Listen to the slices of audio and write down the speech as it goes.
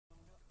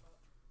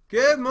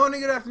Good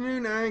morning, good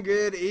afternoon, and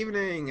good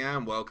evening,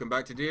 and welcome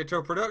back to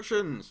Deotor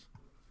Productions.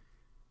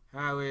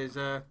 How is,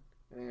 I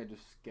think I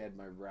just scared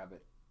my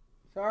rabbit.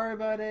 Sorry,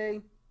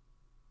 buddy.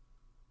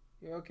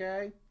 You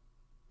okay?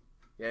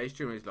 Yeah, he's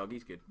chewing his log,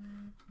 he's good.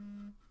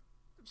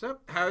 So,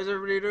 how is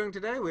everybody doing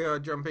today? We are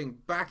jumping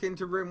back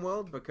into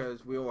Rimworld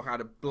because we all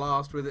had a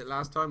blast with it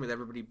last time, with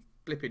everybody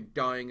flipping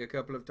dying a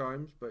couple of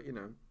times, but you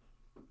know.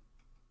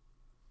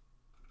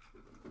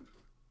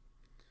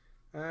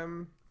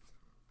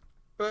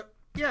 But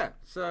yeah,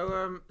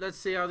 so let's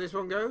see how this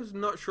one goes.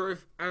 Not sure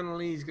if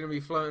Annalie's going to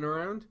be floating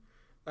around.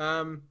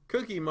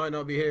 Cookie might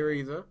not be here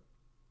either.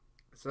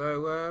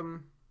 So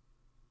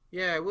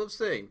yeah, we'll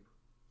see.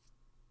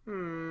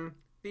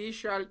 We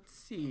shall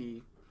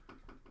see.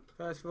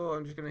 First of all,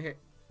 I'm just going to hit,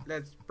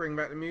 let's bring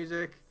back the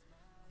music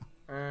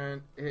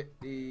and hit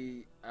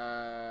the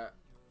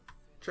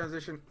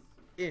transition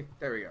in.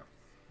 There we go.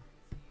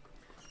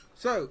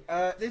 So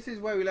this is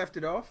where we left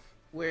it off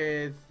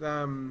with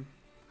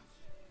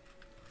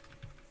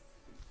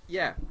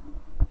yeah.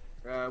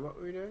 What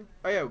were we doing?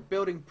 Oh yeah,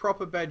 building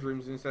proper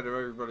bedrooms instead of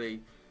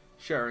everybody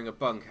sharing a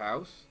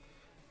bunkhouse.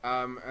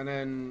 And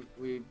then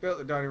we built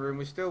the dining room.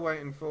 We're still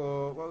waiting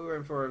for, what are we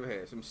waiting for over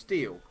here? Some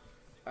steel.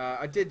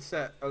 I did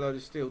set a load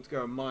of steel to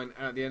go and mine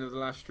at the end of the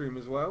last stream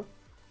as well.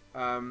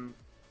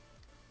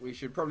 We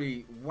should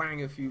probably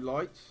wang a few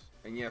lights.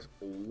 And yes,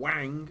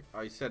 wang,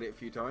 I said it a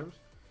few times.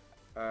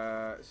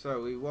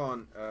 So we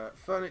want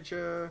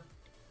furniture,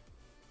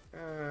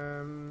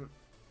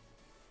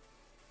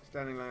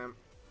 standing lamp,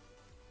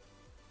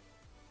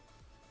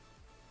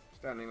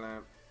 standing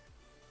lamp,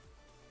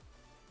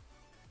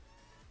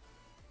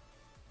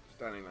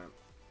 standing lamp.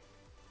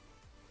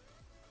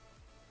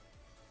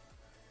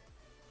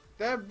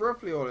 They're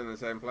roughly all in the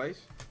same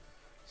place.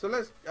 So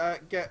let's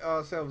get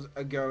ourselves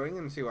a going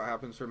and see what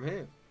happens from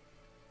here.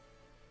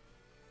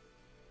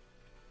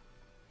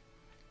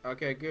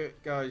 Okay, good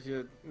guys,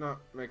 you're not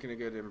making a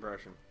good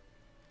impression.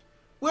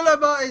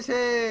 Willowbot is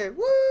here!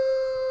 Woo!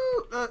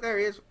 Oh, there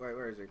he is. Wait,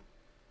 where is he?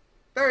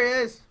 There he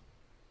is!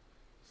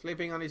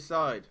 Sleeping on his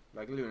side,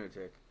 like a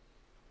lunatic.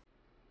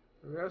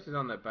 Who else is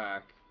on their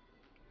back?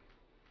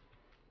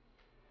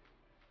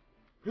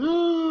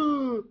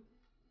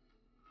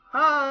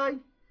 Hi!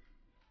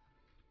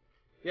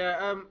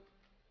 Yeah,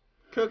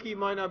 Cookie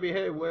might not be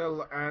here,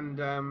 Will, and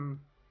I'm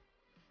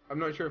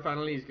not sure if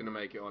Annalie's going to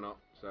make it or not.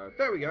 So,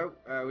 there we go.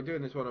 We're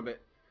doing this one a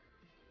bit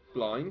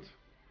blind.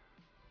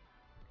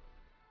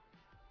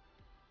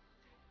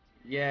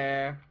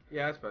 Yeah,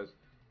 I suppose.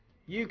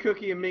 You,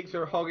 Cookie, and Meeks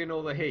are hogging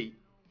all the heat.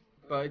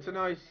 But it's a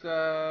nice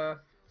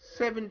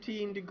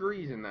 17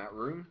 degrees in that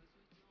room.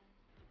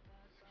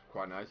 It's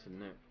quite nice,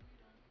 isn't it?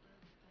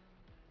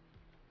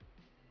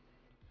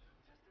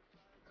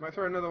 Might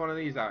throw another one of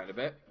these out in a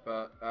bit,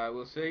 but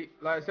we'll see.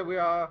 Like I said, we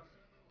are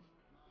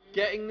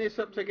getting this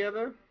up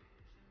together.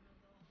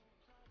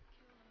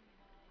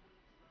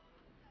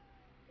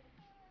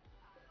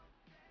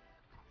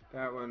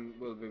 That one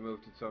will be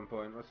moved at some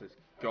point. What's this?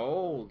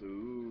 Gold.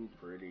 Ooh,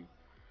 pretty.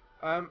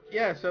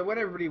 Yeah, so when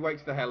everybody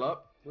wakes the hell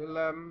up, we'll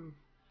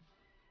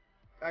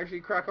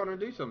actually crack on and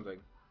do something.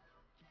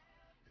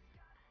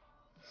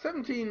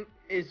 17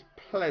 is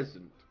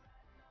pleasant.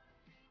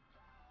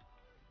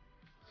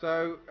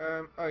 So,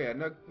 oh yeah,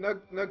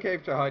 no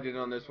cave to hide in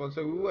on this one,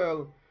 so we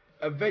will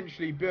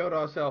eventually build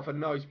ourselves a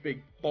nice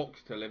big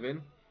box to live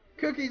in.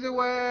 Cookie's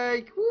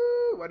awake!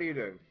 Woo! What are you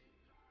doing?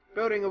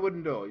 Building a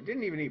wooden door. You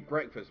didn't even eat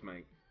breakfast,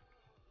 mate.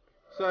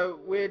 So,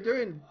 we're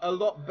doing a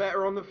lot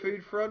better on the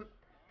food front.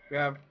 We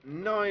have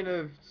 9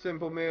 of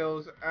simple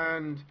meals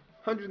and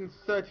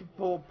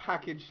 134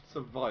 packaged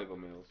survival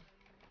meals.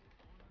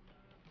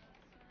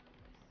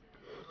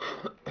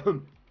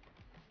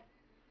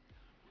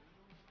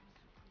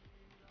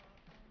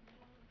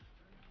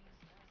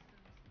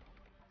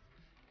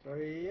 So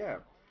yeah,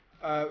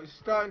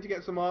 starting to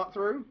get some art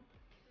through.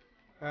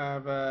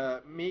 Have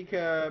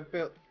Mika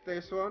built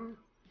this one.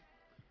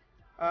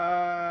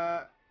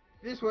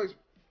 This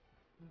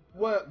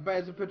work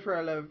bears a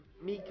portrayal of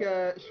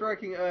Mika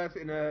striking Earth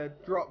in a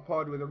drop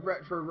pod with a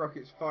retro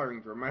rockets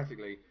firing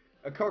dramatically.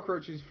 A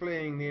cockroach is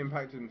fleeing the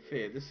impact in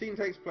fear. The scene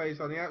takes place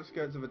on the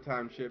outskirts of a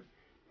township.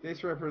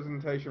 This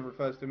representation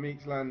refers to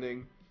Meek's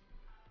landing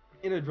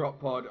in a drop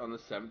pod on the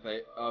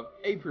 7th of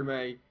April,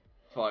 May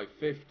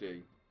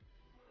 550.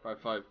 5.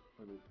 I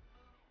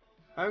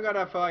haven't got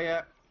that far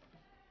yet.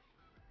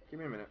 Give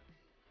me a minute.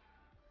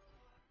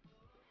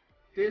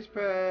 This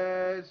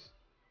pairs.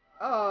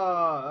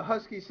 Ah, a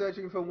husky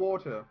searching for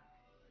water.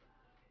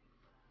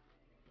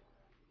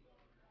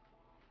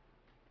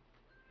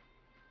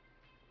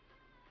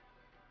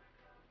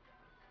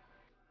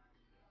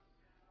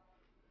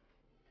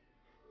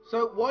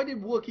 So why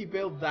did Wookie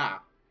build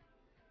that?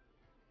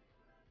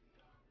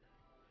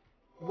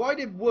 Why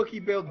did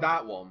Wookie build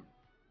that one?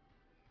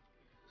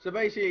 So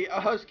basically,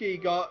 a husky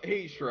got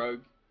heat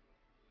stroke,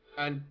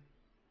 and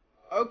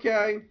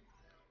okay,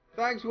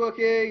 thanks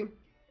Wookie.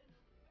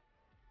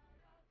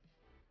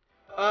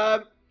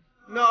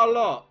 Not a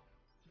lot.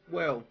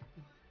 Will.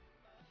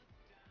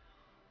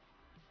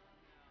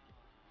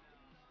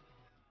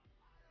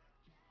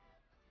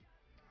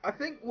 I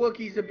think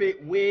Wookiee's a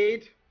bit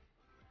weird.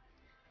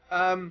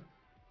 Um,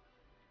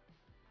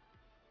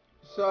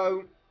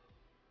 so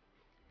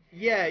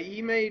yeah,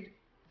 he made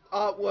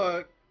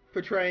artwork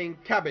portraying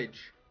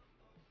cabbage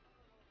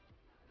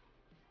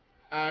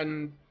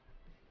and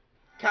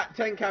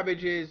 10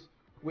 cabbages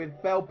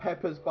with bell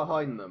peppers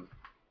behind them.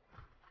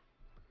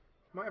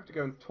 Might have to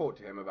go and talk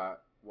to him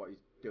about what he's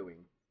doing.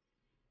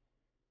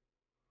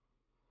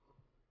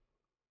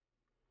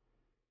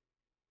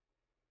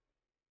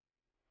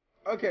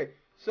 Okay,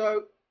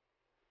 so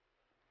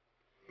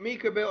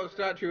Mika built a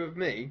statue of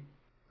me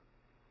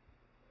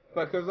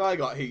because I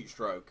got heat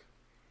stroke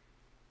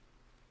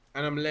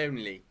and I'm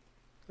lonely.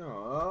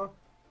 Aww.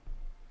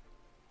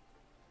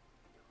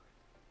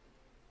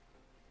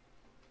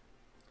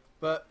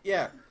 But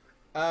yeah,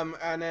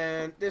 and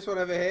then this one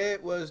over here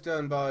was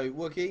done by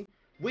Wookie.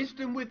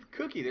 Wisdom with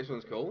Cookie, this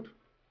one's called.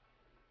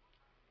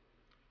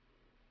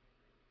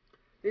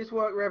 This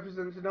work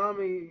represents an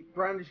army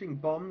brandishing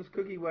bombs.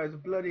 Cookie wears a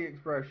bloody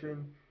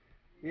expression.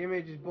 The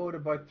image is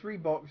bordered by 3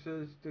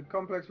 boxes. The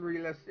complex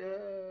relay.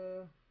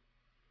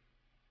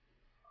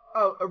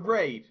 Oh, a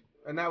raid.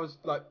 And that was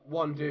like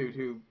one dude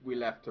who we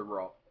left to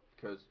rot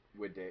because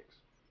we're dicks.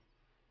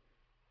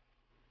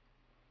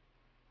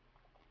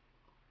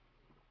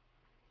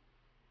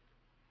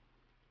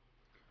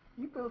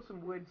 You built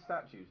some weird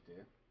statues,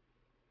 dear.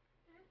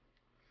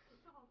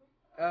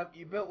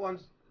 You built one.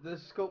 The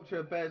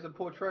sculpture bears a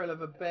portrayal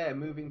of a bear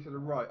moving to the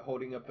right,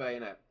 holding a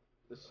bayonet.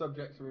 The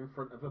subjects are in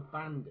front of a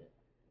bandit.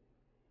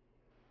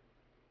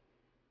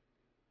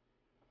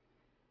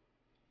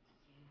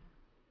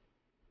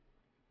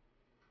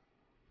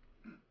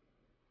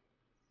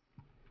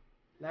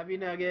 Love you,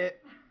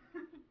 Nugget.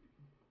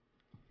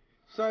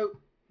 So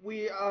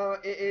we are.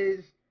 It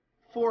is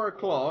 4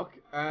 o'clock,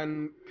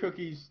 and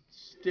Cookie's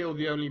still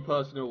the only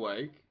person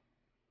awake.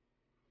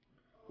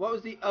 What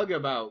was the UG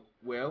about,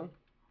 Will?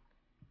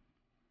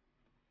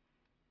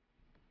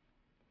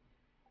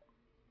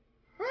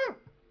 Huh.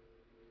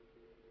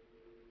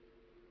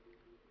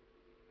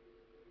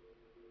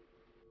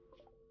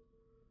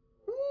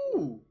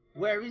 Ooh,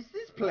 where is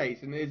this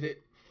place, and is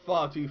it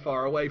far too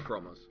far away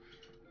from us?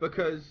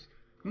 Because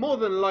more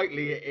than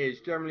likely it is.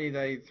 Generally,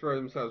 they throw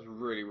themselves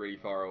really, really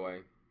far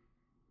away.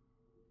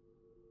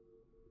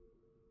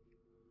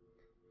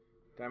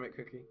 Damn it,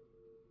 Cookie.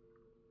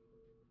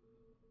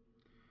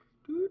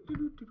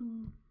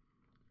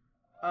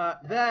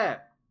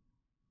 There.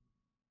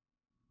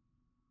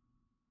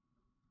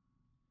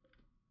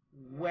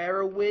 Where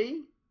are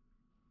we?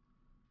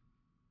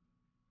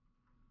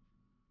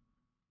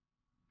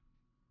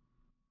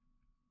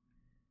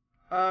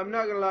 I'm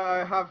not gonna lie,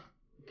 I have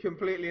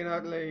completely and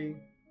utterly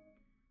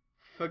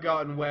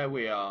forgotten where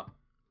we are.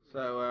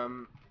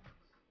 So,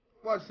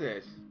 what's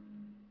this?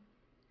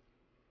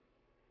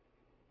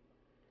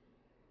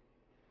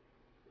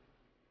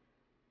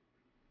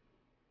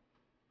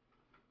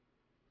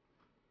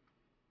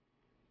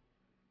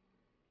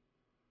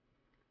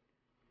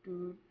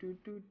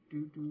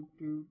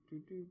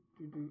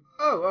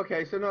 Oh,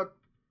 okay, so not,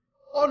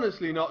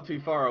 honestly not too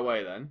far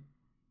away then.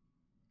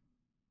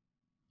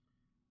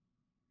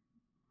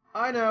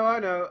 I know, I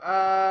know.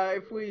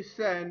 If we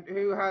send,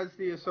 who has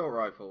the assault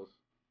rifles?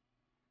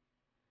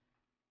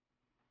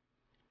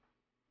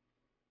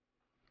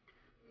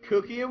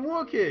 Cookie and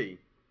Wookie.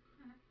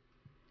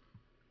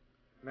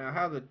 Now,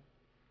 how the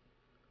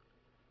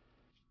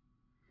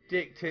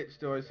dick tits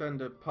do I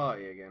send a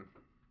party again?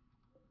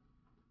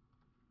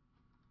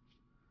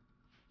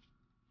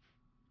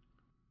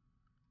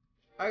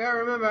 I can't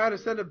remember how to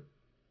send a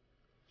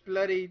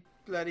bloody,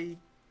 bloody,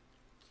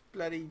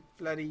 bloody,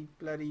 bloody,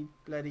 bloody,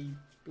 bloody,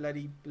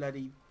 bloody,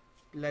 bloody,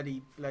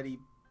 bloody, bloody,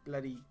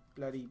 bloody,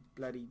 bloody,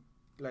 bloody,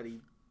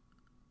 bloody,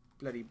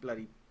 bloody,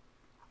 bloody.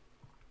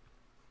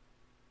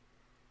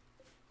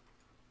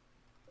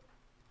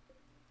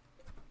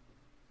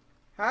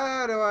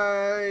 How do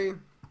I?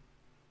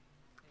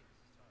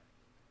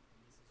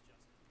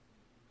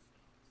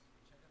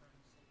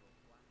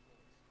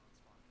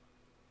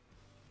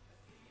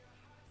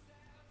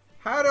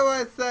 How do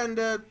I send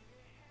a?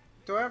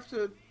 Do I have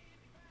to?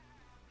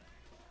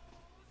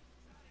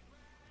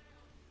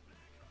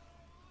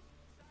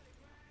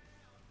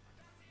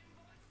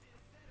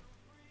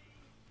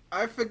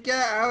 I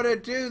forget how to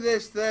do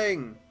this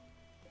thing.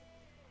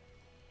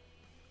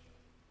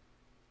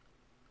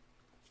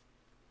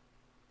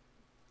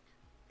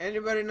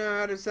 Anybody know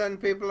how to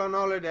send people on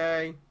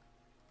holiday?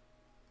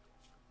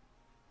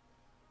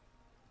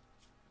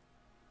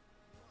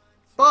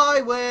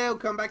 Bye, Will.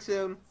 Come back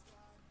soon.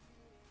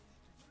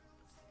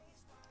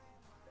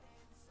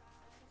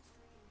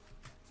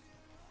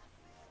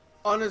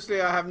 Honestly,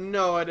 I have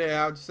no idea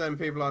how to send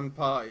people on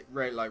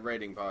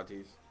raiding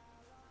parties.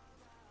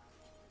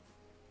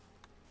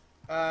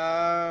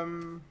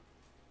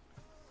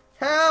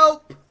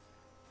 Help!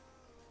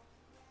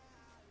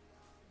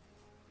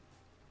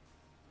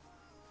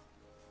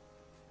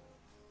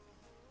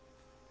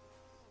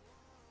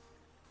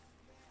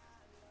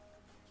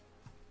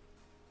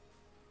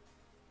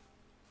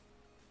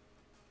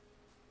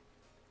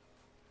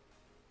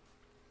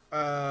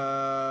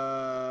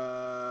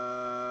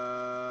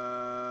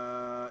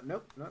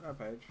 Nope, not that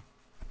page.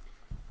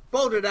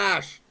 Boulder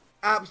Dash!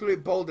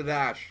 Absolute Boulder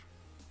Dash.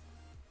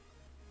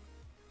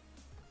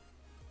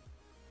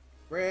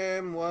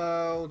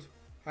 Rimworld,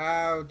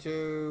 how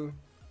to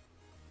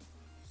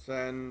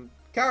send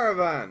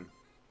caravan.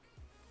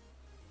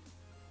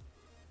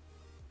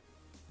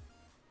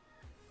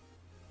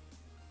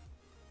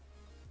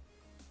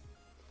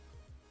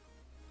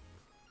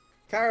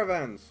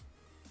 Caravans.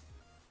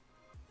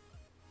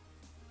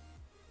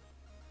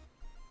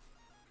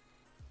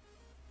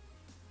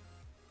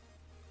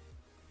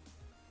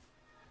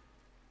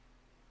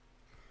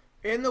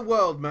 In the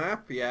world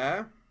map,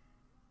 yeah.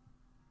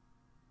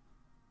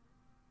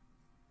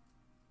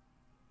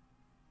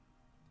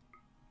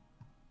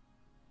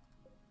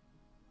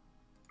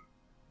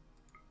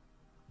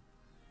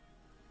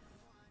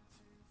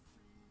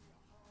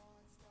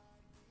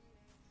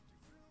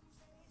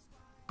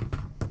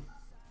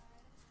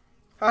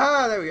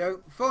 Haha, there we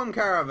go. Form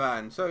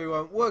caravan. So we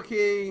want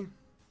Wookiee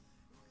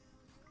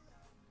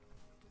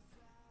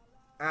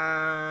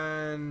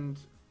and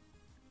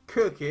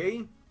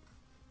Cookie.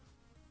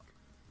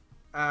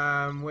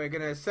 We're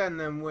gonna send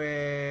them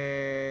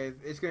with.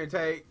 It's gonna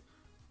take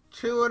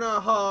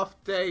 2.5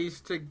 days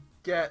to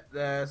get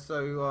there.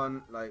 So we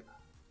want like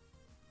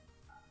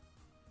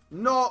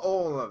not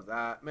all of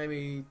that.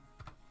 Maybe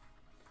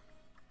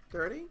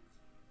 30,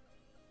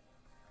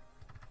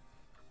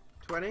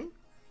 20.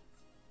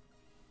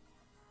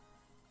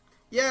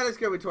 Yeah, let's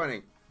go with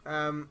 20.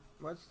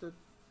 What's the...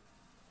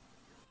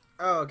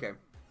 Oh, okay.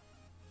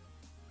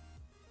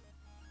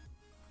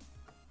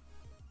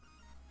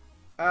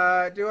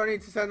 Do I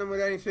need to send them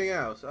with anything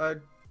else? I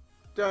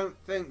don't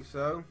think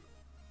so.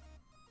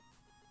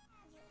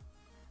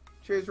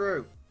 Cheers,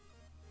 Roo.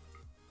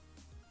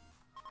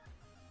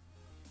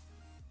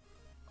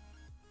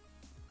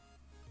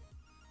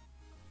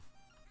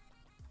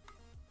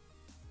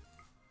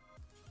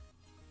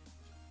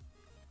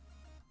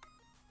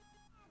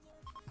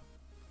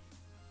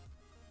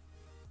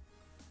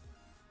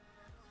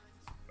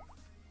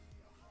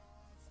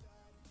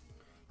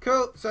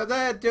 Cool, so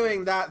they're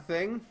doing that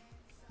thing.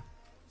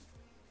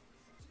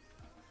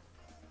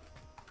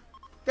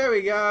 There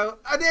we go.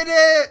 I did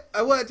it!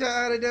 I worked out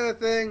how to do a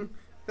thing.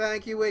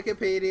 Thank you,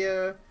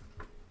 Wikipedia.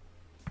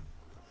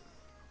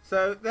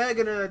 So they're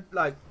gonna,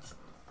 like,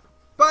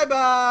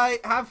 bye-bye,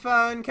 have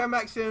fun, come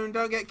back soon,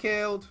 don't get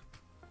killed.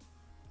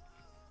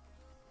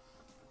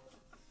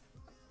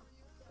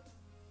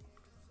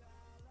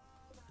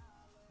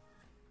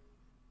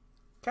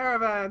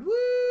 Caravan,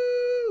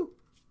 woo!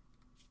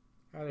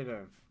 How they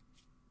doing?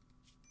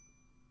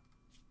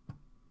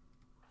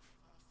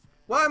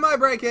 Why am I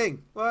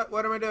breaking?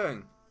 What am I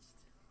doing?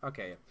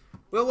 Okay,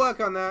 we'll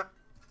work on that.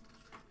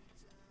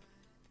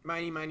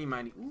 Miney, miney,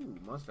 miney. Ooh,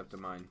 more stuff to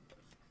mine.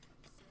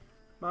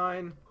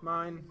 Mine,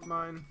 mine,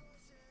 mine.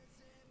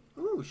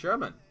 Ooh,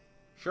 Sherman.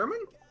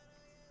 Sherman?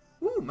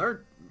 Ooh,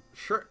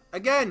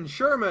 again,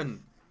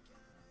 Sherman.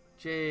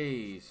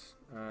 Jeez.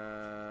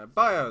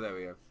 Bio, there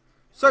we go.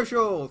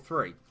 Social,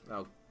 3.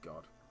 Oh,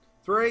 God.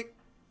 3,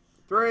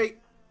 3,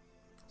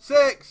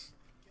 6.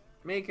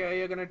 Mika,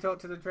 you're going to talk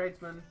to the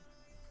tradesman.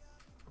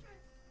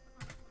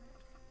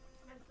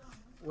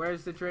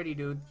 Where's the tradie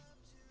dude?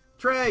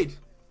 Trade!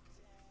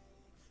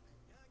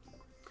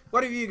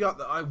 What have you got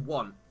that I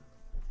want?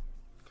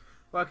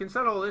 Well, I can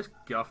sell all this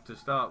guff to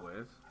start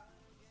with.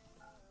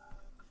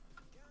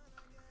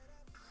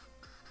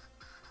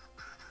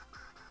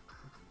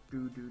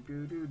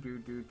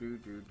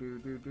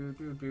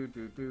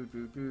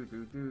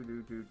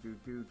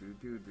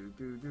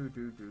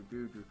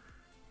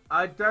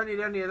 I don't need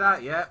any of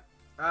that yet.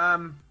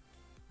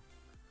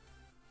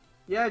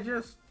 Yeah,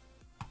 just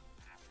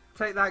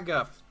take that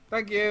guff.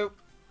 Thank you.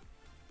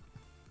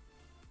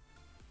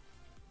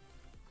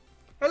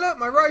 Hey look,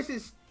 my rice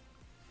is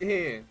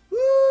here.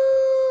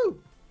 Woo!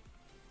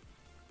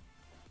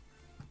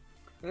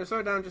 I'm gonna slow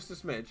it down just a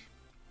smidge.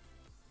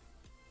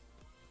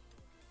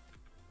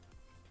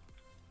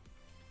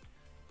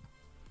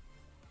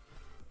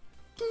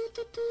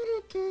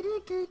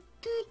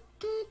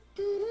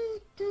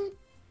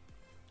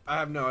 I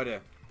have no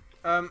idea.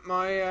 I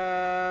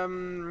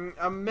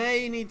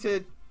may need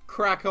to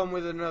crack on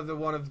with another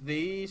one of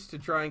these to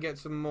try and get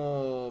some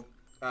more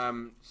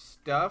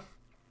stuff.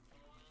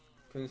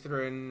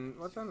 Considering,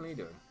 what's Annalie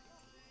doing?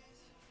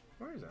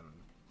 Where is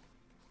Annalie?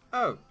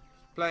 Oh,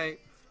 play.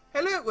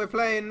 Hey look, we're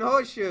playing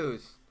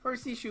horseshoes.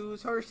 Horsey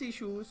shoes, horsey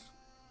shoes.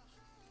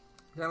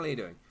 What's Annalie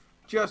doing?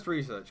 Just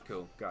research,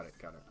 cool. Got it,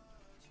 got it.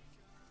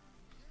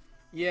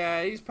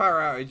 Yeah, these power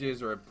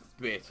outages are a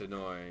bit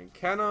annoying.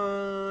 Can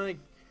I?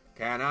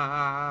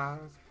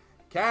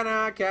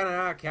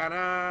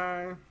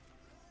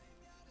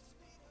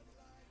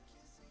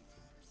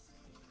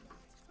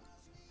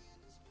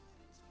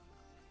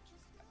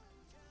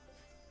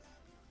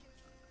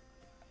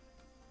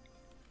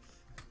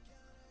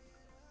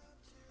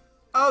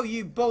 Oh,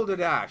 you Boulder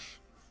Dash.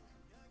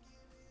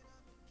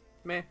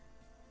 Meh.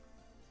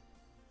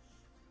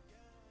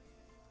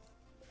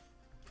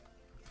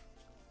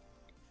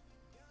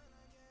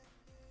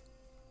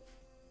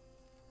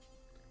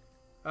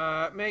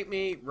 Make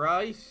me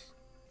rice.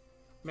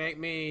 Make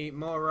me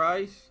more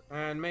rice.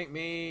 And make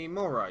me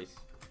more rice.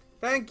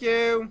 Thank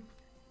you.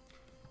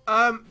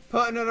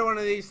 Put another one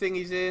of these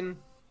thingies in.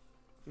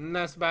 And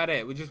that's about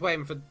it. We're just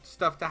waiting for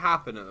stuff to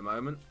happen at the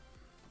moment.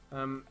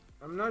 I'm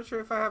not sure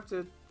if I have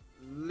to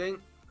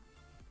link.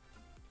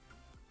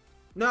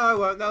 No, I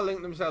won't. They'll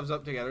link themselves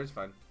up together. It's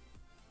fine.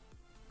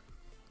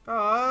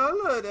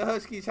 Oh, look. The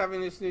Husky's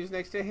having a snooze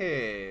next to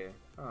here.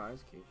 Oh,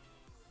 that's cute.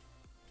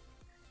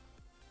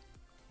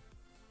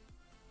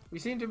 We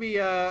seem to be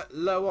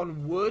low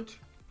on wood.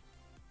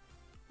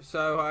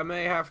 So I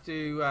may have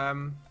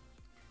to...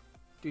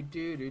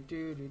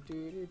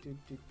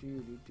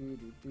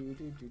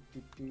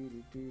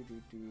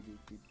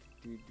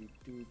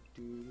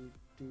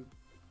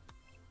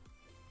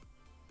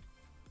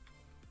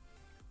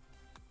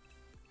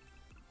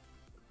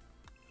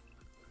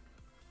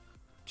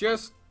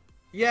 Just,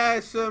 yeah,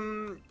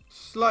 some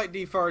slight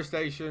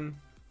deforestation.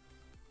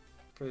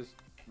 Because,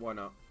 why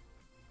not?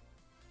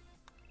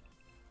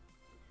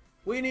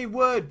 We need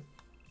wood!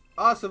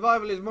 Our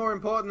survival is more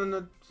important than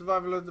the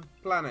survival of the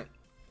planet.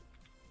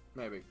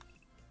 Maybe.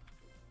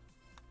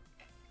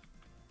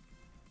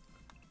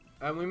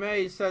 And we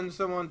may send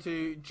someone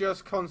to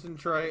just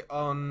concentrate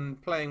on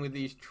playing with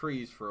these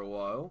trees for a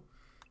while.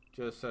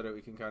 Just so that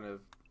we can kind of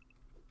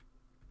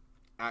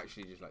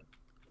actually just like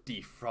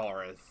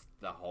deforest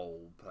the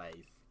whole place.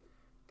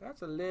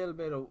 That's a little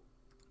bit of...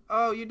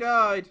 Oh, you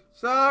died.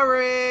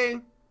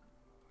 Sorry.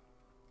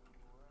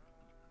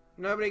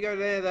 Nobody go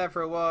near there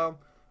for a while.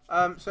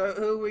 So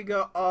who we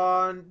got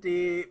on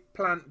the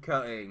plant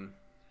cutting?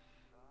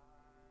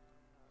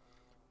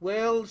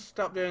 We'll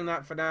stop doing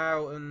that for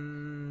now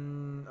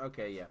and...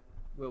 Okay, yeah.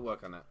 We'll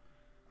work on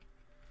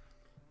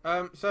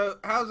that. So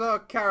how's our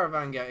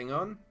caravan getting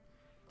on?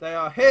 They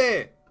are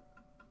here.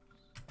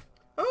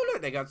 Oh,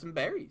 look, they got some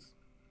berries.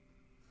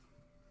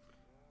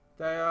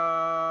 They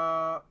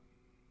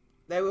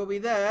will be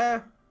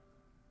there.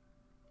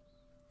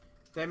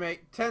 They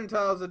make 10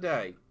 tiles a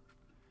day.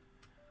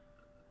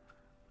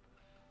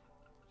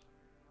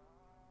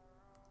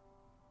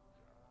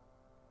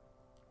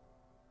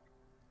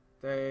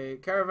 The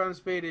caravan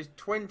speed is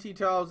 20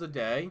 tiles a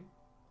day.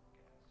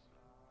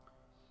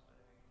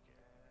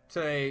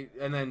 Today,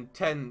 and then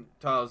 10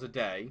 tiles a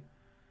day.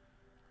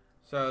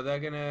 So they're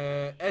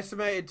gonna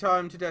estimated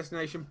time to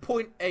destination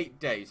 0.8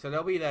 days. So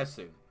they'll be there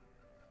soon.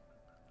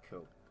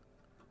 Cool.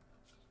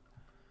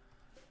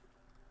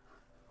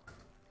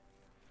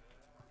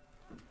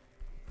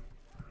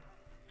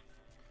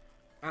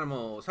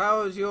 Animals,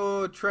 how is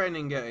your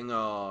training getting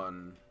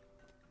on?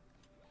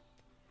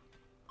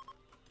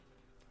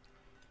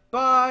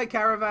 Bye,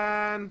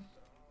 caravan.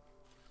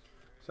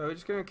 So we're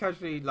just gonna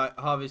casually like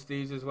harvest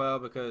these as well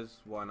because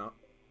why not?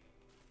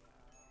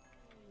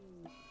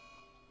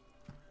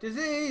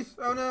 Disease!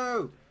 Oh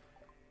no!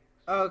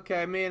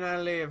 Okay, me and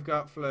Ali have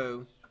got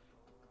flu.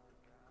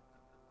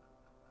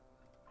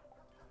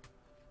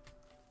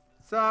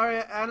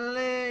 Sorry,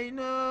 Annalie,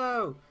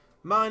 no!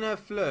 Minor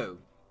flu.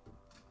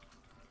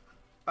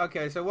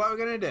 Okay, so what we're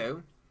gonna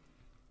do...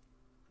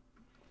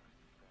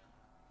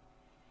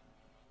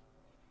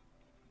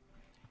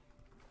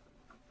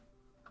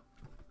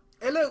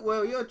 Hey look,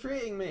 Will, you're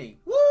treating me!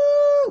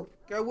 Woo!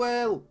 Go,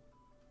 Will!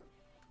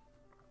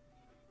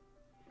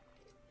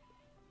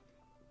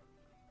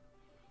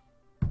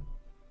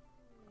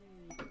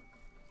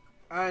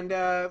 And,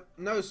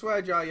 no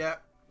swear jar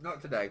yet.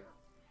 Not today.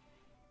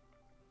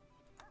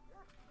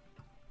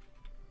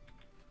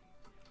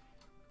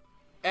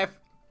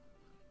 F-L-U,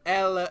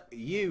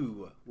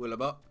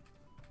 Willabot.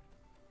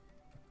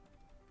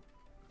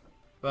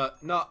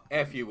 But not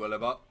F-U,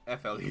 Willabot.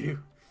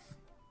 F-L-U.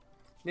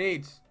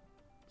 Needs.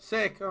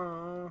 Sick.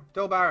 Aww.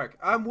 Dull barrack.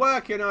 I'm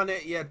working on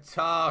it, you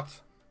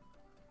tart.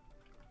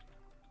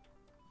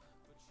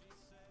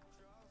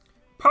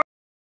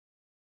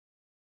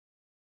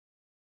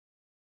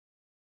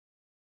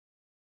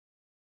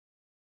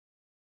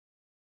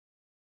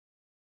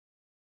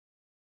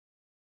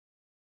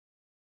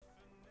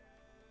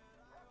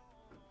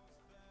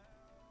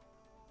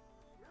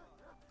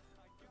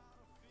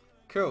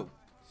 Cool.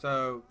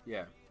 So,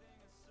 yeah.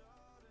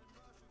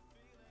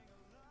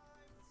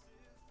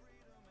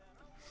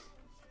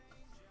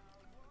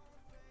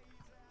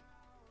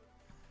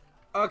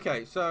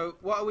 Okay, so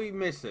what are we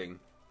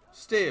missing?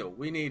 Steel.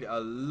 We need a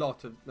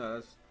lot of... No,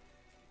 that's...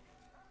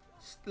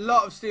 A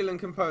lot of steel and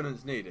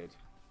components needed.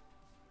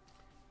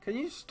 Can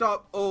you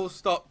stop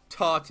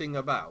tarting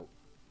about?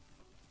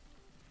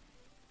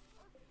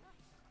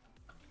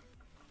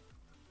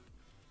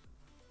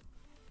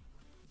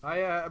 I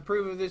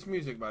approve of this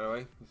music, by the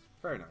way. It's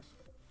very nice.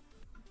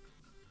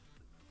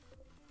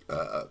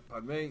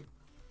 Pardon me.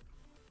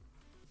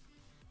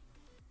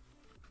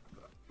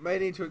 May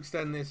need to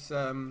extend this...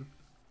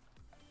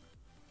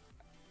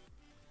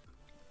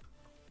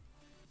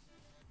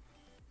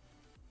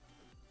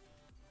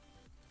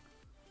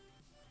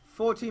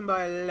 14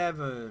 by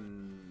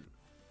 11.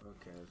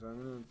 Okay, so I'm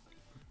gonna...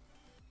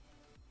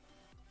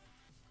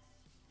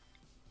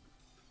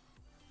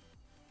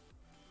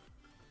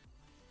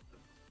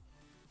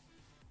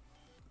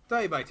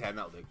 30 by 10,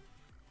 that'll do.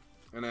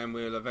 And then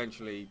we'll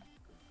eventually...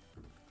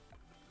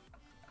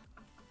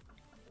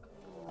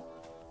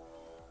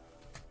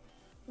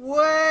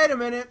 Wait a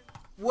minute.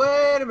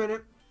 Wait a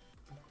minute.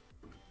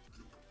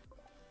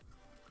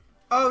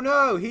 Oh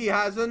no, he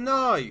has a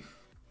knife.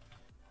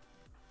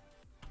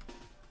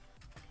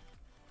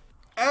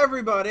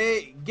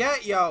 Everybody,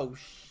 get your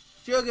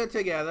sugar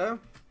together.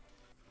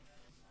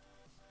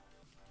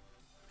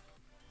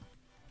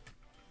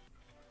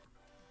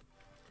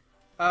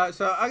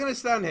 So I'm going to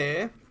stand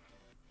here.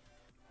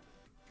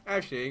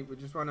 Actually, we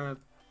just want to...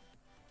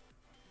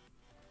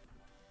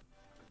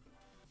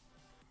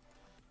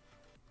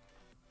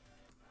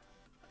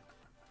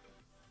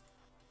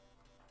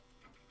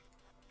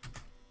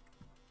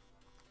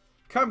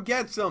 Come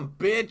get some,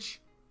 bitch!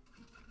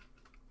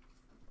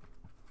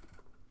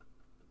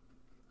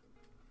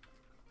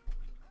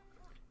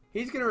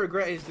 He's gonna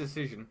regret his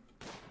decision.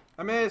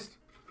 I missed!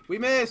 We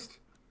missed!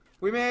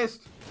 We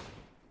missed!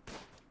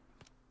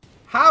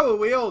 How are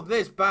we all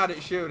this bad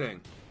at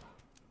shooting?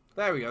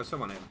 There we go,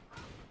 someone in.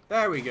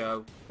 There we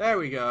go. There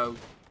we go.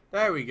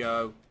 There we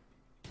go.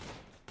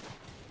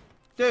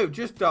 Dude,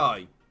 just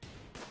die.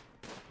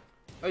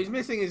 Oh, he's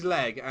missing his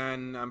leg,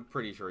 and I'm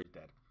pretty sure he's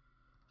dead.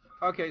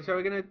 Okay, so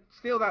we're gonna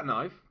steal that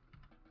knife.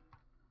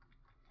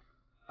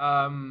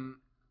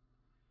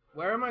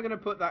 Where am I gonna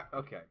put that?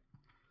 Okay.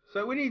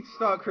 So we need to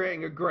start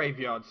creating a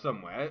graveyard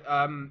somewhere.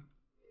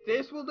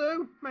 This will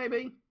do?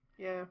 Maybe?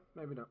 Yeah,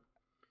 maybe not.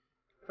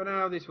 For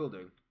now, this will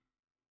do.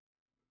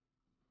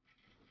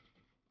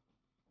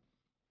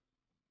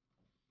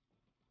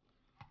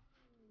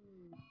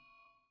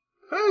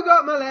 Who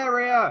got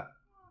malaria?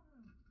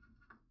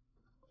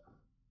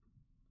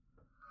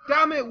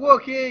 Damn it,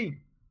 Wookie!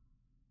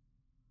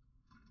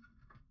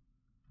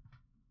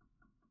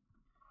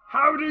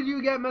 How did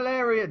you get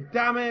malaria?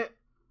 Damn it!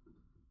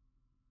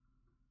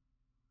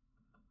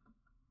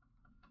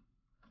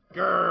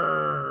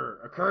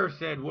 Grrr!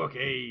 Accursed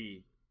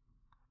Wookie!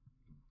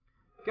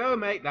 Go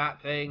make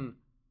that thing.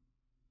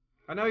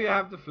 I know you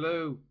have the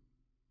flu,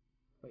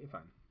 but you're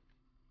fine.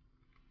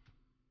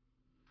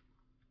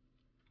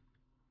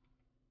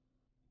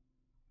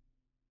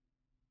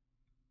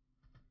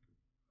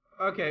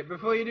 Okay,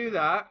 before you do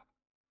that,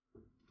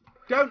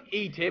 don't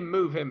eat him,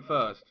 move him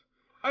first.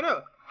 I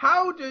know.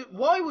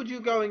 Why would you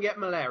go and get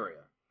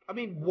malaria? I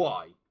mean,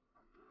 why?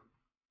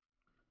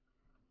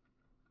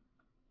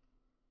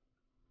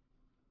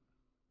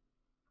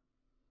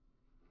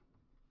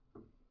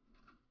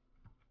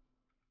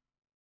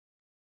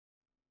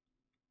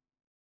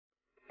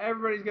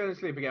 Everybody's going to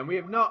sleep again. We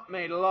have not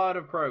made a lot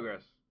of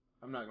progress.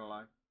 I'm not going to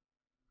lie.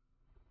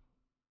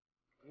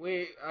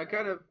 I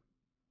kind of...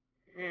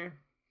 Yeah.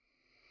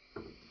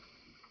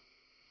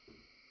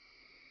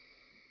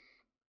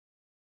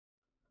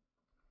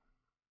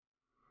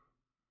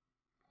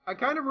 I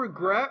kind of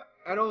regret,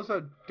 and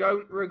also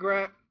don't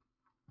regret,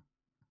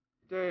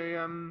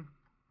 the,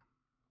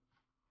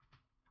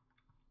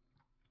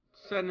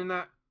 sending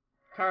that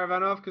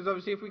caravan off, because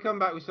obviously if we come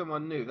back with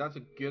someone new, that's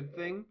a good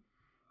thing.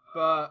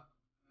 But,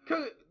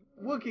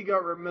 Wookie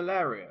got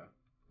malaria.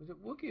 Was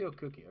it Wookie or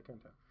Cookie? I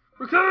can't tell.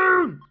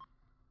 Raccoon!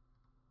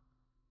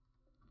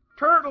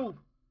 Turtle!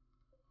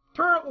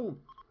 Turtle!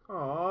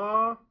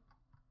 Aww.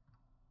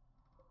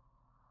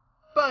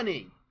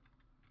 Bunny!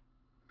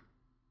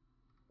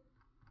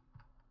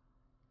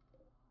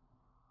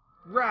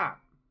 Rat!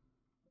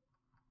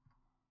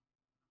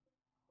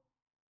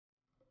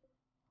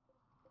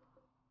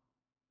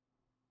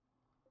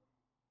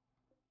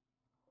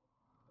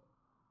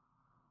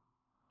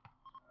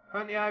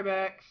 Hunt the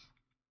ibex.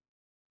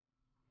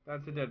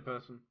 That's a dead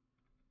person.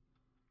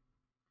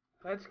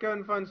 Let's go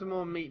and find some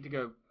more meat to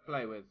go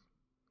play with.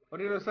 Or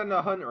did I send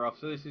our hunter off,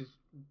 so this is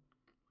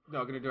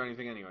not going to do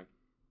anything anyway.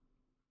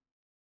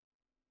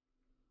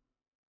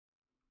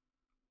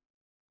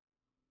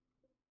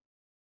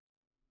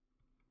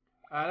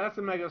 That's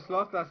a mega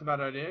sloth, that's a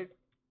bad idea.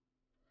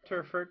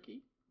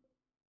 Turfurkey.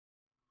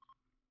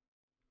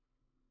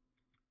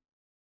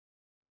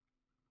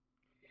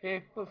 Yeah,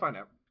 we'll find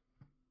out.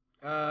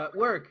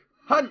 Work.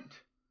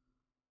 Hunt!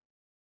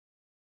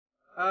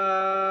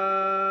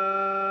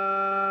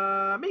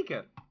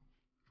 Mika.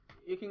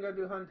 You can go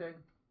do hunting.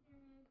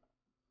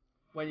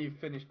 When you've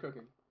finished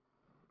cooking.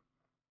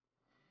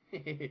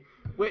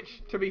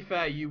 Which, to be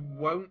fair, you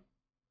won't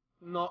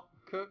not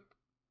cook.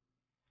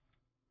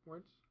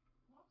 Words.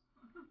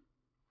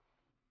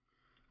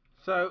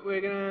 So, we're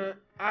gonna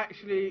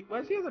actually...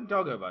 Where's the other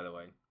doggo, by the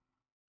way?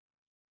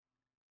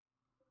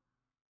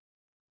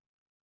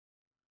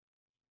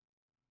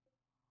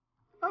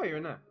 Oh, you're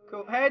in there.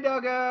 Cool. Hey,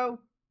 doggo!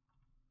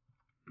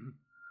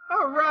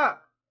 Oh,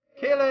 rat!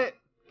 Kill it!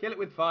 Kill it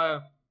with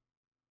fire.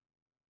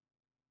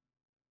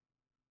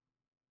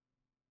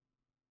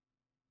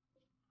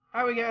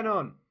 How are we getting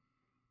on?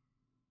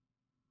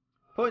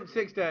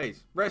 0.6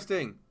 days.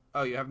 Resting.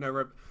 Oh, you have no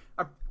rope.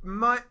 I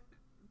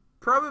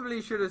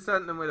probably should have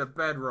sent them with a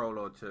bedroll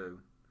or two.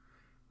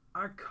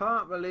 I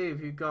can't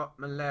believe you got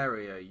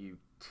malaria, you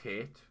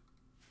tit.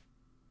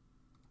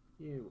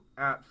 You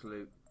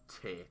absolute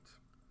tit.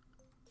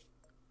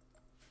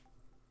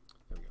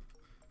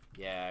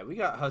 Yeah, we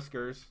got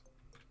Huskers.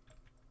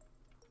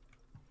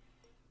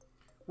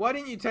 Why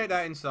didn't you take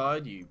that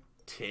inside, you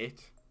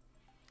tit?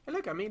 Hey,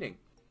 look, I'm eating.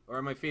 Or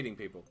am I feeding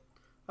people?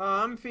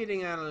 Oh, I'm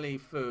feeding Annalie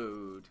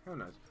food. How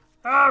nice.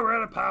 Ah, we're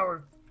out of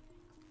power.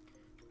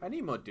 I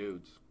need more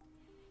dudes.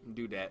 And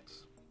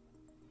dudettes.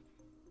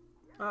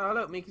 Oh,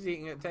 look, Mika's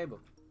eating at the table.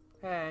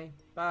 Hey,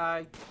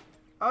 bye.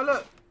 Oh,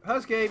 look,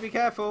 Husky, be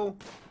careful.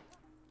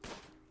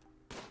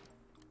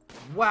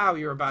 Wow,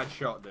 you're a bad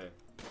shot there.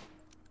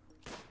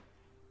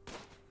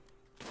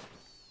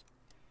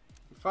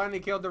 You finally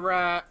killed the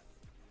rat.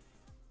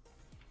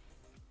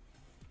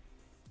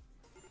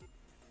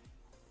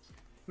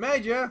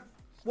 Major?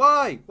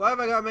 Why? Why have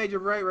I got a major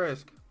rate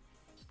risk?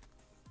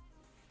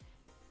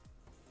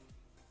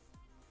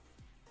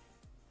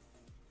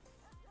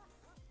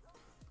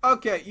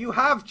 Okay, you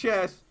have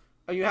chess,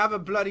 and you have a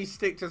bloody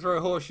stick to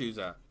throw horseshoes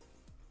at.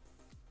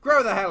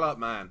 Grow the hell up,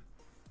 man.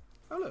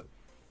 Oh, look.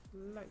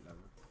 Light level.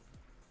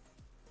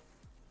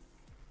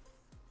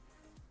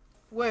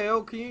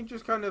 Will, can you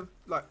just kind of,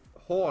 like,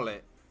 haul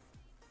it?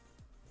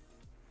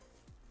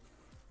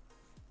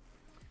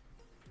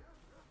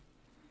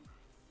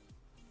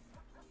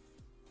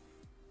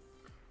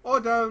 Or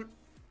don't.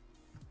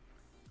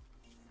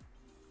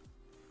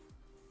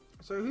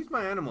 So who's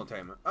my animal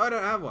tamer? Oh, I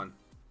don't have one.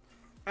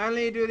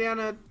 Annalie, do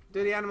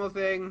the animal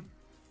thing.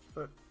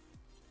 But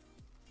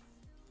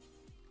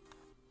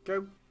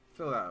go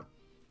fill that up.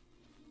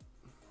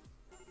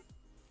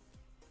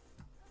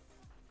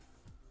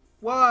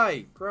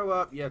 Why? Grow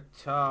up, you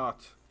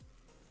tart.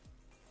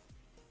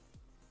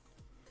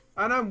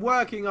 And I'm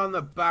working on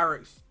the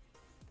barracks.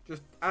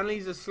 Just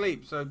Annalie's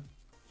asleep, so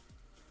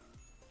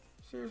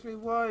seriously,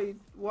 why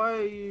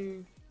are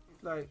you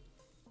like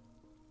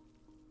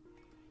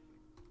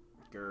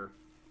grr.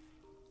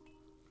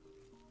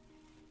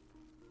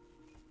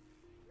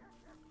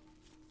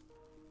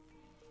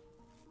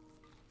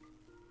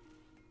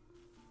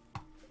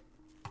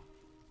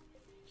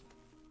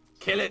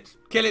 Kill it!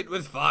 Kill it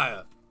with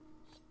fire!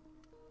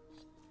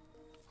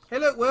 Hey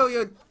look, Will,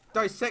 you're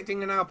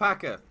dissecting an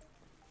alpaca.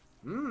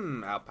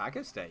 Mmm,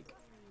 alpaca steak.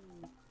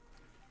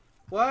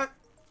 What?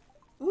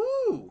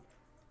 Ooh!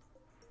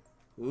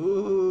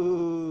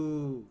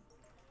 Ooh!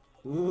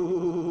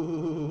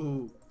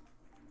 Ooh!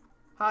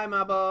 Hi,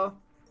 my ball.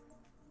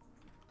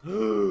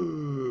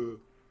 Oh,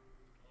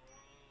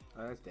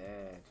 that's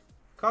dead.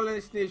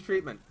 Colonist needs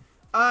treatment.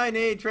 I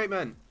need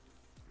treatment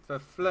for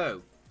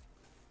flu.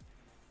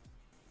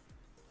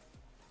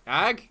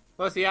 Ag?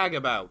 What's the ag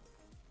about?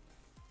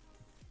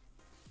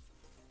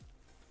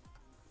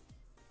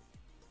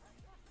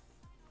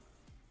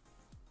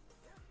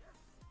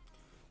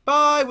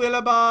 Bye,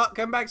 Willabart.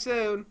 Come back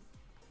soon.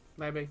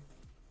 Maybe.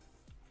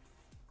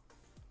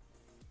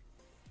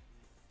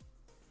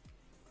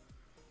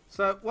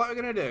 So what we're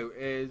gonna do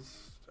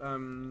is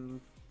not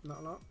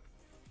a lot.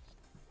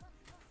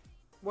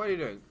 What are you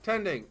doing?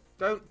 Tending.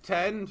 Don't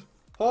tend.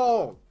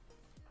 Haul.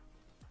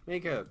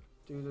 Mika,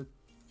 do the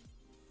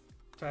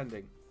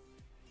tending.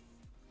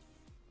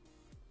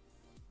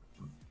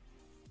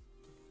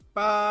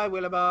 Bye,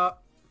 Willabart.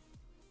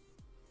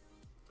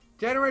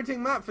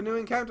 Generating map for new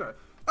encounter.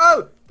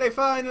 Oh, they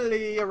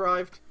finally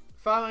arrived.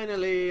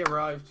 Finally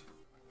arrived.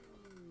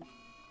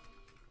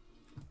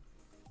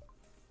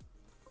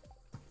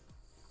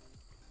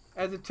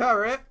 There's a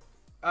turret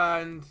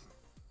and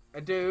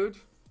a dude.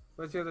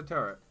 Where's the other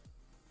turret?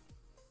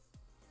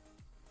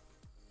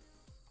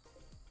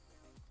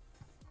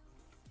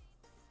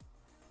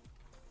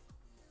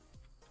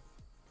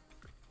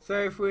 So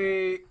if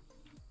we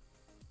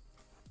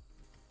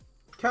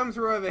come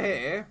through over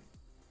here,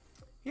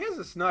 he has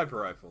a sniper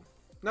rifle.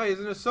 No, he has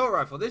an assault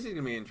rifle. This is going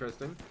to be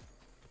interesting.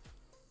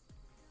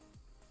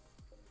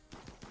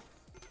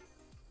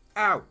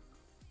 Ow.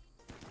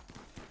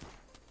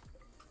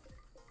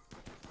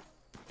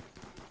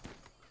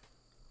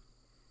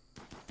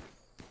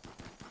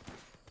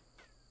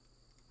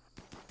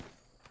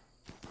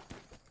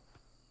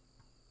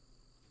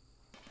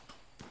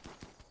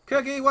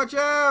 Cookie, watch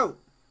out!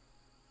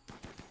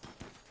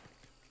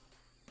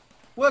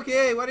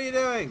 Wookie, what are you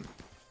doing?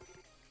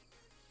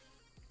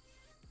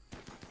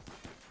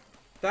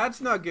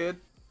 That's not good.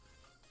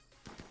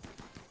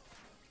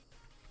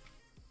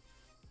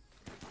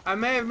 I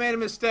may have made a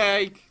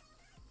mistake.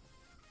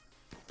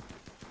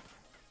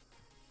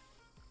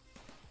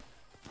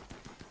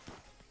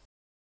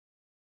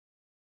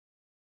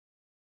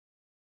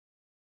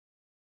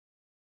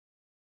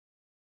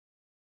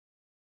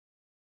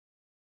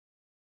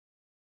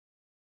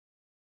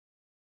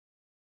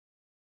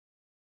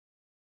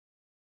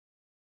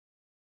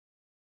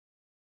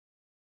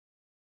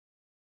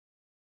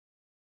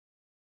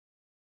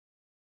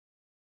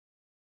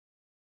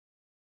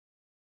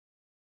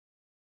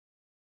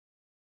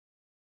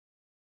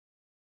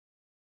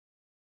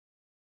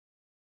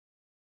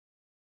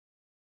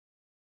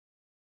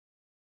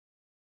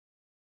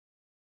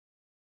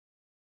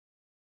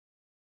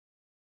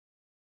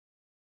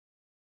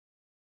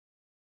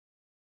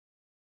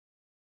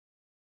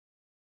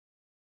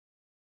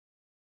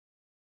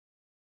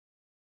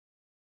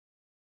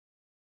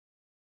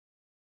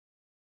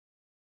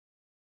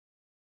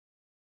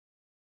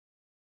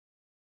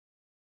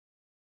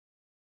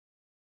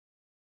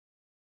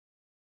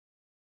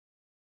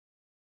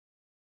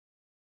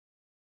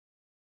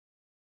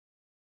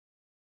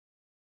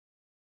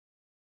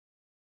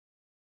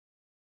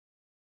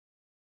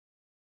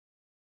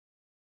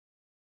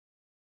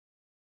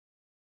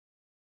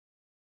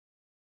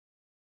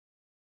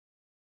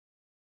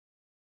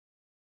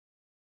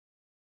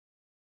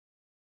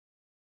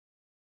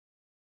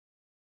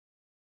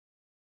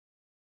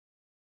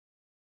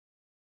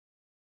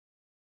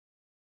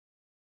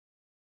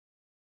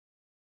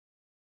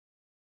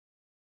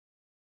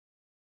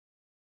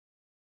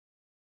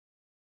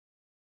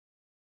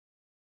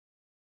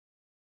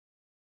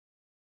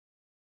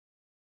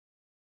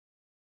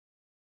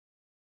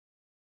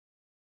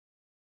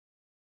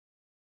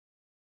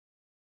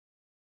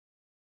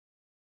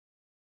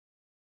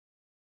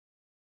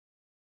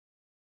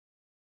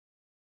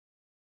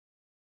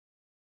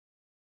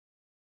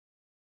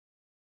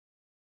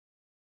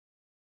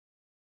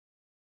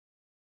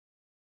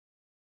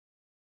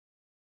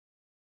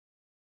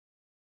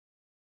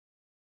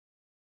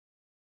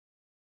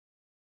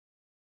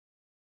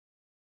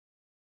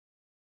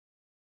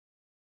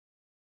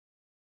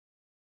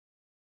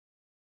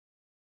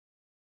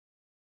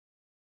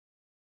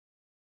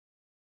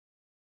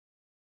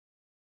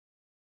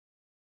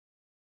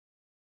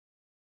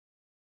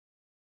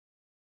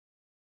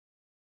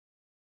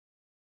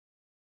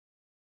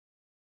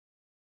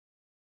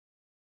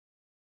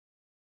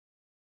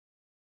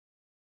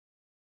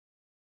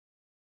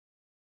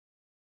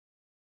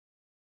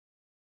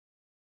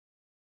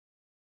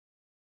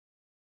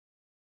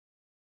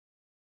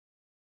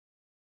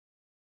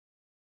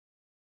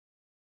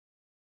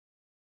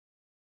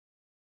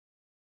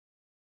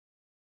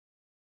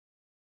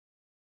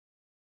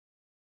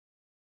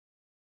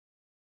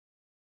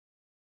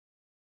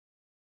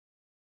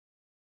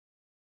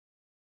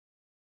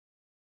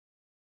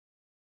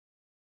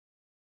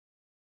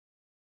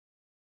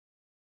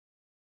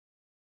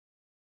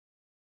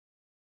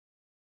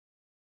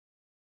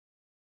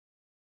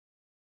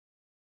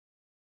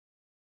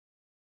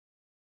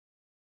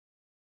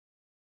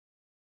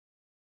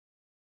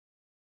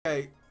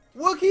 Okay,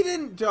 Wookie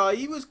didn't die,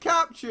 he was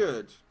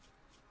captured.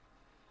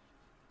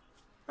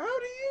 How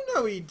do you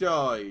know he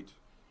died?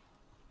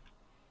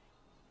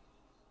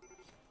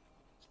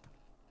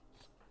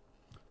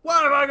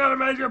 What have I got a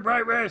major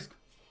break risk?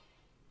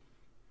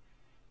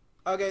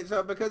 Okay,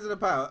 so because of the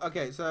power.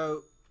 Okay,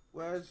 so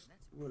where's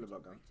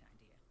Willabot gone?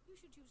 You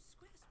should use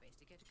Squarespace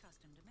to get a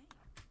custom domain.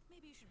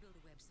 Maybe you should build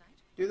a website.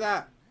 Do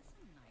that. That's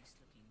a nice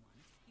looking one.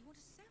 You want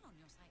to sell on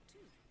your site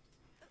too.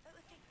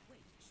 Okay,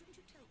 wait. Shouldn't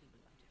you tell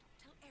people about it?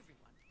 Tell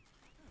everyone.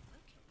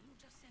 Oh, okay. You'll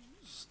just send me.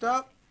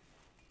 Stop.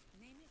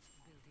 Name it,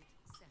 build it,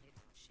 sell it,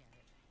 share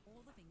it.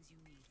 All the things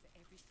you need for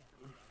every step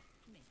of the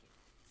way. Make it.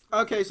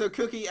 Okay, so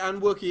Cookie and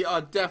Wookie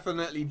are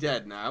definitely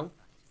dead now.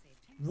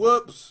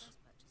 Whoops.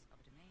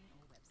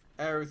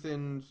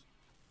 Everything's...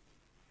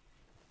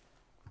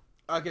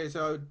 Okay,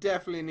 so I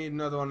definitely need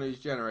another one of these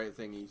generator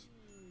thingies.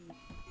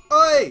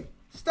 Oi!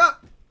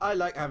 Stop! I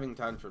like having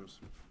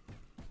tantrums.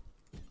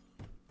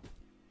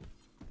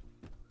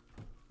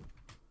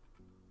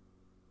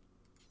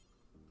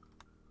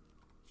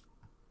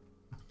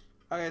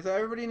 Okay, so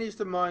everybody needs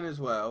to mine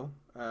as well.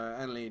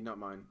 Annalie, not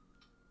mine.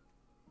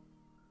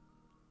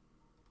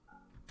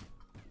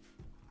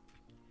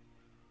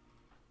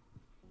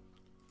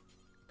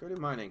 Go to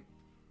mining.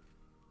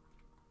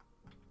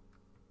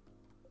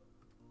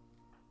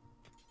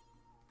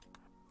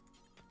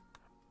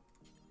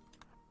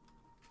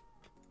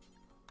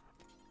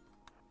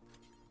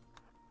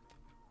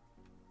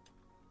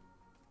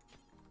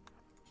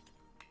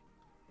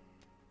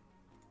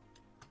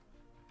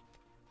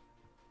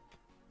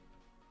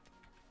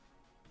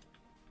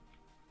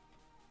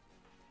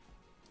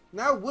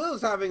 Now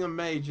Will's having a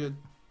major...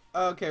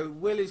 Okay,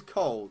 Will is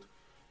cold.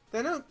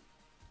 They don't...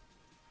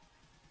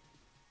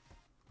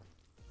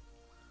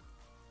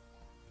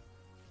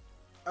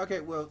 Okay,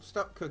 well,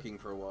 stop cooking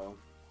for a while.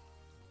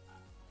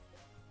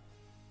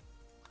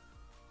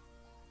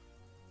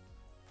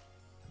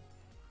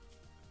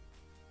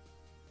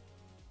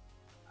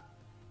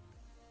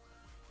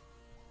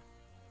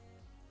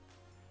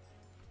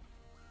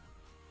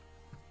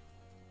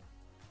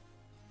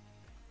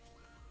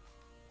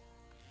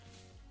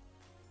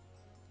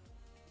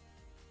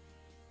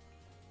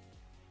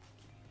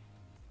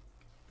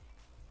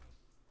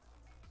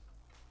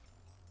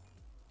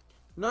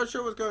 Not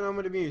sure what's going on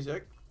with the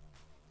music.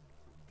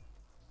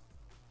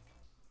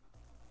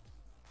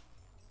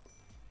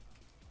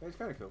 It's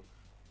kind of cool.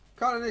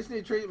 Colonists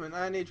need treatment.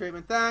 I need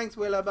treatment. Thanks,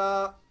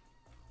 Willabot.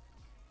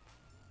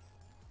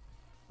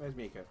 Where's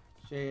Mika?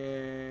 She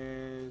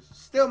is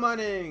still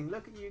mining.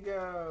 Look at you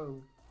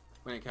go.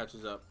 When it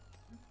catches up.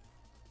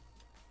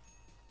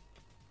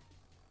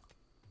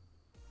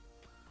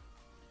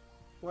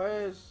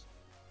 Where's...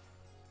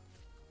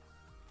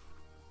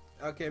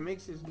 Okay,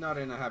 Mix is not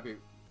in a happy...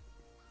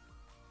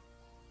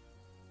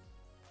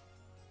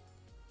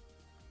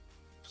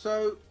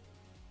 So...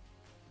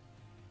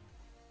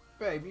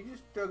 Babe, you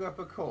just dug up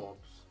a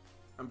corpse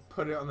and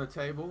put it on the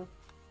table.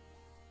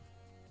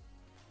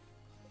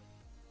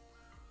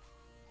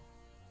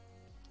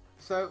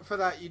 So for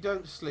that, you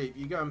don't sleep.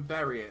 You go and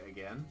bury it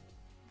again.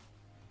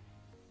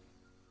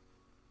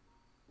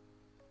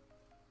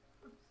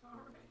 I'm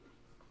sorry.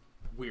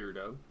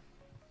 Weirdo.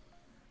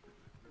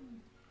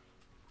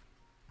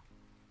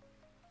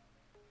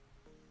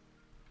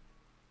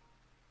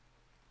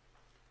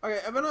 Okay,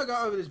 have I not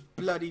got over this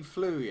bloody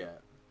flu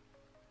yet?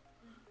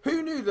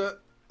 Who knew that,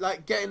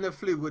 like, getting the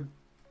flu would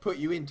put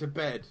you into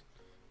bed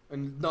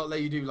and not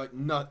let you do, like,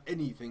 not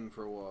anything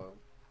for a while?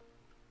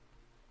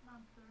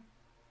 Monster.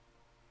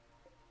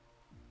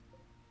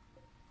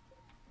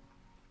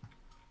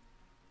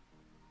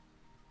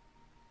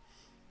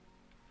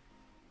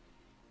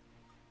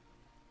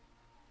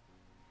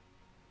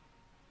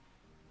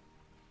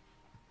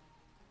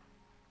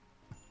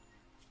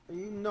 Are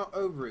you not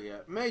over it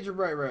yet? Major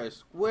break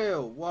risk.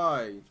 Will,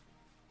 why?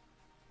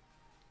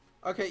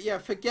 Okay, yeah,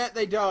 forget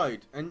they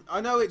died. And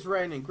I know it's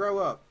raining. Grow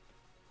up.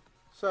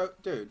 So,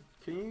 dude,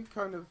 can you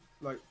kind of,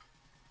 like,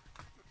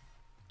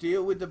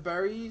 deal with the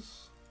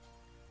berries?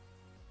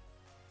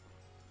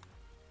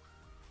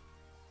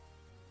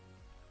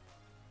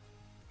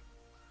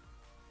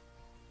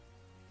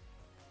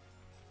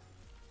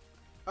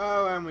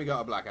 Oh, and we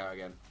got a blackout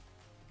again.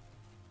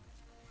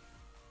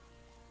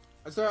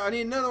 So, I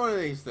need another one of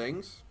these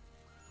things.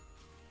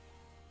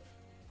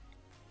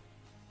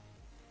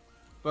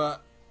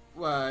 But,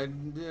 well,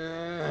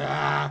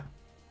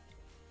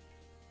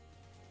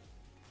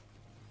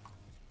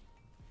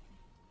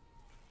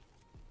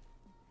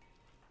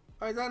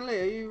 Hi, Dan Lee,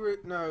 are you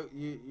no,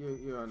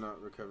 you are not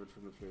recovered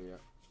from the flu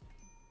yet.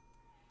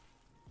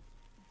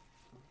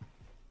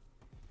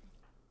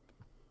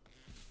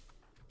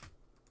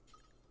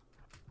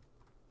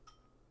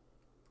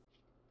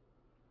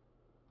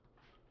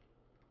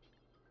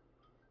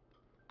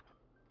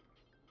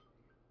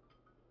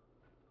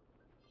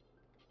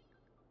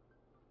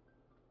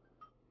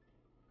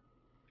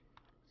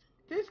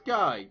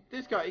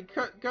 This guy, he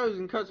goes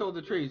and cuts all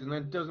the trees and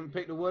then doesn't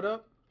pick the wood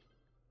up.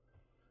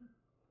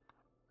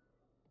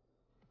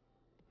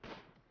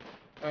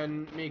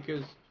 And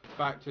Mika's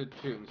back to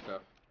shooting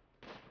stuff.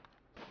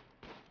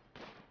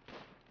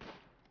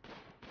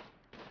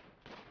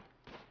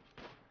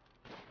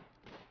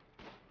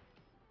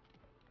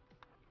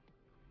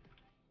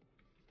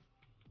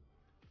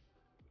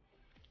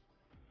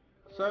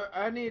 So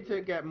I need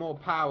to get more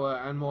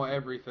power and more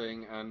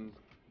everything, and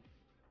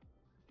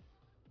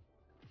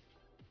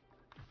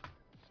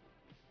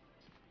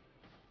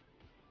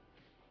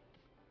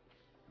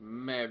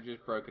may have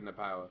just broken the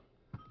power.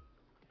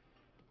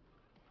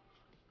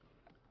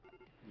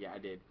 Yeah, I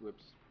did.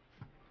 Whoops.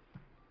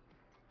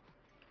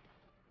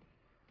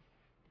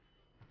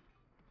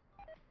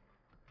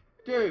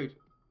 Dude,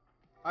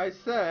 I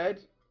said...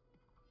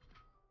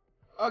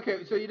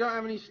 Okay, so you don't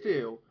have any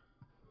steel,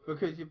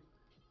 because you...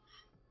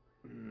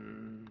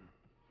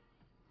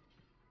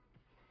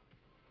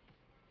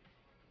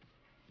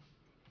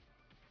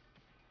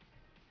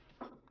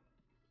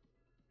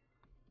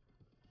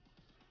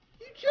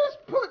 You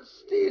just put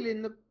steel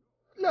in the...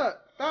 Look,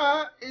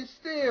 that is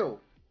steel.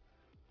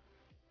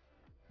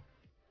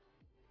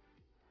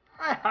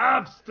 I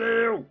have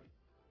steel.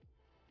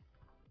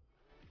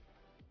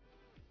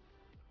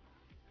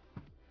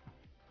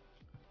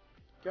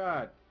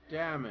 God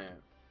damn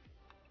it.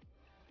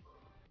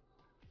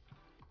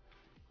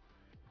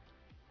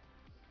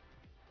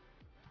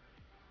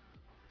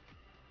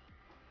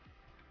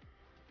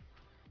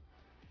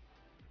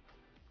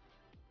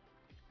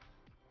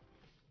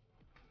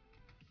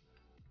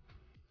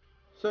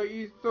 So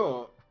you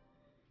thought...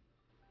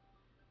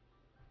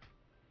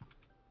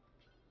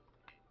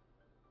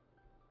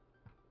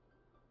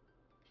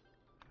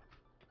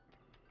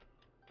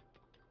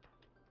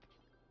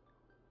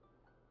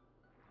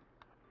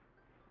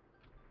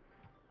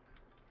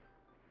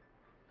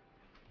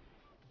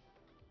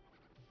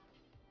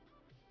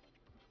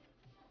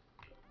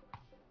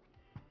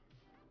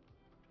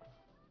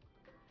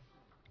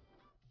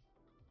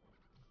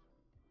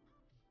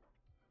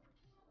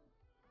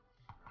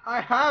 I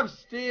have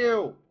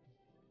steel.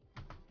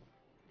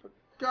 For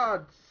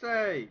God's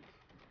sake.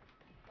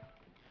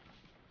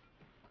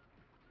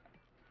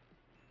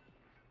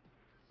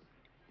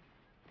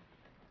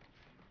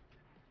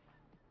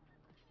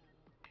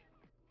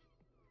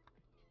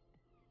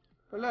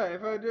 But look,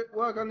 if I do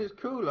work on this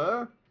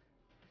cooler,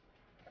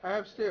 I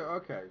have steel.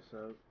 Okay,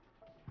 so...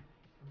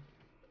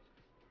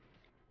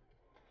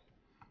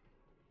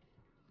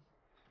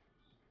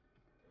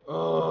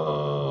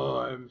 Oh,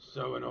 I'm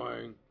so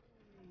annoying.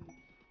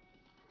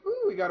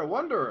 Ooh, we got a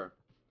wanderer.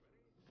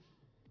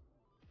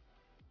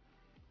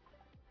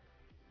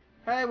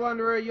 Hey,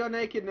 wanderer, you're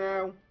naked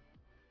now.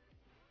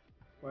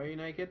 Why are you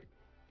naked?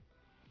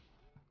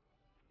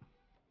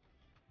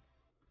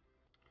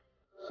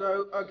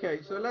 So,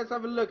 okay, so let's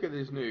have a look at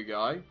this new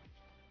guy.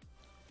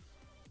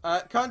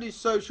 Can't do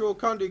social,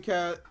 can't do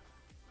care.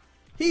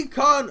 He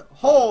can't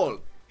haul.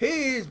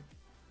 He is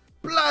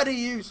bloody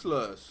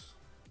useless.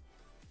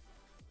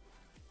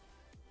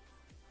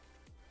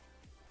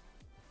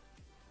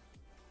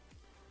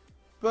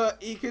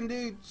 But he can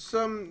do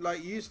some,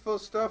 like, useful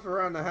stuff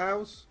around the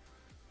house.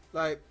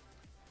 Like,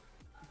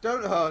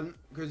 don't hunt,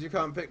 because you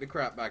can't pick the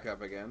crap back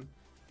up again.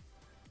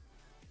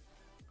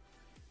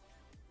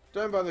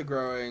 Don't bother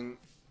growing.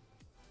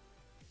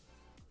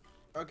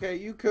 Okay,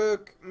 you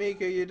cook.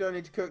 Mika, you don't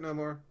need to cook no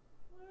more.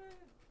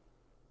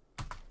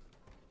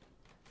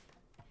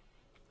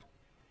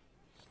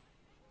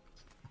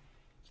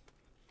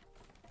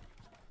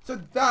 So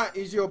that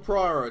is your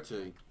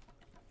priority?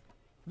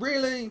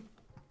 Really?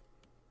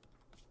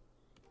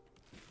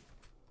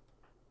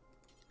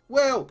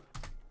 Well,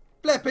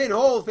 flipping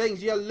haul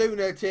things, you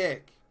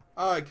lunatic.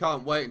 I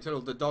can't wait until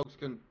the dogs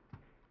can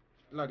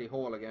bloody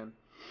haul again.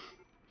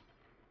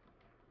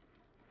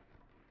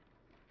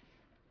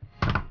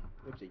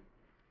 Oopsie.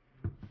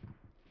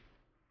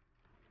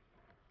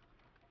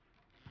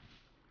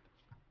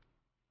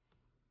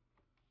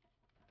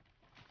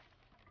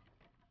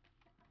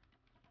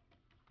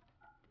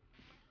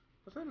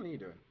 What's that Lee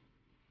doing?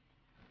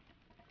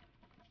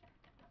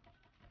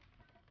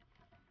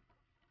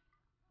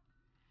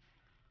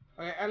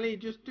 Okay, Ellie,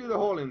 just do the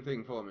hauling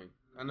thing for me.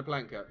 And the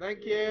plank cut.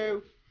 Thank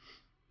you.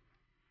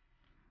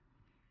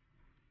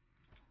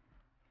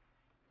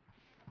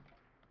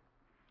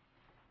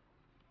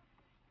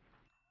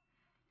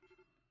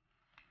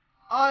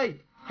 I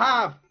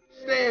have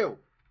steel.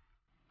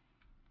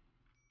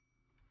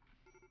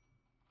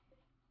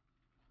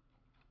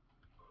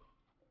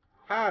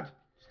 Had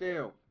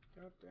steel.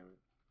 God damn it.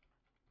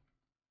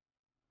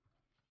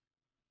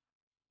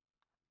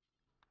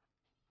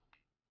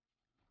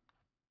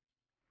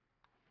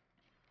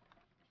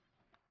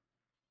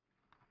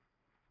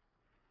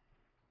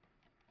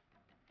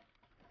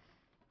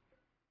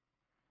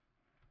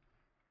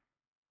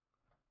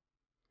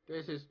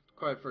 This is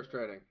quite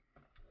frustrating.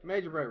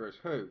 Major breakers.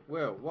 Who?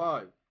 Will?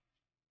 Why?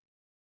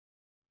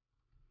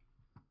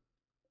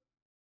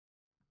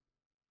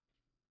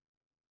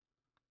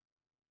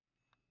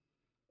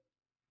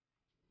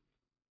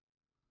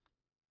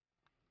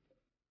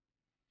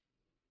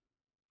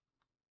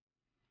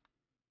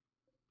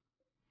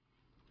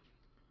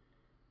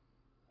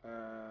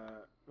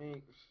 Me.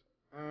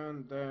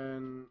 and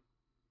then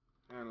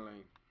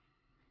Anley.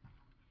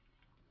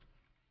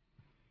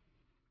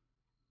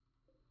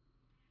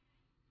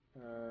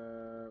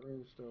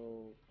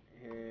 Reinstall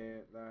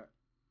here, that.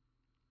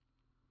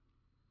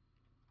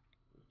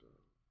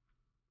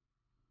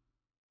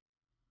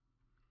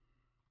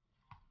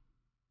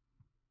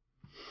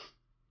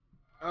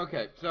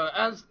 Okay, so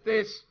as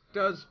this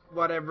does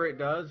whatever it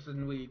does,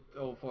 and we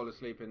all fall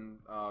asleep in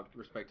our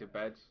respective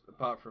beds,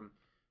 apart from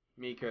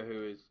Mika,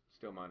 who is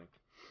still mining.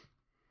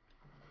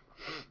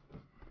 She's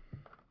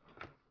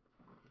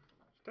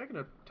taking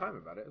her time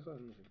about it as well,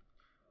 isn't she?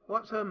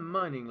 What's her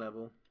mining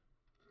level?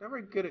 She's not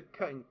very good at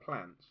cutting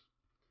plants.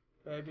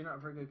 Babe, you're not a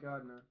very good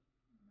gardener.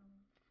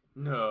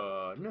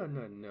 No, no,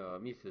 no, no,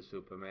 Mr.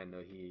 Superman, no,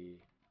 he...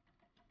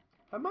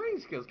 Her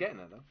mining skill's getting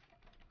her, though.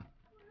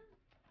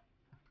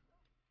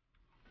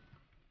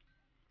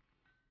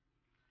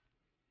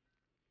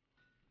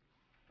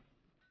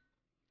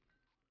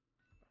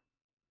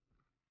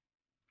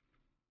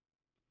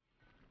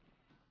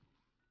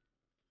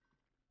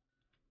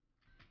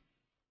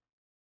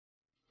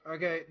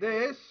 Okay,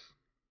 this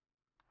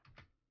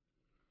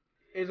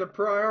is a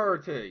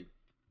priority.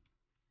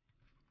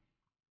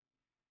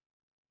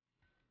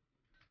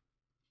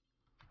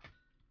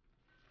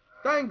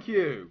 Thank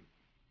you!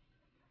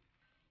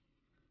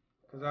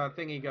 Because I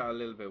think he got a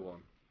little bit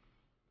warm.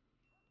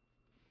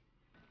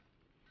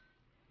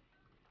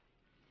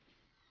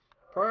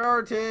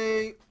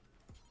 Priority!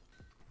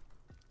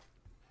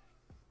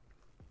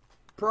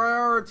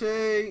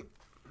 Priority!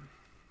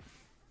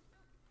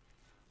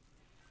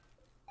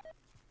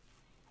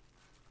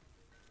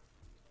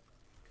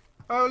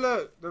 Oh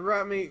look, the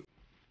rat meat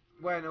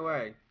went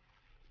away.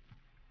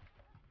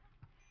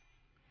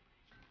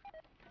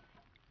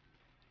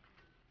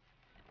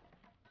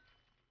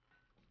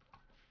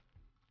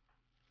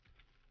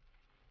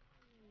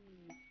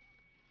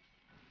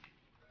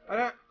 I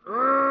don't...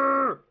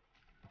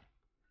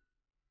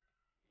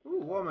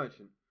 Ooh, war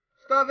merchant.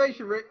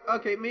 Starvation rate.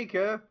 Okay,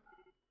 Mika.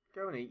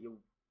 Go and eat, you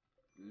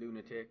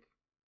lunatic.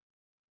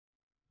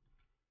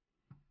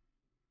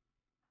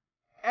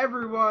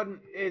 Everyone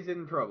is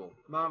in trouble.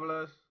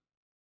 Marvelous.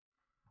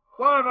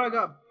 Why have I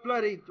got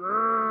bloody...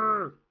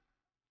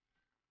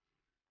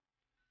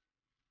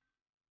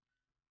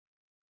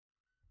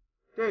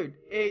 Dude,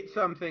 eat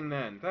something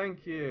then.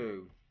 Thank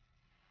you.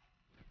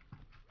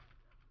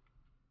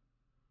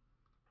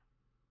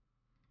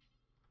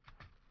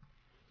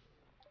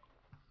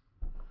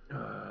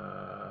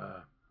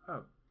 Oh,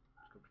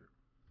 sculpture.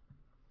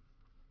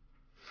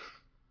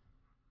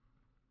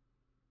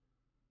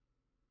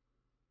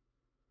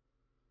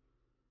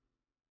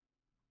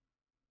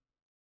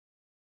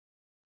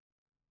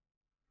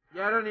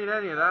 Yeah, I don't need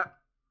any of that.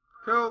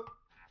 Cool.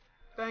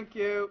 Thank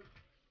you.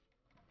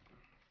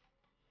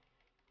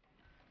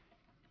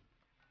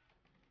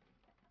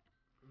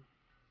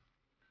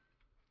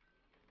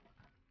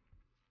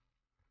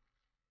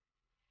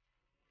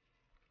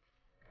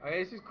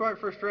 Okay, this is quite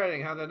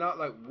frustrating how they're not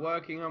like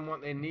working on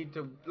what they need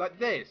to, like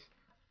this.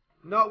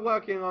 Not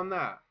working on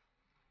that.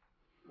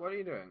 What are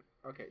you doing?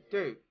 Okay,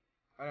 dude.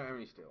 I don't have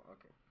any steel.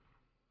 Okay.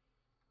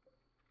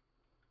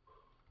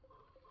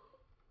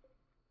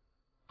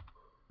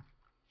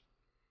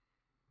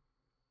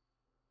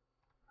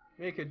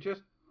 Mika,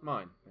 just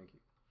mine. Thank you.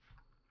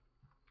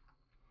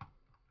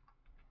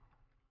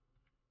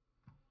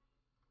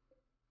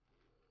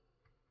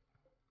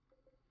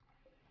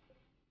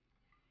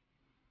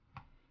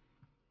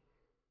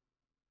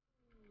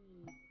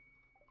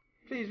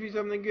 Please be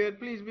something good.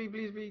 Please be,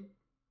 please be.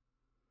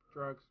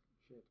 Drugs.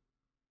 Shit.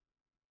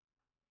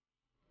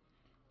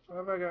 What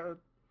have I got?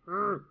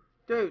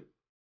 Dude.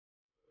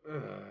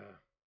 Ugh.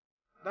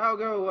 That'll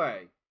go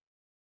away.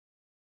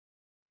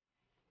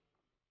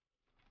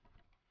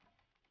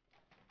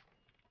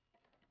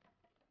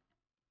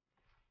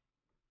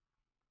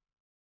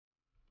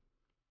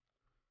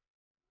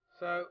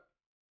 So,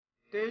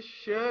 this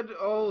should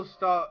all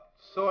start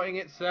sorting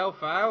itself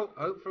out,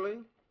 hopefully.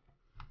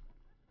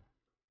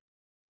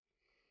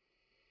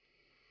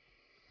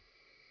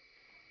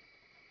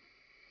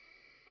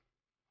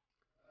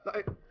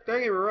 Like,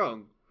 don't get me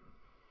wrong.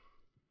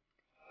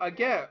 I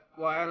get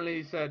why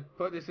Annalise said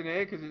put this in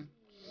here because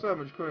it's so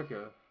much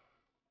quicker.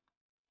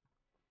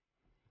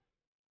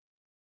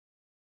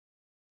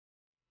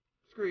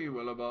 Screw you,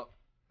 Willowbot.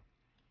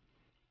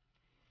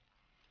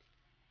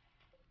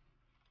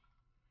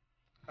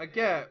 I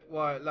get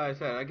why, like I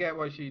said, I get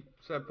why she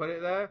said put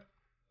it there,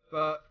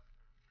 but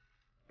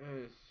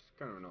it's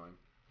kind of annoying.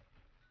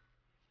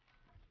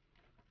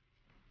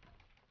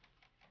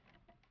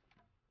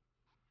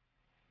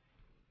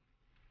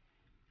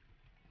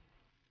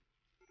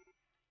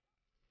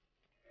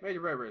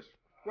 Major progress.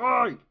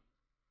 Why?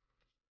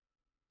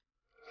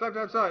 Slept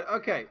outside.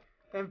 Okay,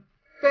 then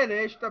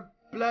finish the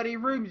bloody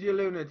rooms, you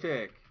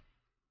lunatic.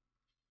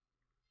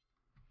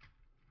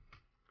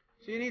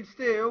 So you need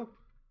steel.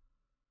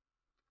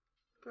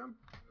 Go and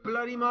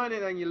bloody mine it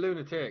then, you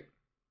lunatic.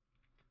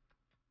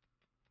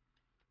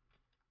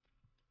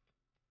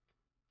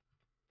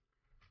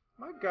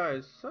 My guy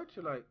is such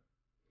a, like,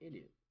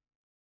 idiot.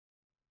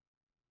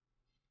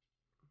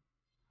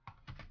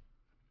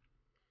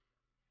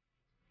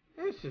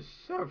 This is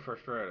so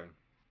frustrating.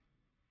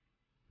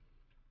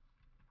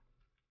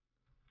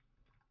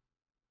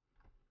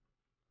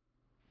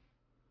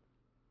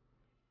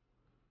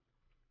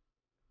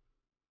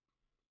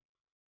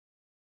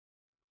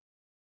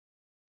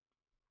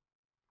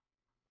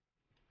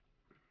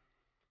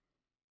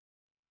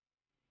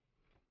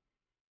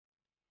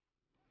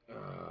 Ugh,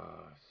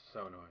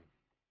 so annoying.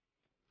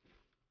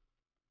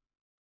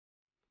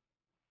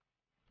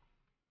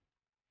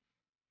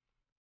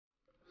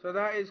 So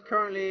that is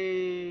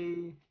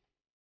currently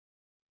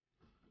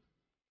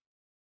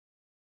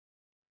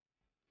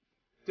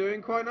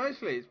doing quite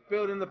nicely. It's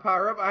building the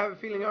power up. I have a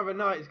feeling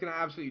overnight it's going to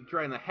absolutely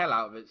drain the hell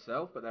out of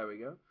itself, but there we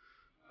go.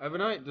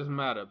 Overnight it doesn't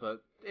matter,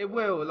 but it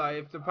will. Like,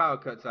 if the power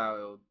cuts out,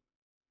 it'll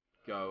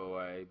go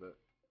away, but...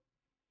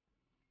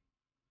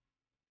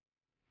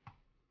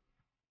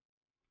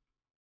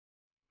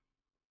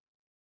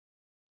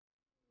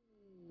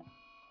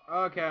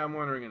 Okay, I'm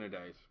wandering in a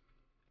daze.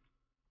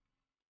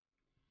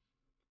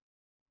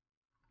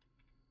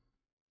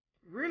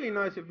 Really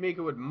nice if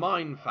Mika would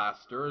mine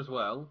faster as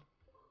well.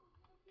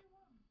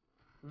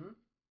 Hmm?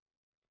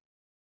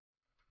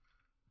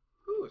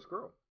 Ooh, a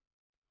squirrel.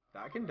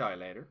 That can die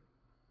later.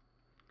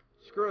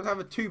 Squirrels have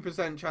a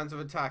 2% chance of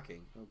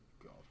attacking. Oh,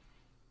 God.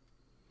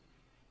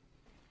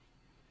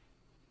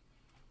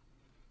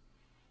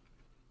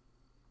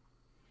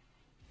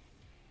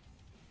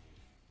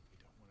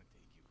 We don't want to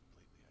take you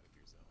completely out of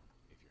your zone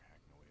if you're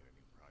hacking away at a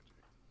new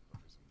project.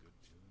 But for some good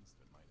tunes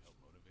that might help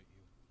motivate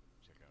you,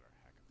 check out our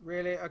hack.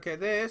 Really? Okay,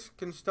 this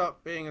can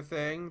stop being a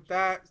thing.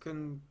 That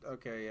can...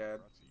 Okay, yeah.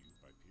 Brought to you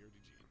by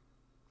PRDG.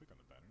 Click on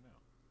the banner now.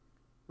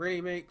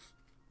 Really, Meeks?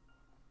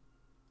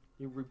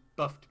 You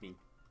rebuffed me.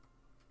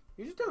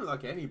 You just don't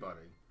like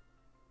anybody.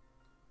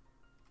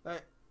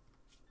 Like...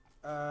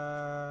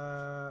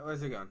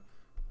 Where's it gone?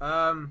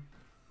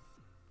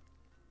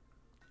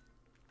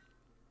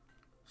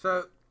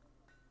 So...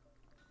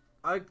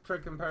 I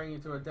tried comparing you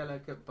to a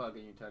delicate bug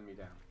and you turned me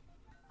down.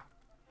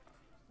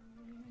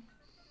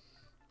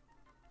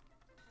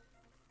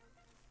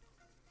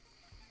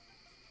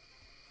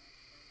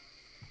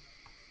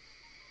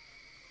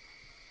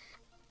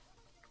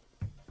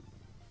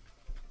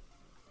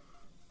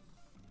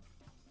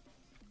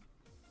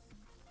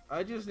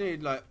 I just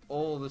need, like,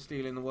 all the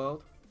steel in the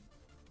world.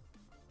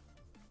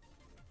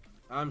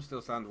 I'm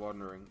still sand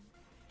wandering.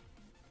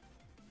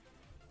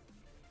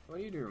 What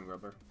are you doing,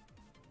 Rubber?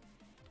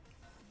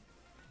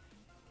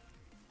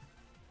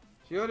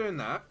 So you're doing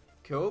that.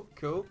 Cool,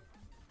 cool.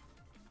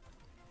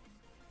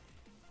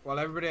 While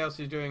everybody else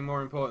is doing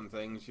more important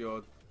things,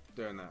 you're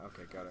doing that.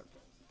 Okay, got it.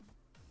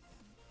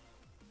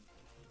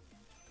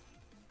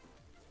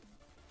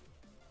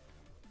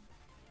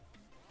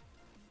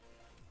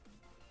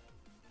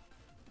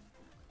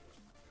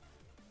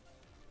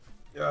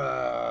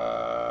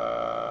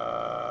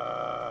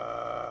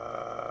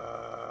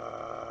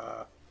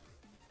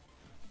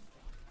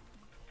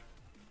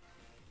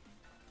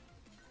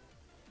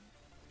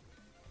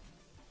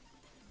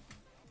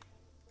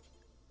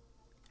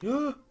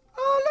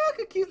 Oh, look,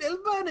 a cute little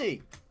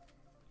bunny.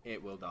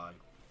 It will die.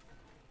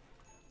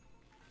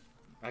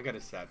 I got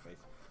a sad face.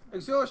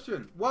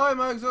 Exhaustion. Why am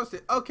I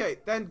exhausted? Okay,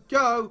 then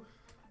go.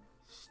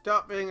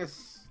 Stop being a...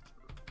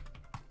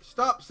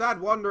 Stop sad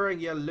wandering,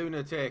 you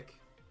lunatic.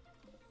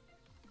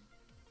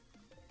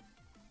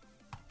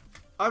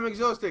 I'm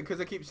exhausted because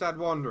I keep sad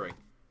wandering.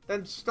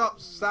 Then stop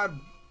sad...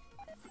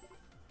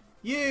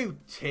 You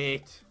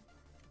tit.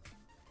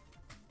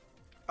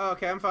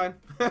 Okay, I'm fine.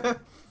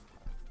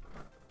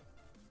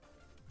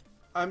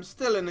 I'm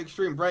still in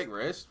extreme break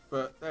risk,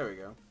 but there we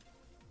go.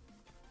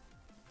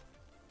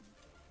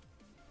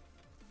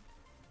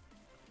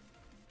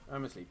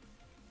 I'm asleep.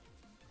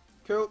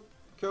 Cool,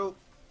 cool.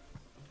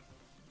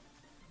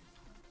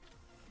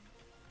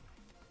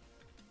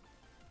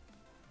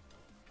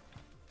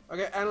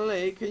 Okay,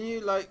 Annalie, can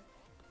you, like,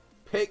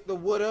 pick the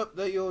wood up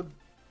that you're...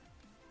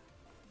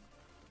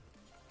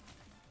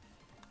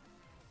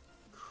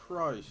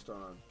 Christ on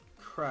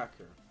a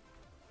cracker.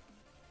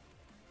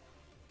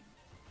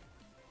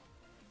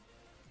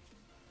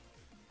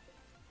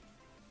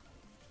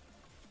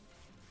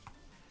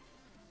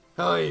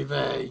 Hi,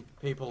 vey,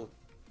 people.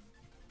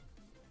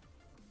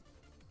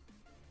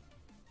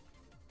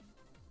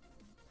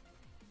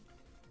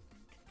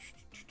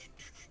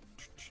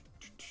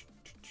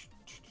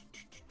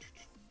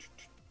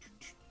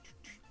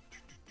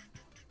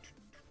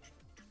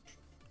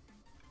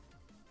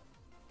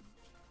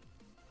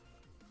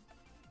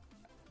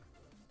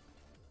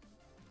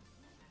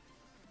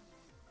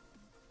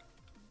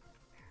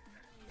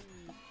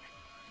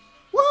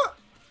 What?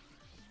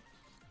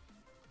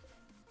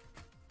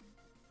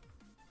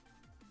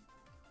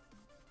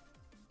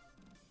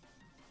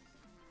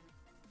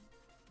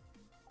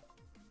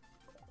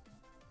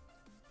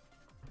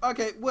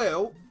 Okay,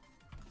 Will.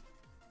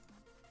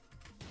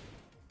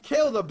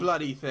 Kill the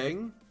bloody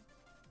thing.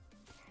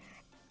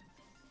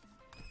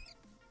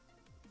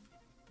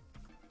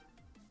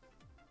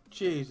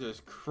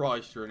 Jesus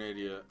Christ, you're an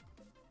idiot.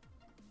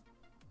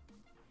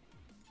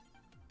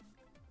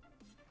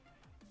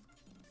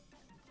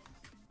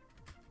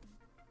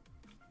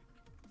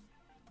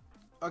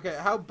 Okay,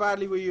 how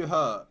badly were you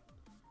hurt?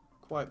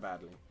 Quite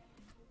badly.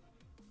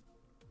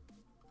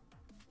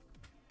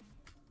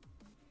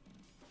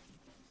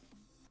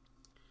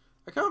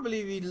 I can't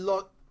believe he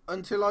lost.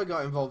 Until I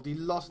got involved, he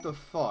lost a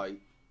fight.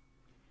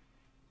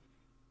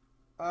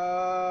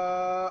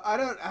 I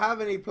don't have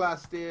any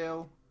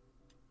plasteel.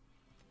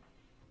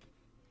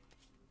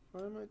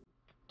 Why am I...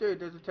 Dude,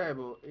 there's a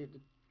table.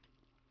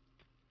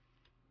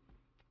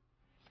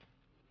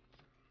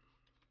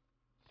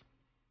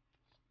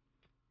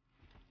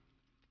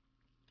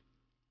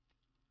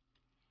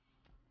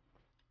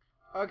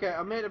 Okay,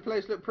 I made the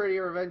place look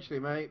prettier eventually,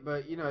 mate.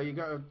 But, you know, you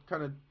gotta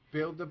kind of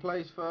build the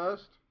place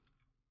first.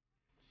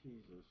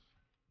 Jesus.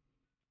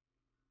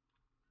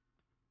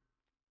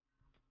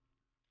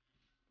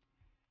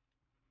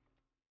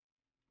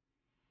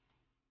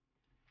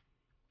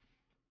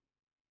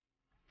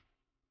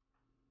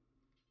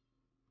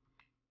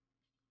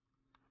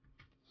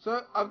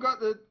 So, I've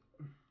got the...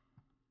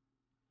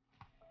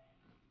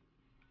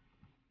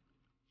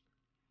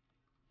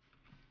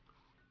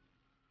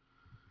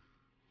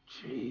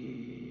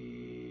 Jeez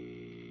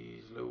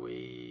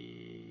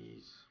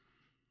Louise.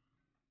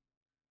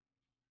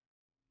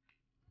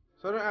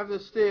 So I don't have the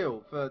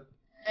steel for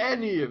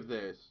any of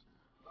this.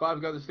 But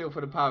I've got the steel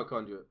for the power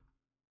conduit.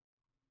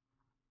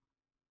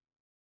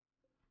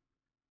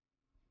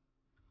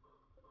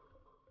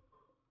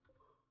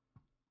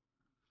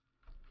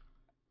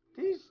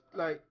 These,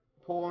 like,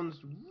 pawns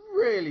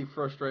really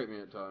frustrate me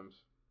at times.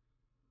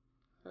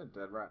 A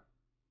dead rat.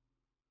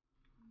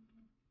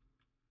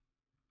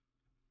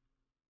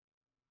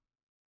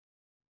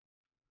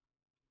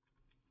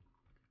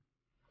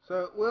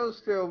 So, Will's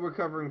still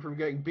recovering from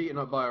getting beaten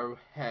up by a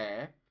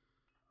hare.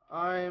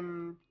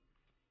 I'm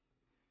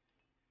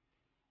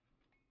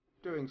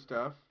doing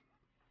stuff.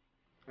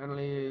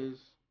 Annalie is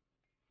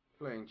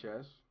playing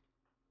chess.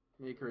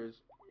 Mika is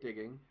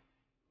digging.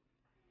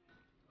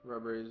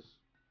 Rubber is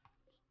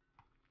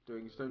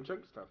doing stone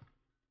chunk stuff.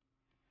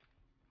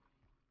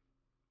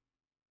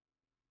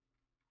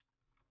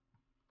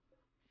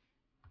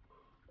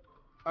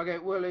 Okay,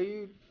 Will, are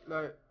you,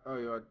 like... Oh,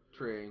 you are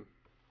treeing.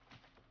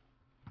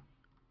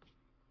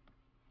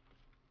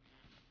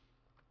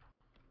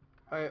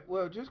 Alright,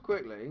 well, just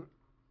quickly...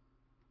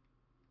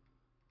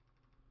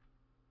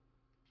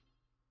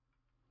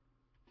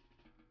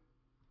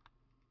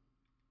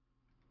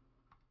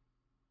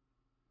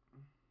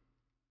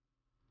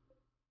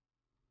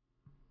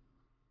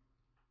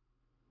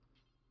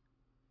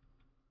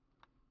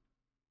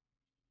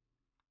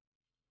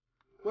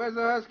 Where's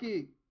the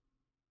husky?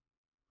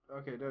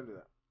 Okay, don't do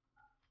that.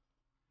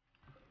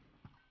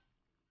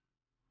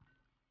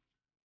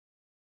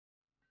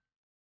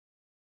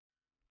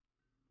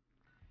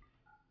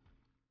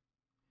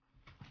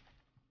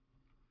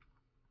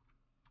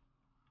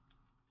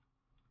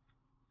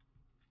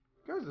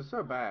 Guys are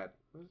so bad.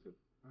 Where's the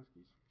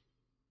huskies?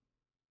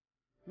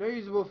 No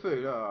usable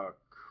food. Oh,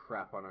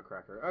 crap on a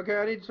cracker. Okay,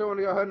 I need someone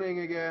to go hunting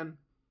again.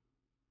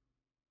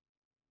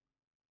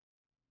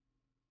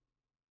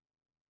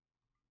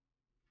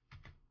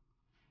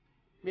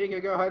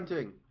 Mika, go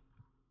hunting.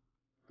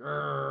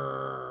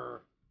 Grrr.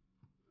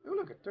 Oh,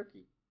 look, a turkey.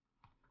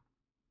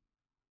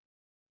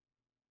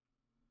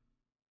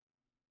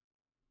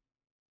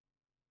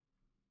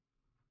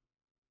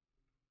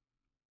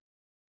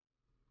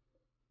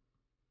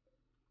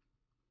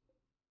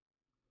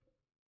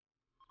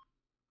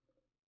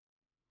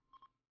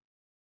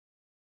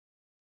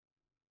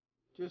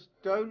 Just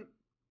don't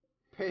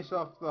piss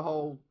off the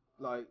whole,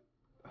 like,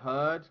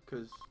 herd,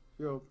 because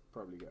you'll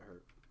probably get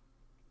hurt.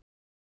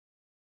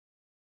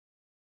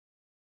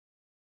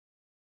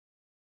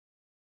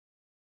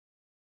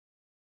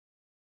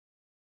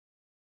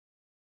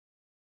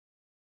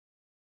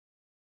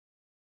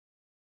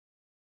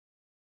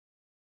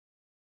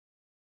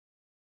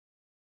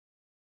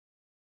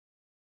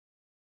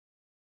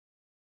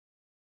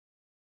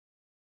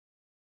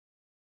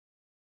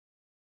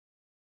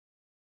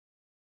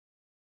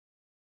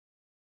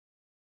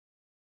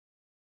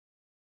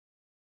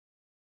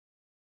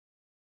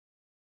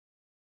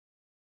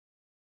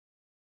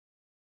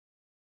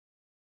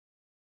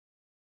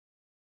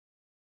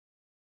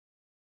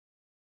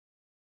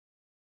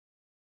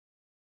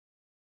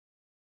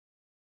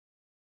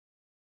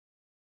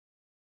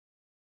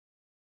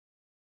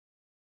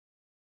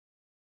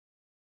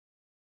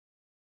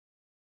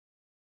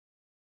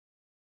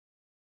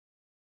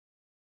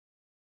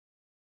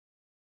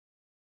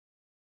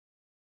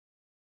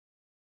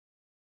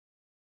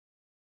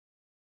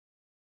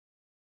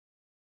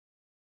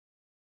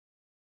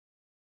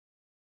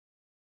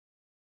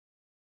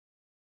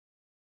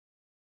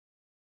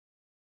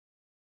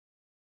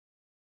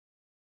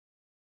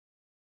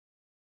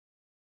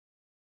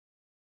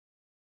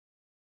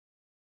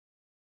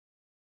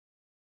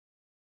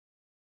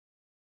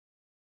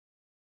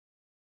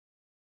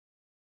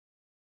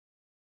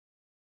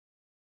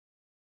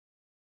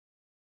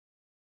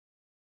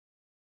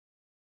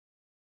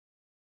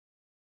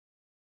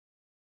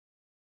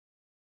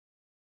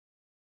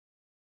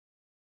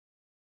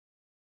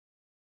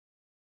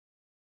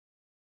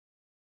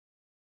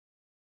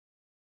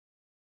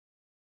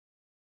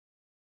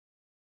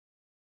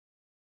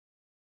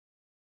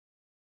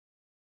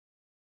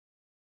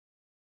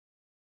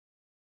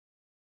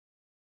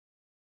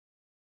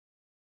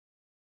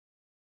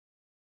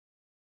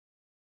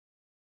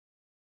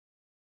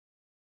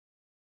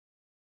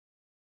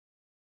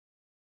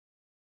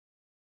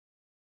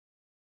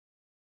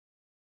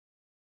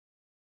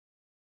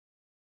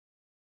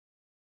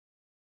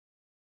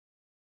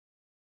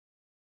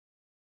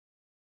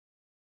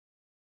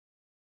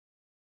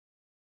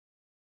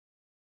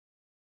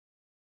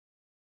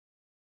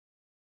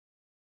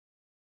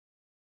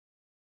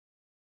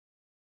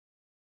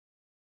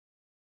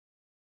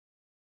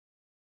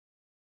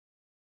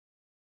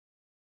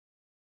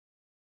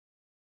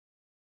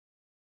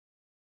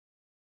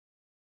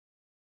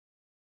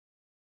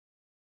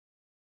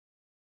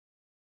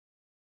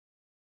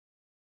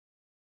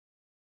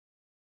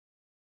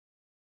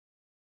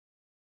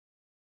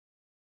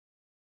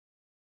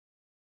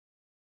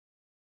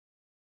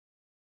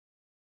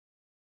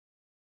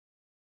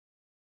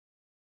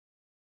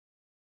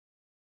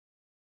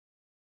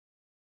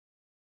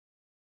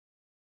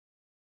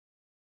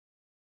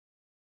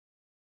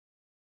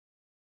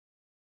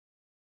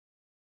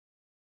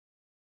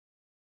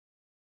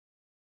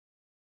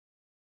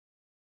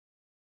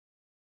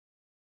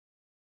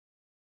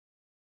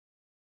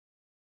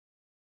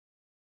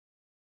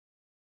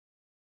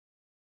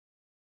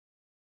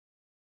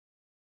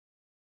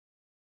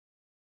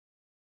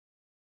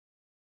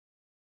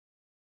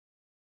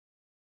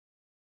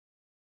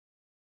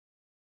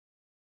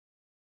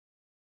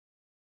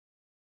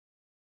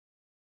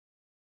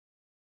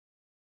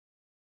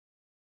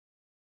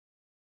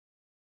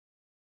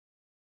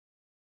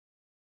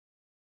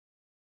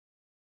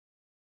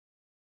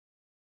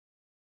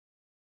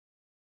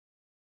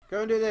 Go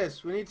and do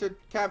this. We need to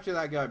capture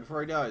that guy before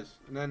he dies.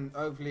 And then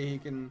hopefully he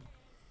can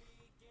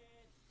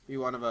be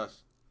one of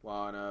us.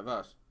 One of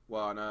us.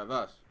 One of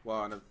us.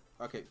 One of...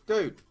 Okay,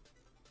 dude.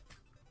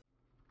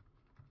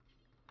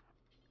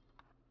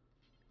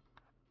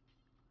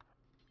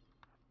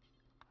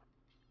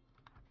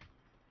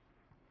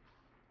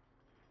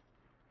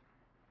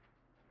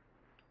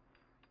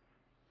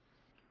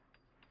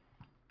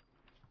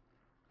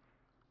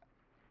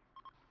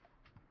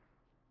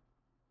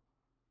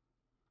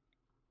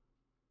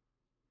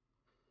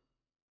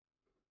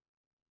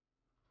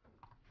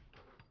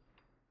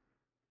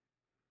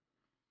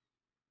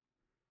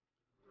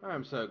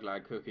 I'm so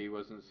glad Cookie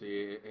wasn't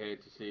here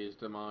to see his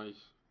demise.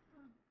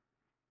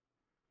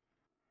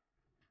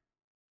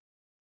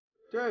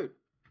 Dude,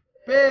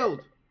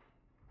 build!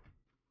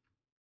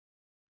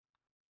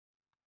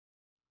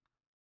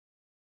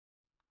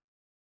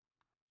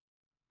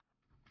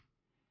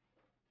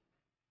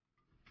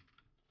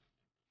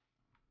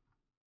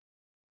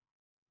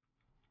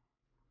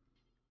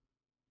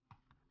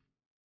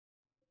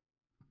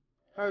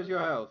 How's your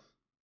health?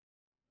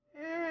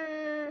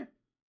 Eh,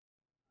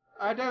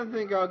 I don't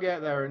think I'll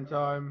get there in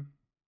time.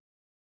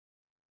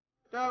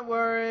 Don't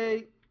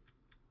worry.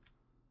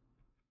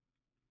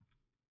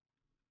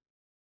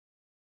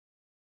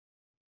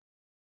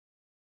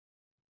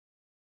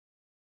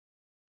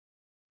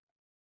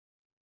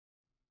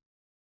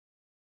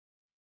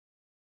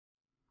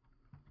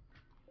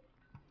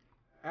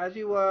 As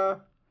you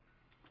were.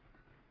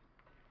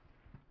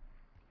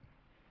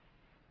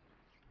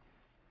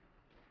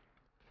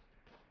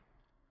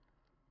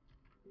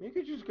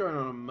 Mika's just going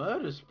on a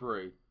murder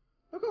spree.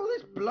 Look at all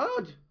this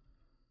blood.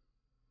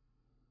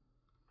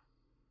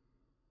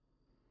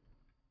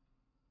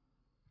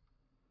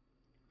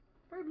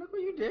 Babe, look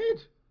what you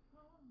did.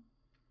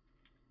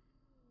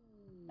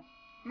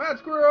 Mad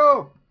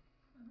squirrel!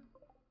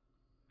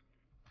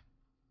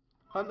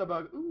 Hunt the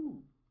bug. Ooh.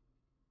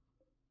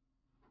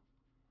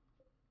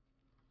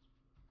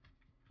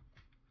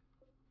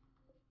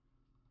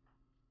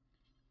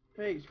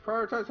 Hey,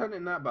 prioritize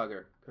hunting that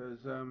bugger. Because,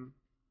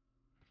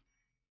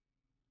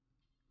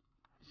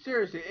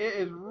 seriously, it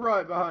is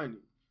right behind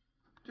you.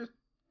 Just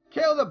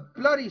kill the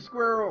bloody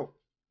squirrel.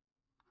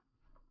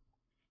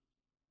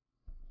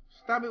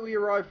 Stab it with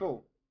your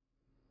rifle.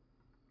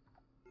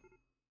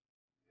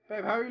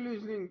 Babe, how are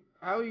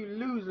you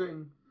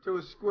losing to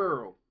a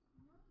squirrel?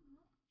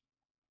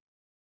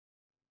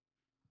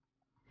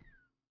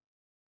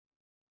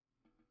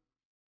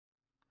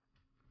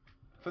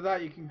 For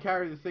that, you can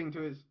carry the thing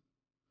to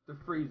the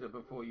freezer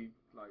before you,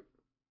 like...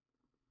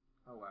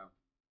 Oh, wow.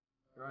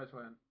 Your eyes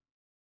went...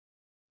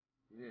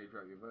 You nearly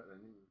dropped your butt then,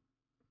 didn't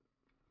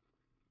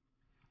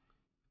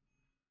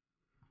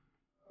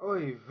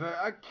you? Oy,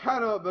 I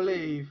cannot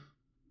believe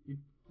you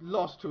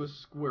lost to a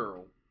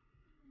squirrel.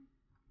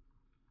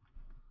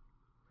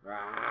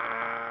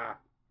 Ah.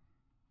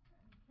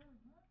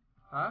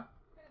 Huh?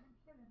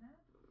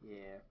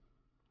 Yeah.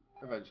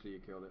 Eventually you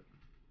killed it.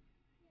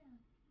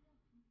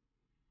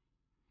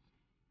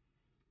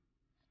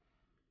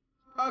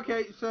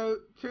 Okay, so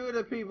two of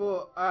the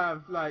people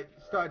have, like,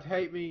 started to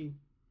hate me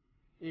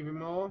even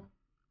more.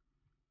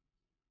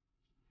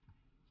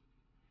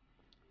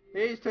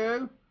 These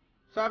two.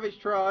 Savage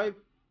Tribe.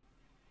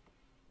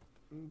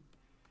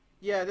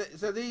 Yeah,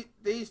 so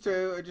these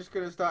two are just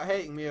going to start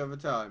hating me over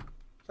time.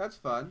 So that's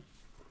fun.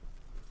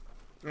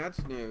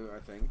 That's new, I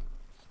think.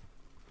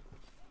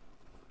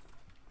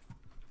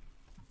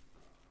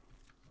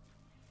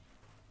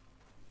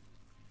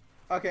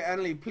 Okay,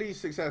 Annalie, please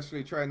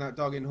successfully train that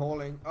dog in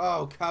hauling.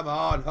 Oh, come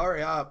on,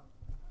 hurry up.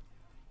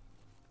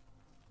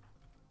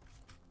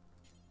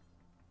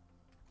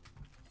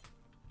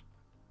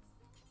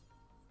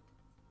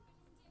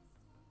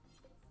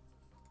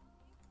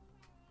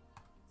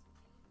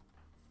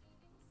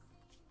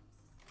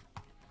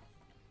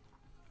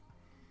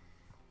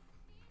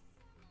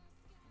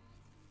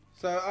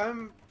 So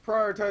I'm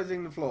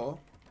prioritizing the floor.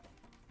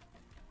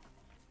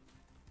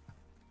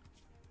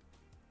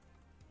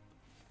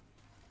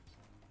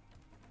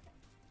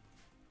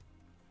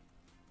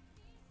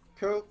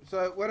 Cool.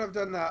 So when I've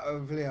done that,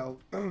 hopefully I'll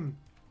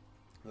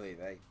leave,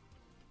 eh?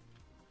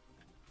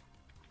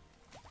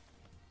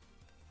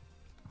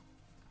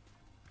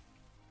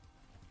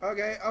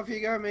 Okay, off you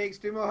go, Meeks.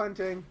 Do more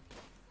hunting.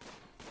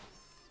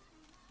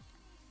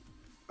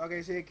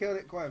 Okay, so you killed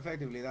it quite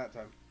effectively that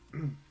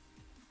time.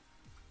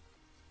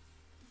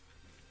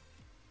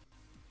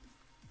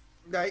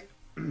 They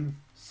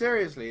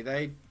seriously,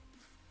 they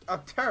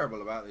are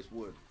terrible about this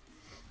wood.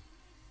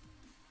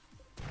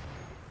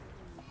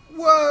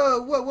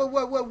 Whoa, whoa, whoa,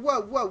 whoa, whoa,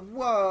 whoa, whoa,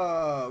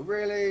 whoa,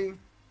 really?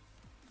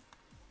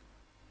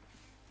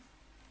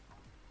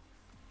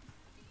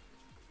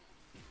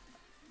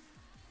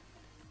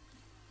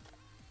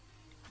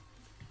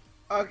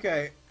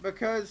 Okay,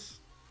 because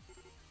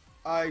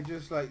I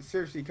just, like,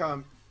 seriously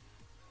can't.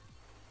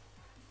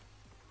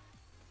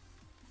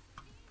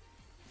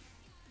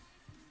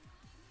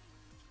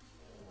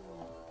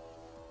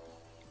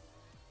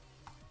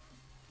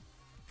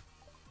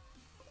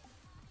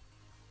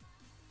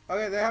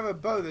 Okay, they have a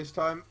bow this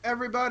time.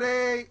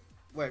 Everybody!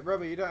 Wait,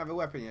 Robbie, you don't have a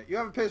weapon yet. You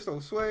have a pistol.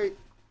 Sweet.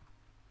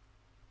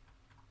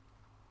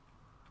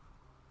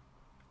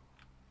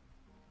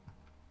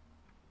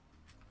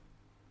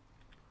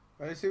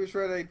 Let's see which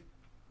way they...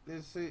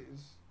 Let's see...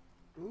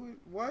 Ooh,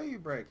 why are you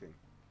breaking?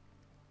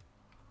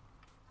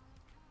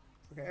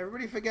 Okay,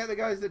 everybody forget the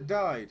guys that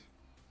died.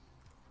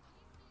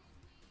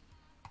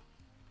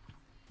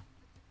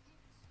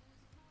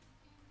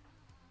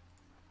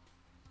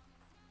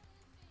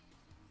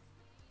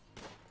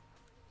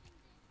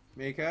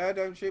 Mika,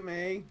 don't shoot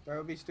me. That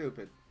would be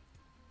stupid.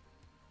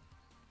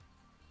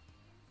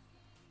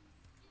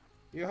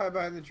 You hide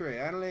behind the tree.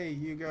 Annalie,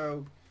 you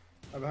go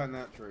hide behind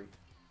that tree.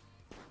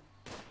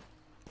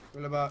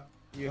 Willabot,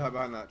 you hide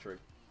behind that tree.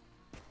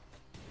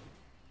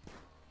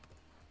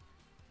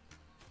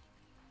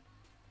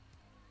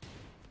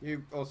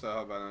 You also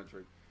hide behind that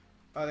tree.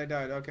 Oh, they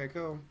died. Okay,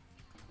 cool.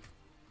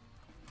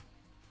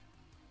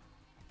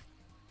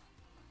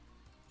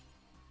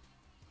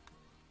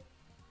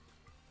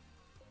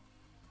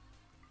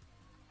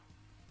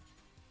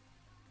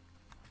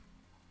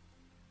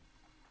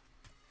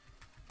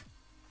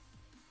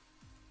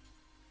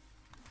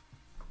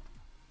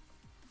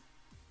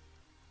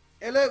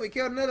 Hey look, we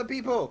killed another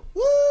people!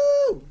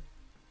 Woo!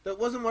 That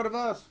wasn't one of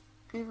us.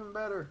 Even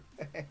better.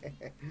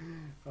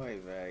 Oy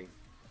vey.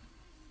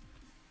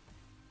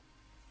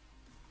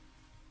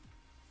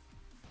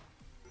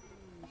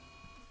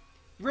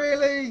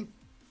 Really?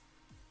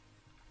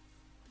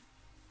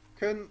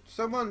 Can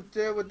someone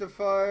deal with the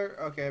fire?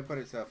 Okay, it put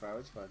itself out.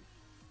 It's fine.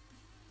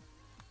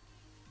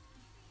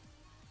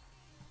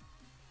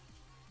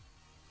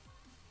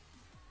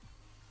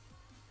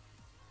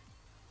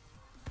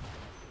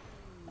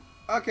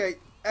 Okay,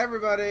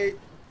 everybody.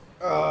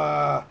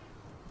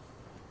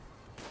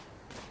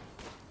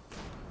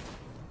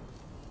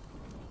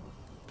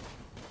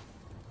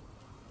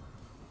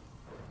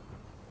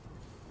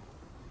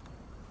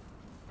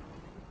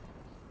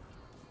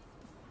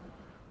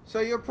 So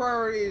your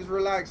priority is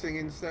relaxing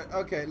instead.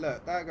 Okay,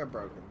 look, that got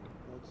broken.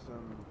 Let's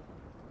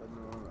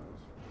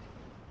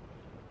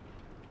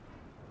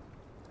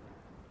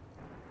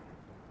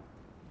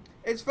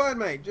It's fine,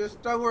 mate.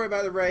 Just don't worry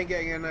about the rain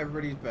getting in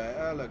everybody's bed.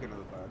 Oh, look,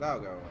 another fire.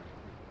 That'll go away.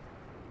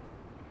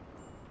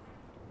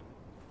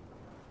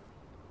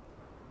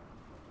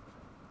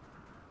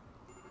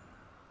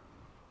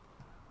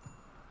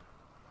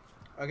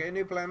 Okay,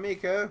 new plan,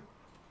 Mika.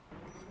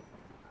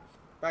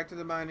 Back to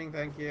the mining,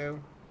 thank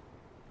you.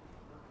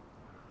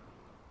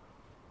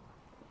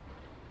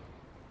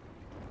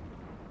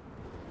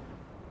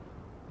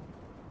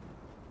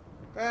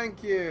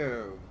 Thank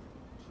you.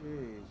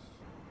 Jeez.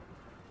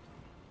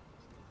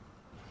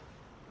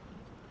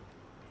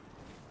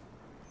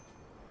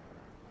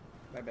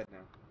 I bet now.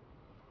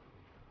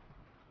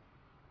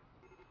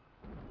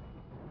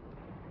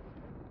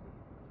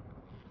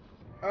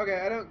 Okay,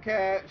 I don't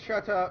care.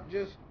 Shut up.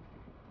 Just...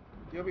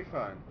 You'll be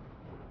fine.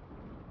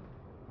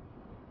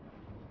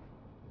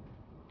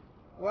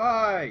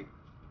 Why?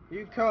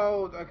 You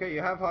cold? Okay,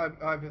 you have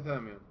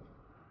hypothermia.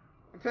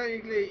 And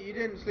technically, you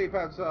didn't sleep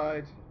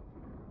outside.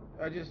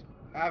 I just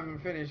haven't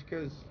finished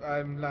because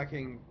I'm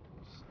lacking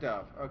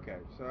stuff. Okay,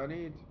 so I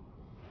need...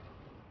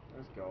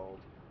 That's gold.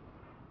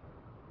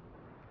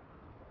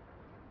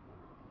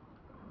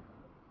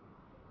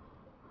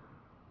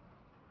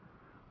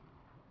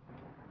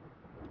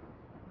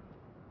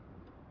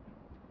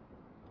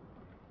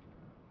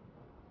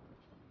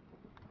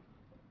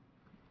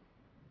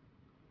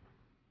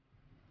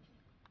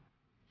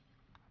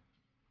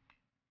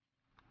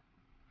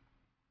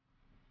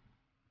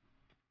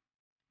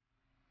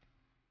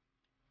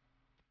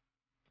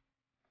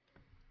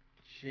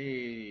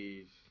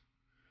 Jeez.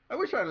 I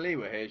wish Aunt Lee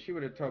were here. She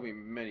would have told me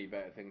many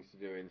better things to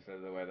do instead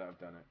of the way that I've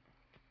done it.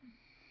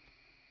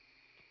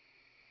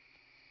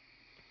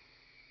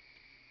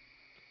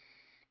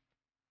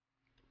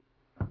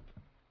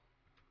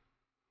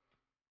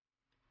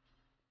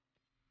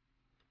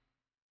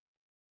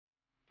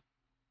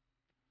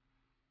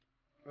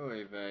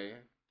 Oy vey.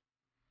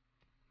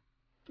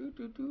 Doo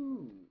doo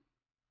doo.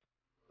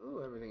 Oh,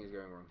 everything is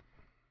going wrong.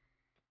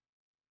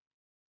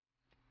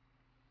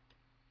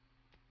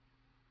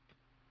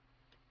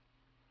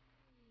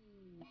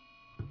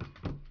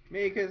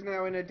 Mika's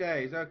now in a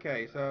daze.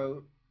 Okay,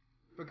 so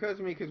because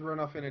Mika's run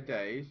off in a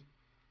daze,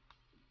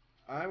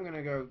 I'm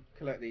gonna go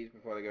collect these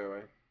before they go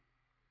away.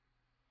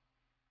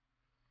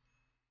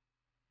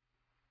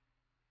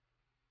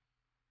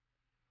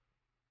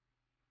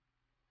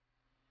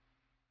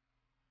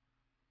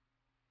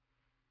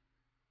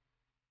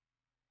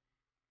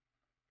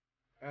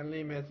 And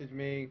Lee messaged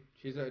me.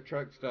 She's at a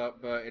truck stop,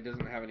 but it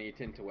doesn't have any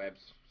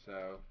tinterwebs,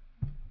 so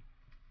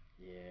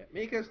yeah.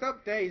 Mika,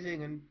 stop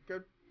dazing and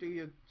go do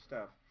your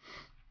stuff.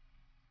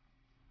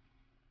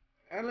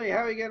 Annalie, how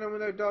are you getting on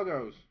with those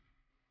doggos?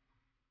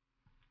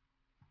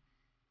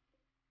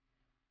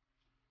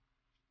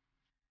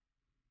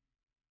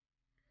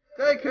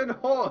 They can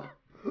haul.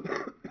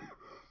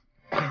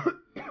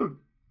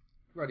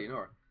 Bloody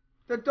Nora.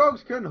 The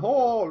dogs can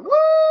haul.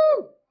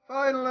 Woo!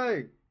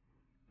 Finally.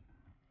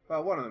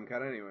 Well, one of them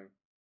can anyway.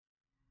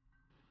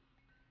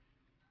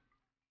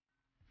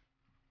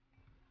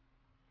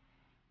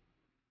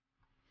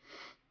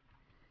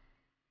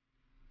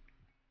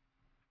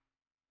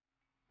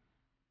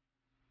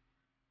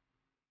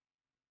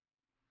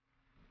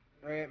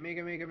 Alright,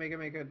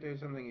 Mika, do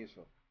something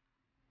useful.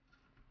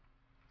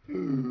 How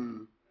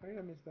did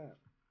I miss that?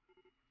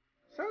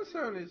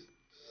 Sandstone is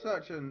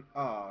such an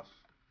arse.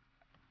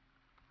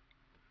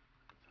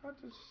 It's hard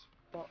to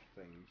spot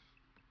things.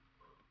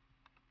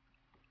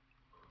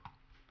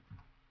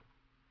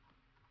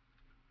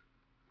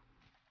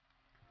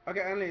 Okay,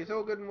 Andy, it's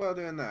all good and well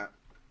doing that.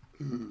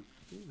 Am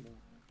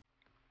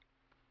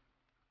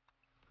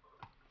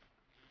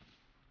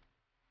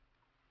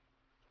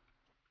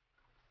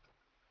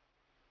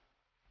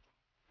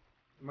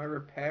I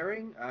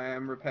repairing? I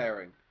am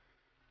repairing.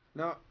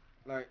 Not,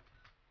 like...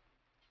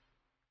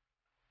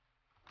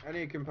 I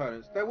need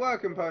components. There were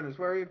components.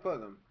 Where have you put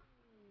them?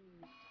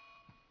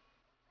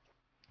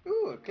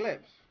 Ooh,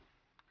 Eclipse.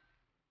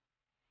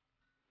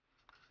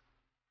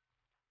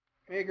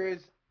 Mika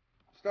is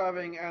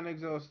starving and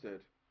exhausted.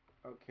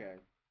 Okay.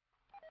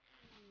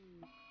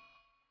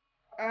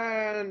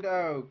 And,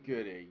 oh,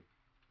 goody.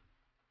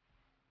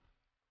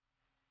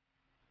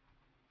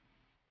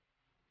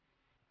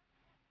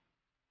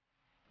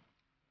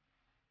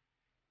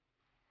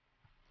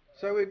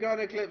 So we've got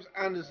an eclipse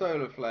and a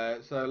solar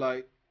flare, so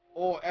like,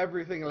 or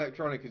everything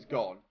electronic is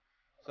gone.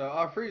 So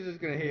our freezer's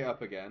going to heat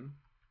up again.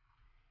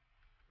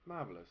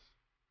 Marvellous.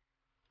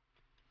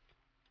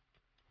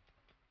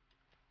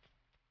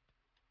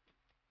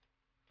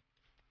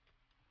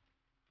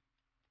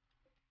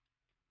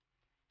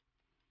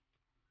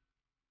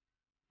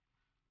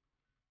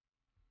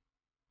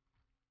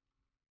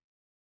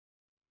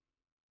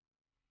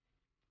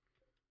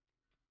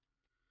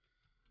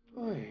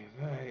 Oy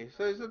vey.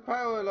 So is the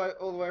power like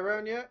all the way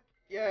around yet?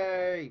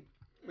 Yay!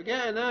 We're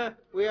getting there.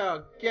 We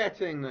are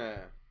getting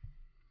there.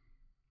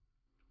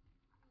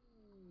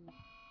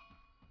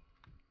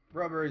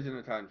 Rubber is in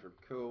a tantrum.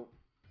 Cool.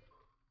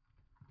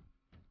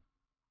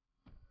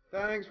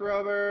 Thanks,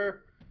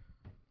 Rubber.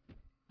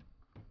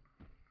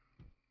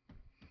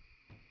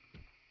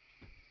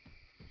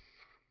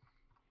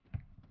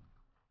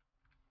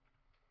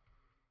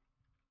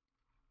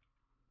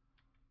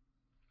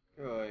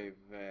 Oy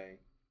vey.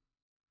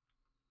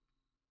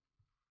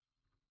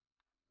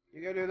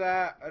 You go do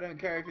that. I don't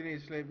care if you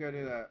need sleep. Go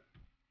do that.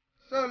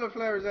 Solar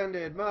flare has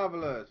ended.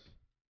 Marvelous.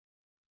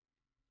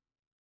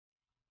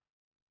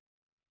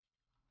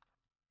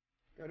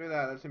 Go do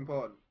that. That's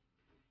important.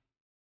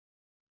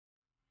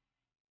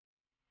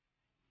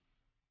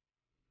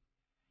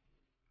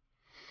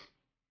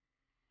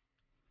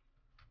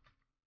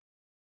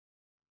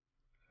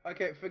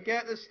 Okay,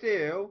 forget the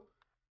steel.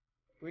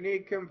 We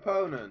need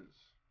components.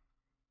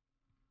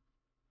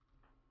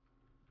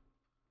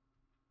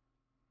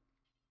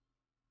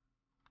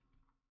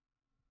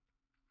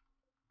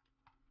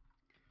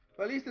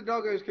 Well, at least the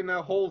doggos can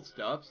now hold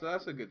stuff, so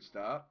that's a good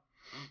start.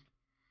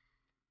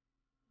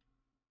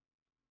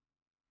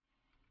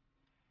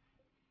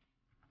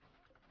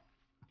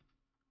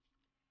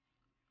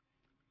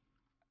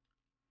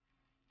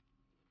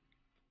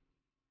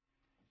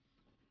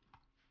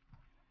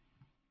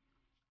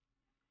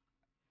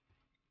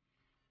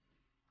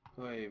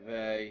 Oy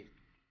vey.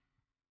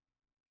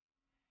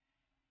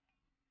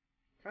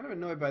 Kind of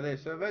annoyed by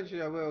this, so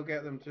eventually I will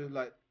get them to,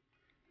 like...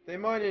 They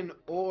mine in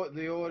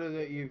the order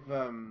that you've,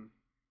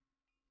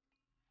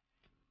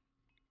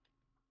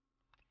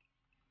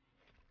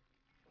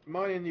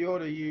 mine in the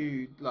order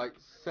you, like,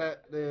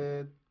 set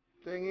the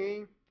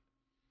thingy.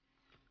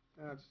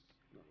 That's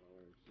not what I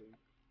wanted to do.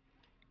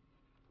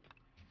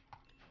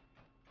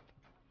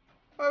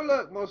 Oh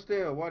look, more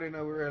steel. Why didn't I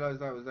realise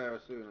that was there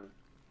sooner?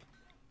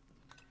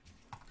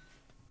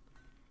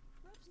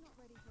 Rob's not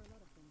ready for a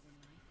lot of things in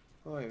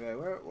life. Oy vey,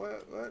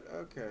 what?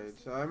 Okay,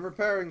 so I'm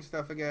repairing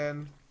stuff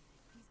again.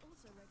 He's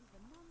also ready for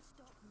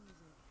non-stop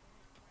music.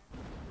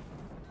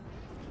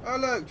 Oh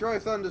look, dry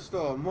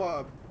thunderstorm.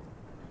 What a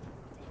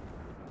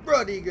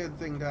bloody good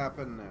thing to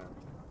happen now.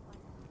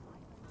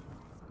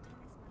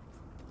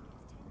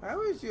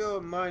 How is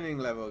your mining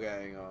level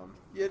going on?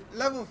 You're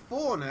level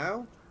 4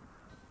 now.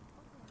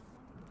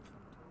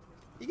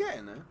 You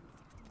getting there?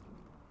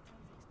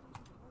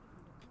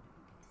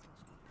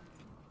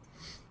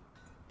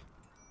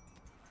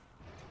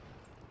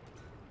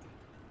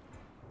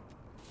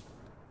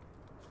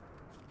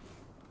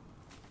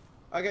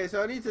 Okay,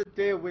 so I need to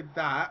deal with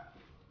that.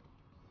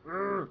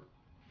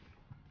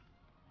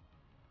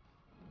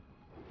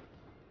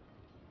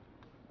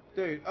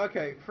 Dude,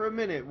 okay, for a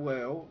minute,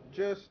 Will,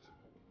 just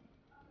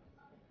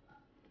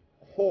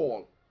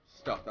haul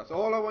stuff. That's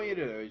all I want you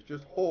to do, is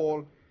just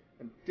haul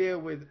and deal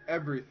with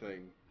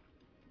everything.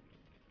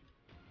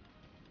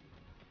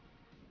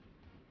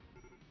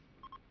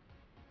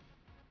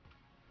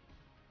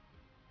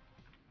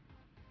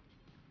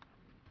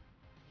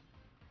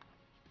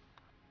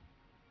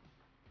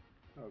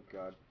 Oh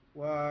god.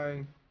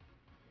 Why?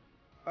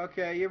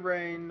 Okay, you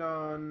rained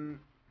on...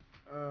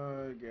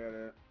 I get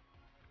it.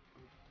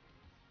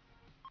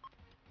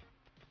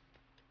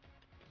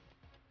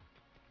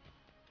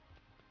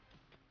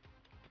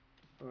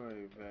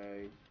 Oy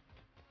vey.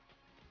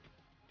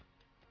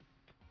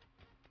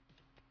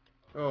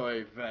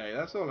 Oy vey.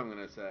 That's all I'm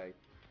gonna say.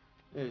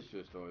 It's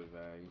just oy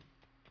vey.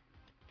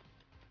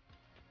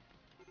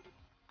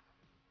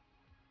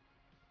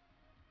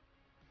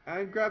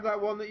 And grab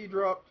that one that you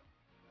dropped.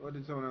 Or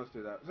did someone else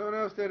do that? Someone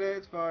else did it.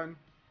 It's fine.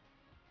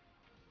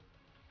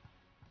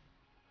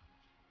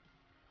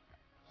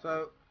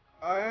 So,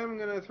 I am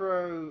going to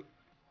throw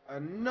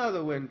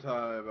another wind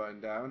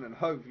turbine down, and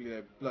hopefully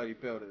they bloody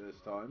build it this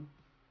time.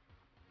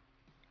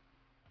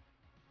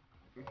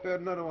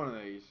 Build another one of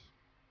these.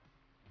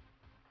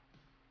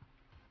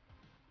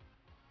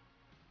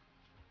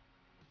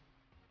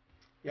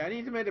 Yeah, I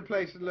need to make the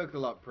place look a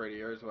lot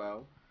prettier as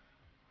well.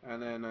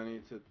 And then I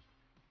need to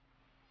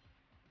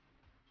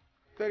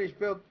finish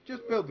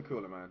just build the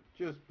cooler, man.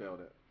 Just build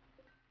it.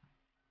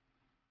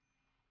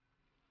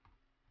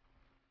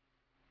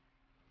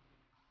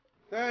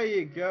 There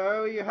you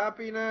go. Are you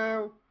happy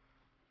now? You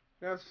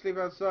don't have to sleep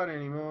outside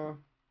anymore.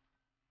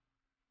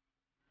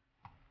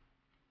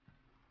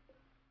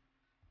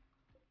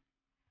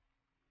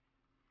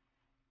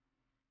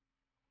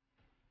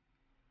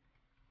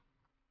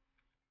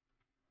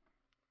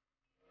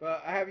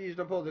 But I have used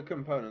up all the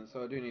components,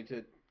 so I do need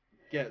to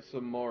get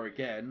some more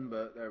again,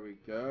 but there we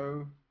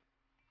go.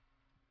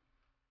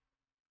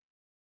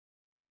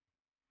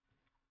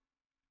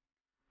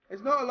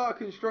 It's not a lot of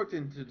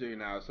constructing to do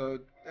now, so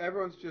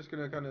everyone's just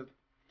going to kind of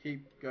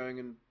keep going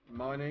and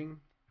mining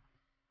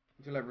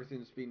until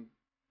everything's been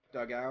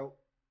dug out.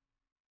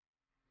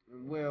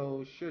 And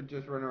Will should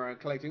just run around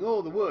collecting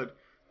all the wood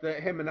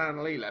that him and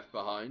Annalie left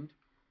behind.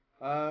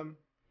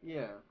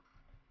 Yeah.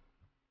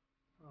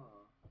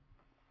 Oh.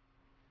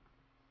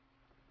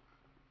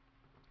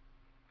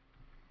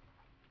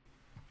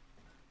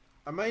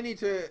 I may need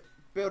to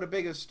build a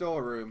bigger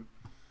storeroom.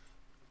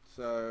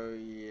 So,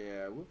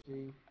 yeah,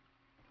 whoopsie.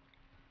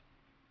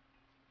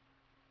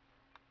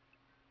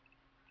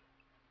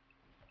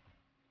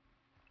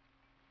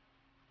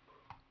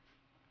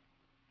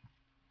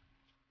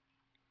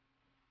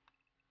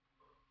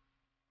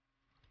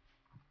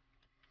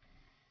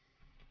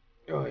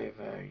 Oh, yeah,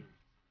 very.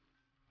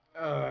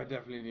 I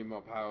definitely need more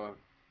power.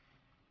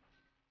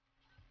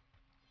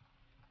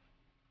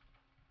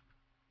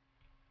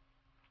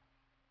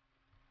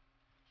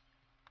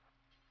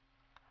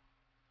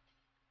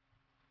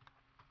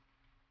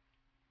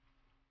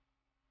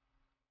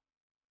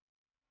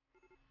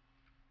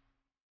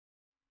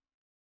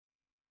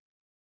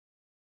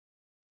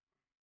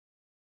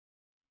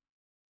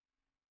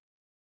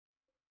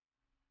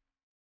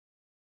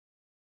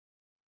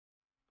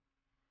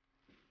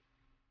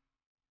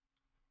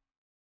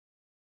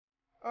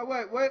 Oh,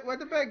 wait, where'd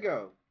the bed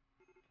go?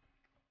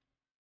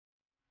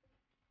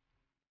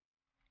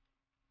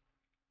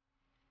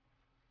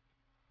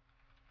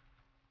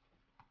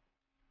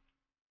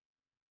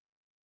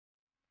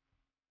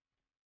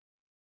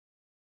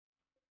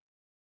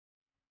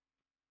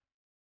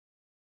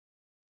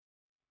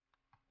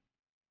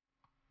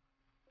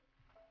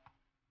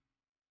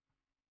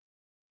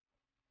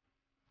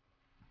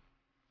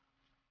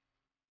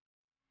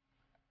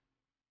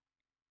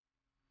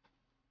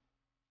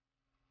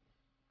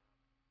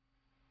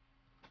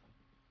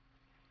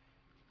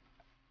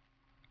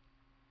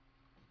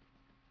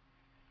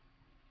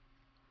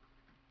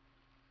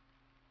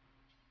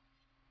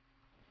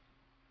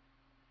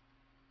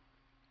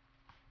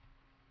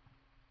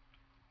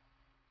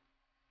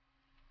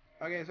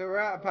 Okay, so we're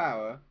out of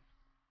power.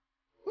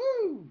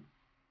 Woo!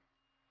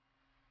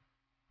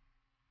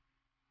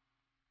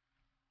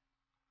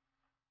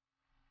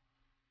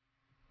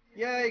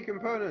 Yay,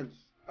 components!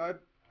 I'd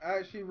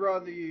actually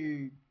rather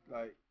you,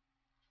 like,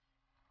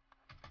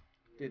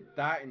 did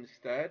that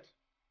instead.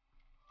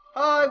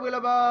 Hi,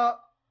 Willabart!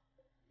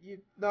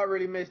 You've not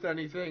really missed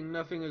anything.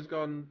 Nothing has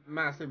gone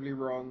massively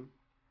wrong.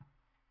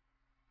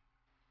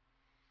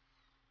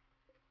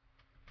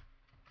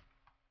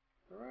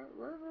 Alright,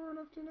 where have I run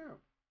up to now?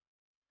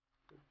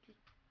 Just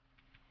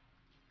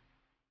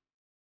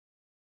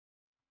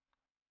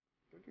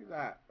don't do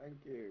that. Thank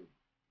you.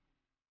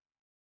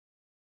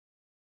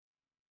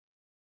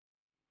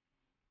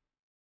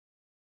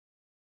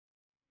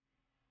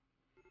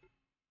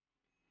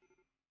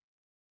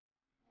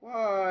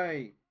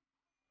 Why?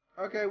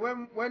 Okay,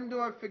 when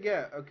do I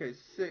forget? Okay,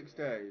 6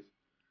 days.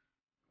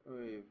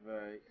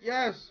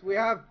 Yes, we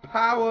have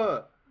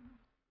power.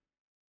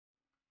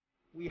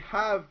 We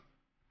have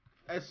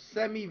a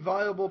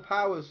semi-viable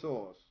power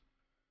source.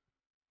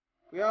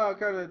 We are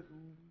kind of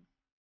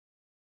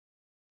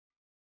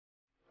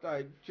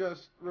like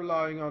just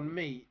relying on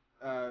meat,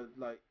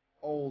 like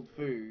old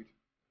food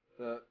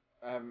that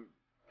I haven't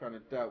kind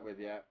of dealt with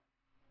yet.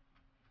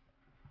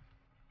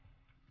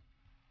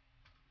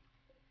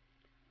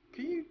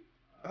 Can you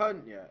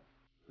hunt yet?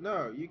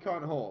 No, you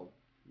can't haul.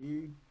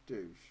 You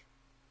douche.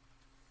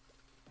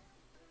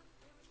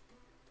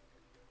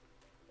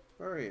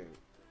 Where are you?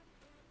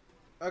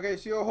 Okay,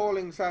 so you're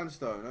hauling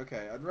sandstone.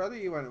 Okay, I'd rather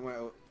you went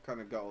and kind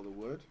of got all the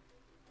wood.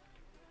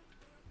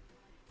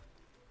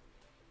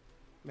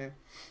 Meh.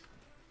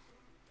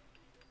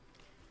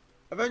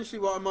 Eventually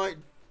what I might...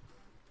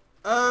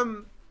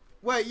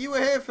 Wait, you were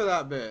here for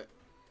that bit?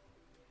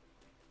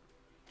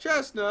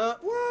 Chestnut?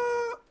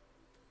 What?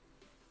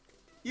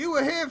 You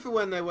were here for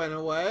when they went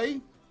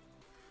away?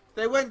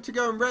 They went to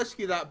go and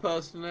rescue that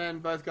person and then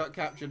both got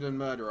captured and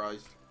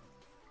murderized.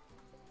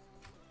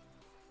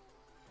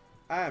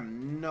 I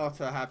am not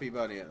a happy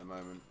bunny at the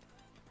moment.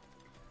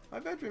 My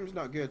bedroom's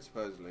not good,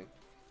 supposedly.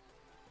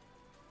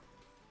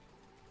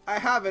 I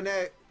have an...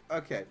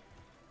 Okay.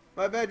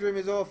 My bedroom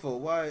is awful.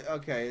 Why?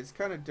 Okay, it's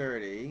kind of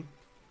dirty.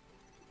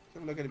 Let's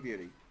have a look at the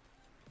beauty.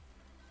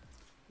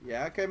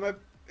 Yeah, okay,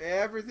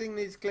 everything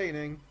needs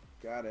cleaning.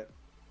 Got it.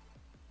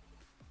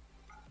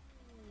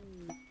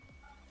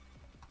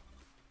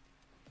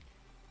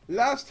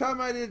 Last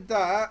time I did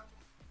that...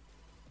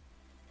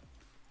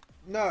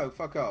 No,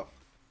 fuck off.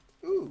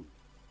 Ooh.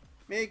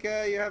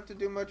 Mika, you have to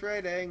do more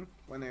trading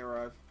when they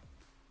arrive.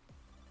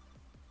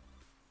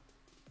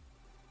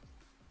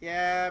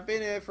 Yeah, I've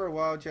been here for a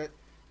while,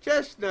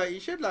 Chestnut, you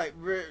should, like,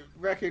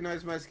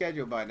 recognize my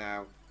schedule by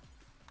now.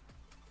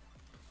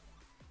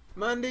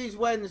 Mondays,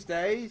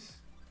 Wednesdays.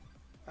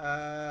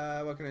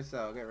 What can I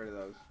sell? Get rid of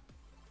those.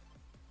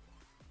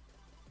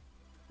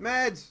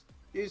 Meds!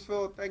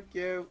 Useful, thank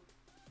you.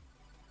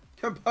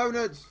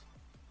 Components!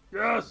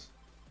 Yes!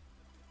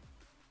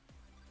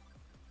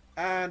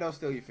 And I'll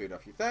steal your food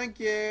off you. Thank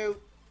you!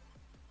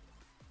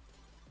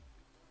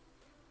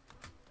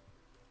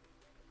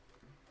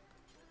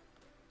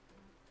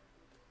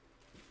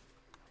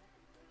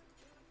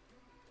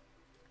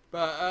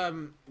 But,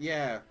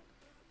 yeah.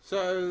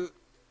 So,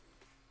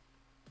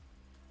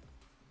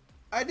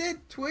 I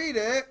did tweet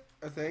it,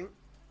 I think.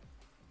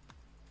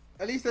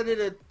 At least I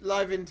did a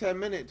live in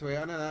 10-minute tweet,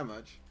 I know that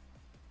much.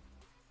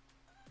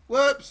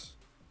 Whoops!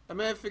 I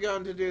may have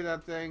forgotten to do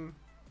that thing.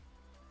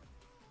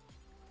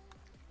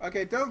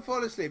 Okay, don't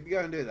fall asleep, you go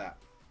and do that.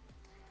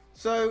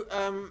 So,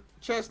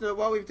 Chestnut,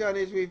 what we've done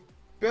is we've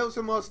built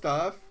some more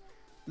stuff,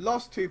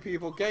 lost 2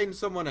 people, gained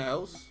someone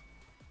else.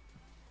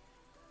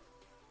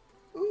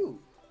 Ooh.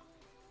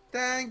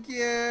 Thank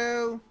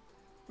you!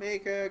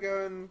 Mika,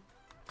 go and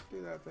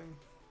do that thing.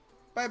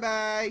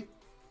 Bye-bye!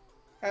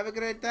 Have a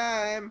great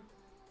time!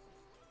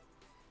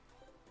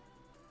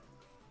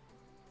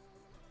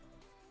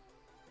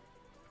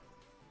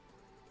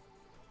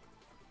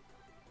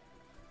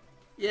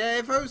 Yeah,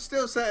 if I was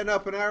still setting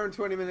up an hour and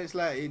 20 minutes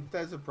late,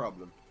 there's a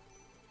problem.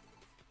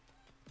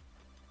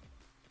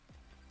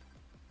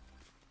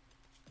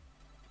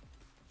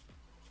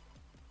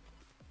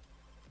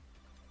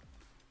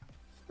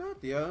 It's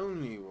not the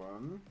only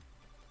one.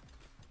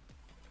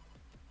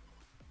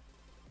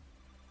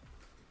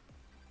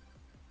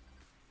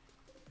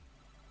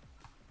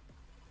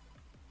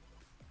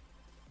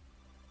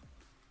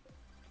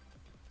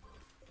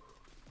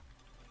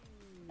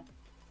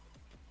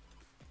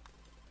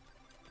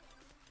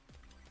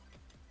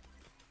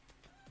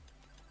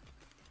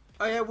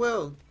 Oh yeah,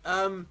 Will.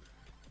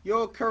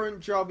 Your current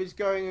job is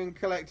going and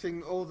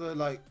collecting all the,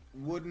 like,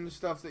 wooden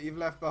stuff that you've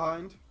left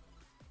behind.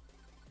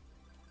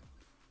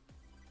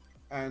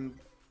 And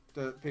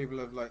that people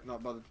have, like,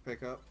 not bothered to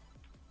pick up.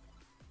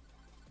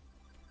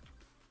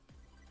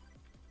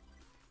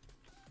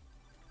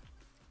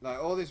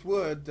 Like, all this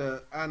wood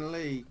that Anna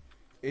Lee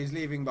is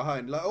leaving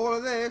behind. Like, all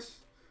of this,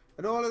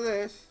 and all of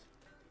this.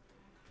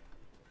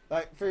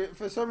 Like,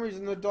 for some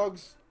reason the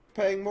dog's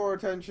paying more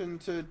attention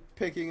to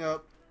picking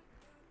up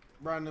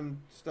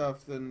random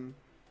stuff than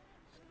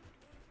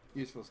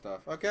useful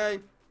stuff. Okay.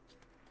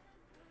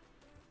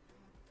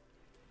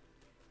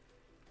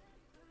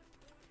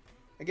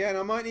 Again,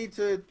 I might need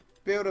to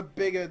build a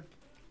bigger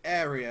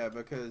area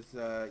because,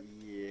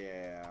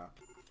 yeah.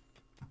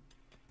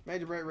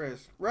 Major break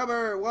risk.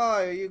 Rubber,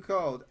 why are you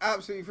cold?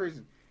 Absolutely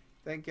freezing.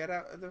 Then get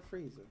out of the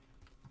freezer.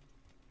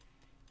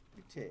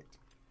 You tit.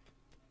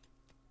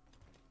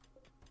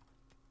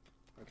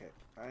 Okay,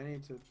 I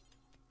need to...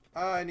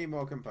 I need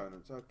more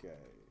components. Okay.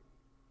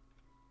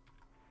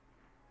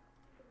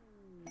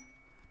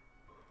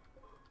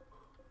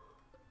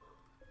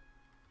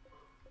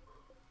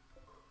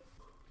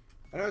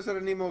 I noticed that I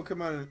need more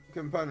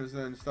components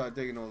and then start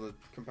digging all the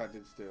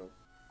compacted steel.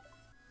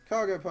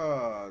 Cargo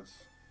pods.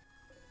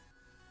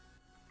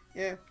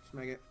 Yeah, just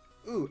make it.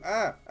 Ooh,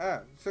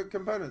 so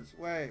components.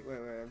 Wait,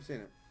 I've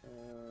seen it.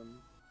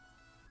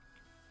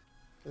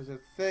 There's a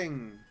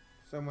thing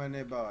somewhere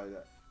nearby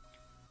that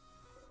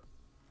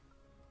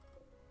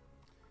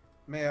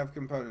may have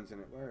components in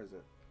it. Where is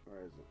it? Where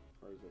is it?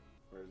 Where is it?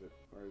 Where is it?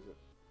 Where is it?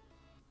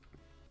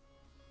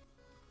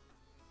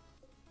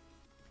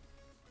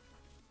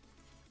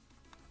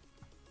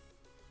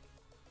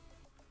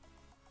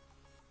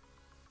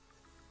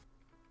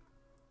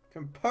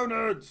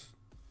 Components!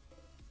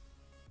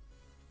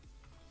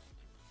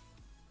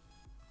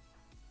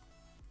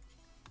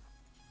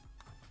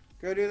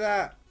 Go do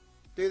that.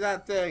 Do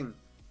that thing.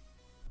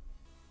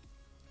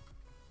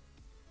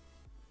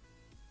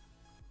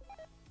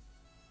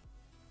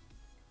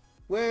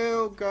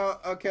 Will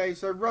got... Okay,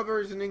 so Rubber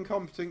is an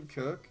incompetent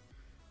cook.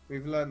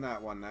 We've learned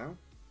that one now.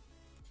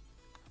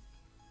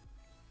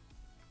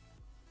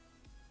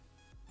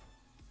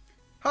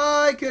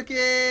 Hi,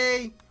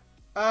 Cookie!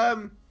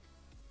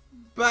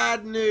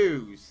 Bad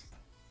news.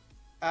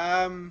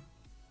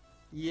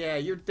 Yeah,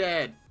 you're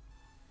dead.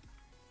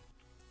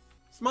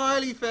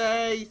 Smiley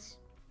face!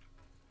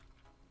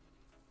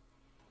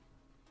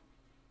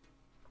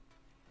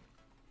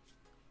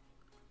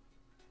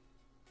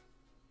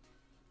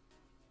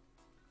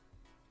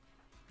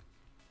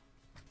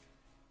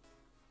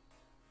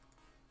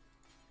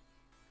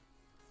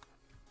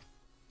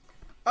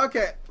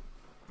 Okay,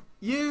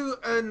 you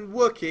and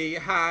Wookie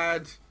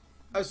had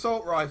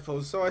assault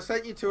rifles, so I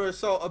sent you to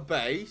assault a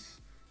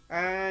base,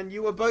 and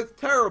you were both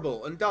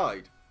terrible and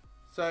died.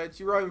 So it's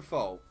your own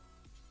fault.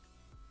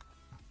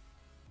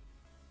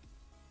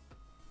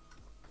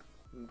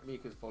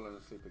 Mika's fallen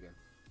asleep again.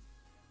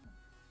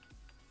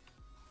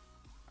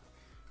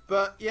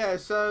 But yeah,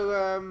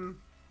 so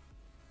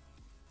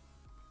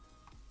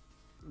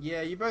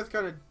yeah, you both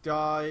kind of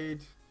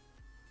died.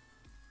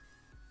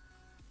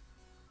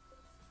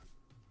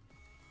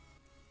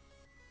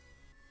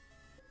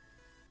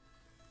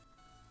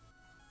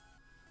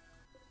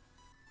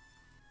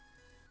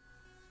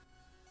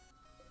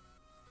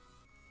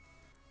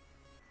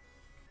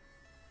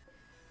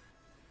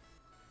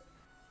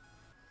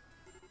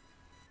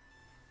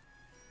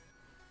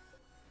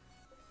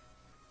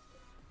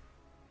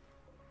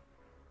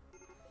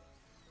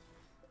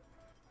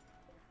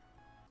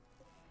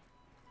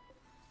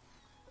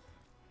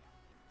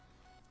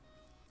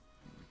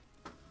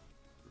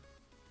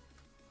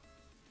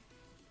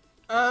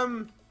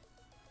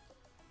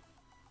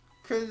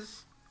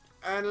 Because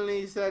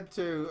Annalie said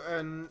to,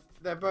 and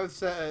they're both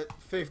set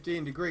at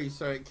 15 degrees,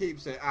 so it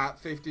keeps it at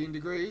 15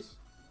 degrees.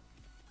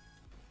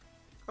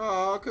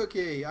 Oh,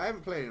 Cookie, I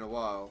haven't played in a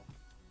while,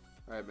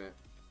 I admit.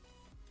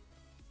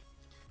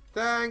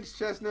 Thanks,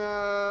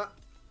 Chestnut.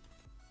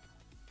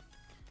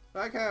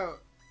 Like how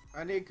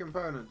I need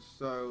components,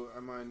 so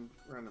I mine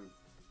random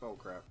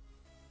bullcrap.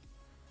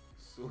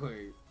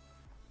 Sweet.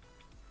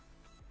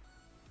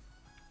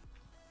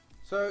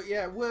 So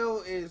yeah,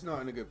 Will is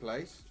not in a good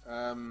place.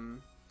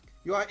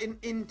 You are in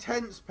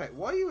intense pain.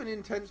 Why are you in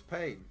intense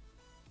pain?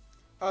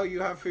 Oh, you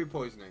have food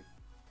poisoning.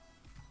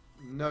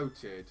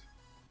 Noted.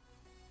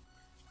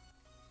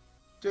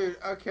 Dude,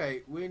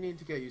 okay, we need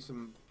to get you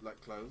some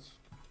like clothes.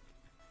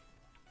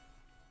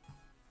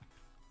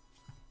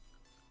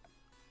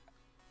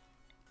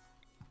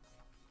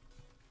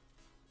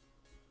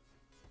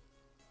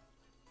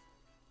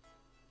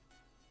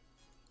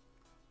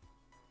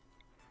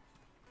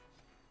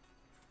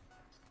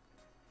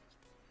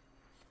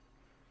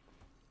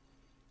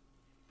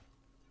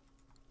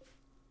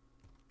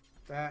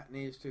 That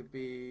needs to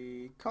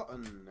be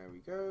cotton. There we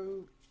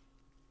go.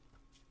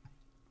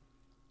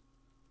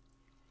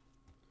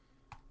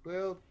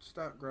 We'll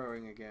start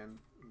growing again.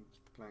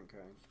 Plant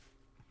cone.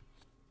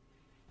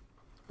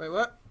 Wait,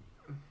 what?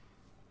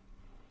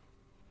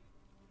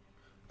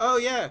 Oh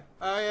yeah,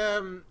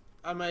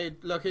 I may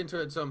look into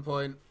it at some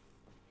point.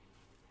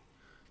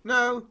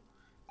 No,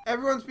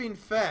 everyone's been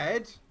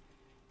fed.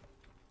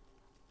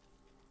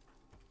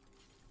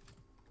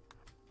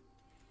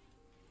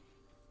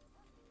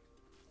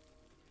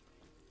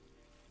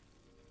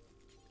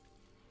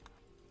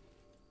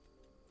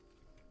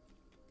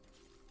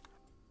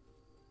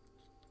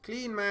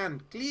 Clean,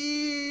 man.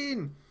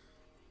 Clean!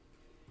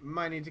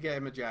 Might need to get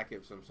him a jacket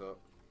of some sort.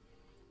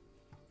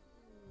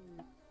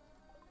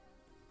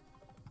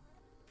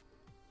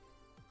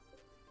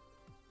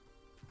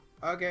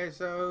 Okay,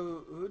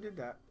 so who did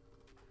that?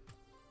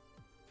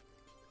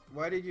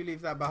 Why did you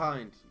leave that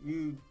behind?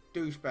 You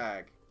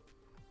douchebag.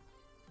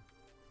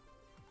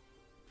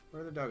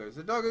 Where are the doggos?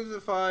 The doggos are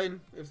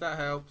fine, if that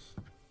helps.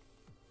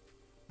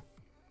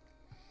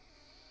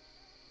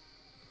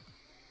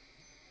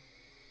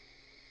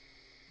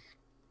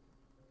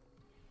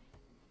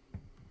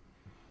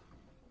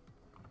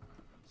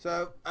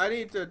 So, I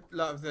need a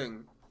lot of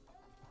things.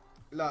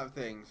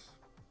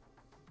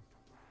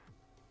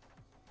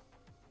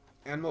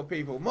 And more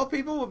people. More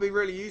people would be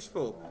really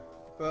useful.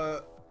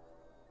 But,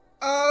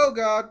 oh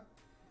god.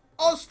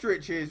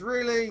 Ostriches,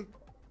 really?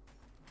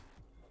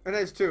 And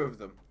there's 2 of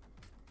them.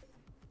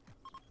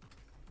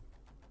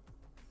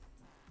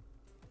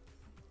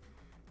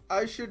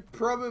 I should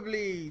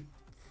probably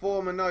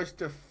form a nice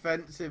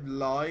defensive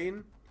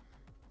line.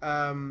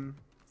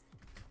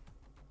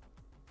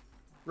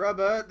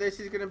 Rubber, this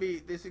is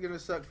gonna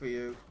suck for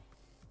you.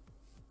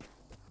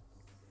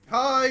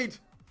 Hide!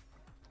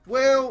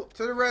 Will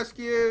to the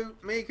rescue,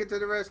 Mika to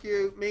the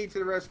rescue, me to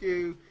the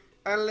rescue,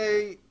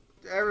 Annalie,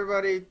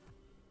 everybody.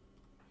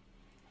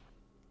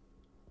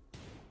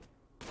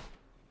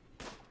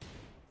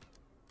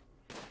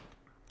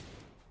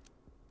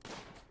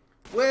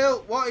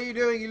 Will, what are you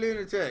doing, you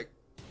lunatic?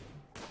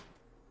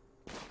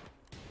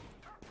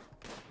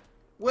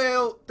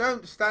 Will,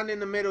 don't stand in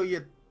the middle,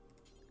 you...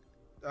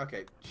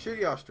 Okay, shoot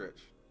the ostrich.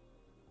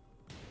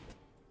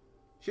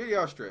 Shoot the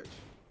ostrich.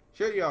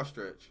 Shoot the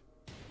ostrich.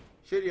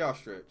 Shoot the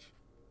ostrich.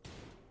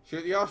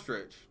 Shoot the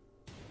ostrich.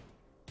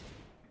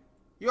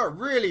 You are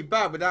really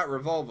bad with that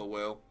revolver,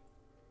 Will.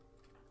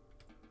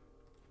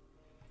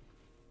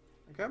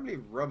 I can't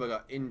believe Rubber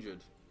got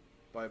injured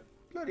by a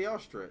bloody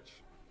ostrich.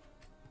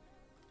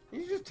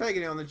 He's just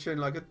taking it on the chin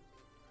like a...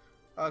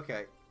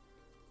 Okay.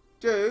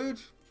 Dude.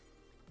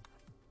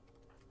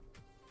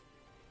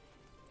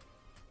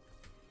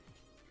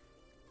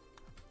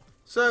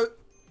 So,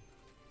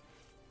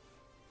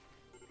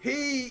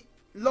 he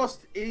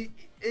lost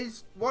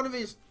one of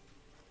his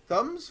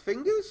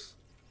fingers?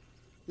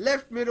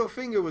 Left middle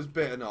finger was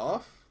bitten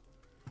off.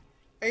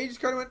 And he just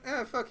kind of went,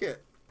 ah, fuck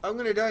it. I'm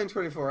going to die in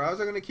 24 hours.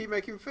 I'm going to keep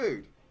making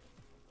food.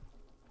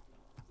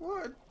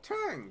 What a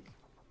tank.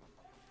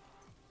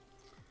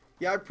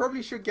 Yeah, I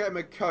probably should get him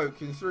a Coke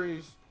considering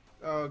he's...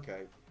 Oh,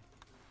 okay.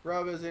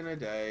 Rubber's in a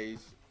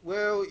daze.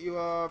 Will, you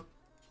are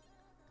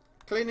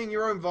cleaning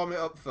your own vomit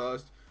up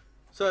first.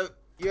 So,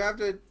 you have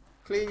to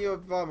clean your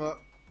vomit.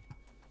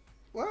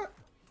 What?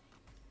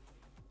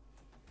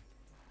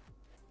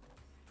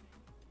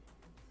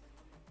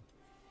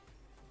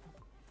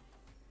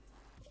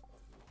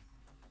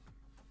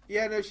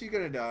 Yeah, no, she's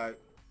gonna die.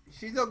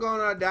 She's not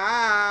gonna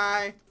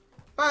die.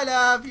 Bye,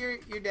 love. You're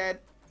dead.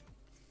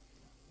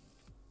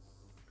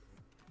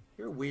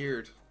 You're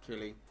weird,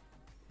 Chili.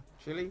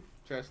 Chili?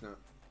 Chestnut.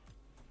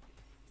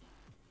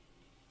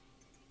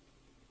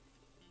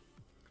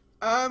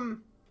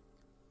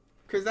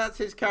 Because that's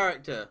his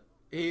character.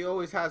 He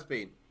always has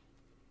been.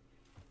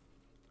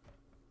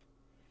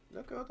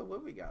 Look at all the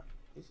wood we got.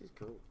 This is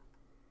cool.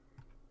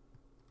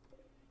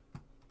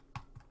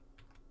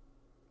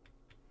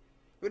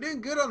 We're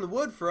doing good on the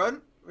wood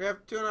front. We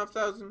have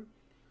 2,500.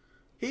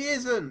 He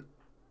isn't.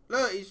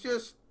 Look, he's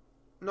just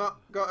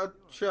not got a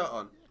shirt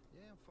on.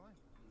 Yeah, I'm fine.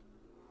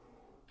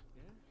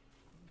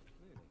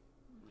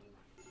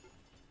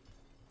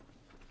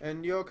 Yeah?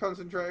 And you're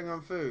concentrating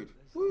on food.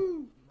 There's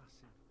Woo!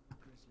 massive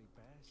grizzly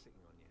bear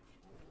sitting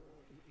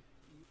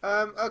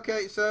on you.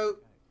 Okay, so,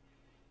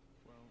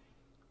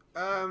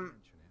 Well, um,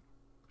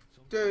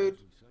 dude,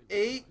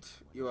 eat.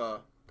 You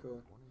are. Cool.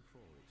 1 in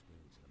 4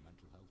 experiencing a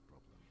mental health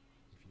problem.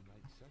 If your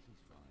mate says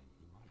he's fine,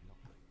 he might not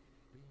be.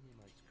 Be in your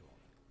mate's corner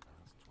and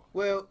ask twice.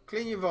 Will,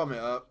 clean your vomit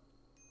up.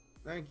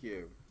 Thank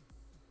you.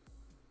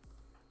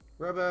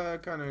 Rubber,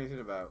 can't know anything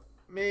about.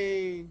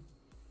 Me,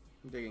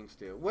 I'm digging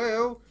steel.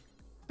 Will,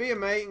 be a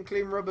mate and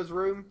clean Rubber's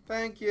room.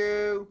 Thank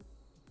you.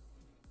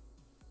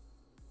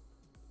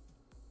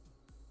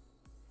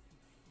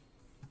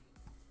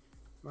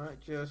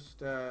 Might just,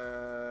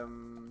 there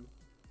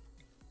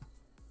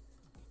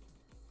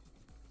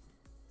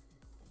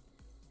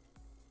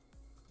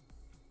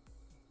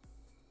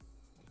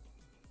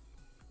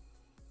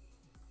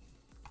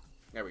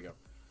we go.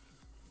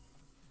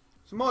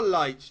 Some more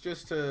lights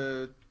just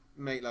to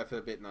make life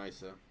a bit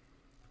nicer.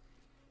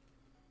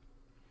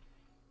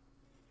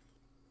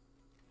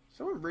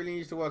 Someone really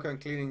needs to work on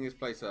cleaning this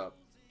place up.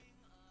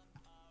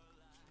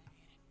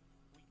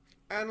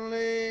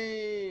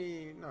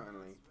 Annalie! Not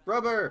Annalie.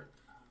 Rubber!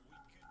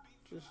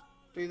 Just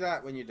do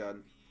that when you're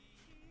done.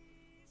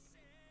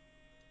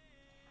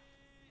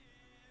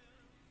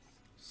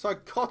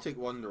 Psychotic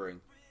wandering.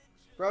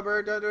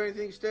 Rubber, don't do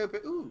anything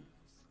stupid. Ooh.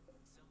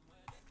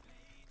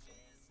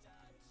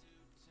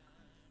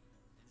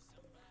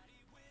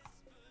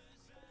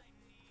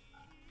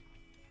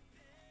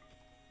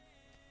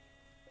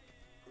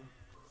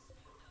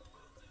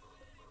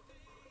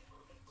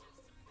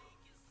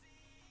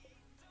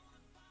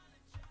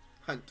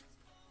 Hunt.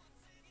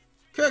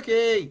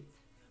 Cookie!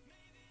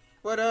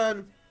 Well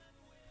done.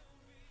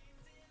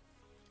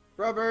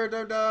 Rubber,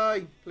 don't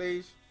die,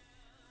 please.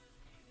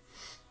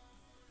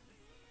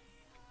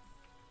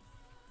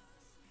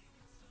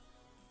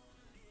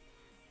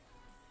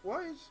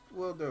 What is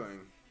Will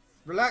doing?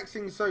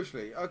 Relaxing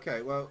socially.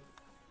 Okay, well,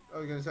 I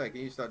was going to say, can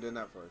you start doing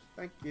that for us?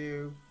 Thank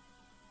you.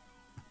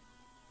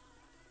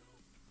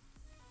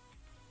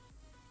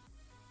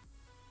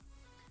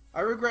 I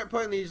regret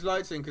putting these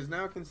lights in because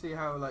now I can see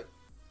how, like,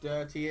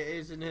 dirty it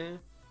is in here.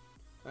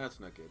 That's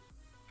not good.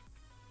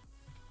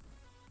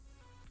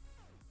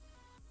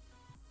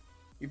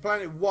 You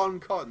planted 1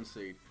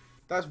 cottonseed.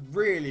 That's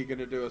really going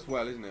to do us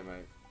well, isn't it,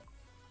 mate?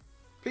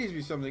 Please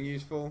be something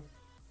useful.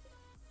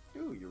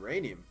 Ooh,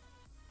 uranium.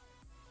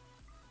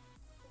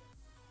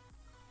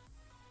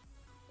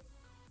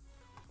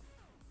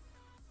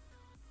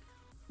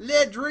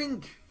 Lead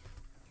drink.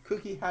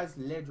 Cookie has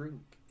lead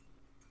drink.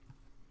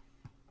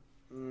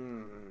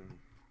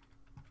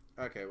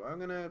 Okay, well, I'm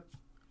going to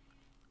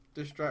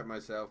distract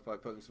myself by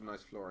putting some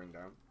nice flooring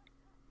down.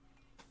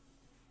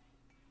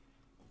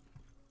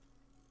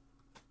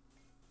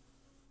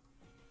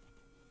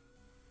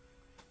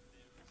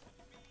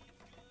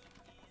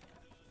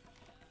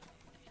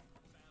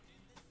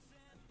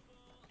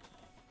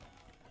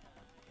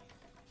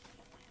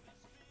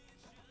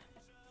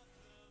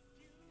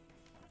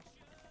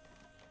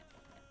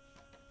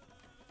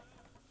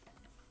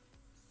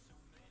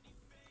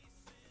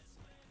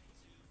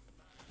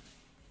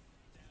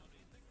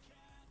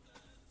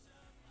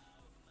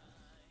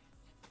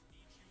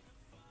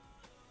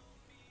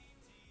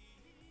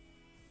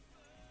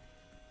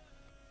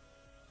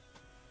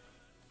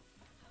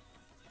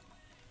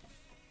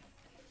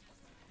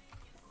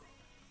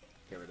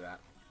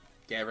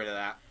 get rid of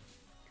that.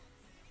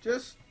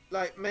 Just,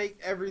 like, make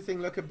everything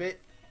look a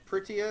bit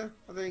prettier,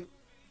 I think.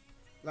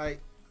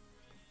 Like,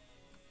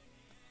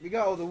 we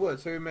got all the wood,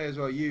 so we may as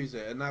well use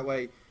it. And that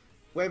way,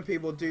 when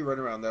people do run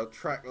around, they'll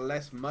track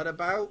less mud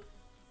about.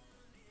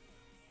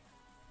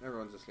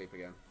 Everyone's asleep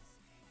again.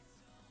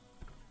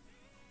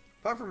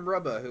 Apart from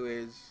Rubber, who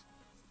is...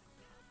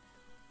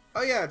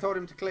 Oh yeah, I told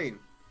him to clean.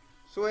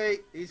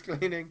 Sweet, he's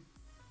cleaning.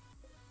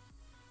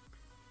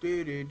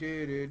 You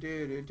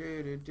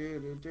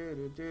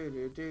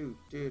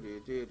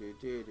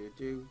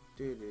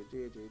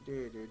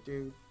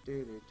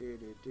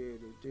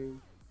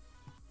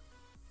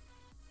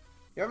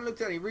haven't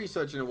looked at any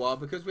research in a while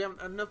because we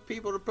haven't had enough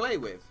people to play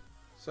with.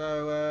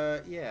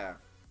 So, yeah.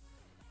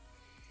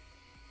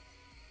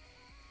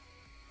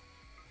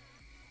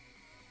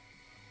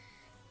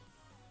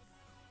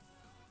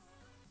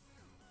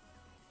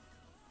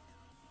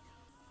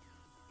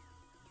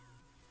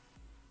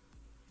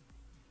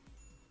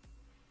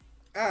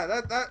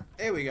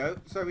 Here we go.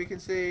 So we can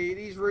see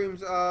these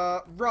rooms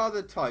are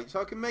rather tight,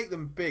 so I can make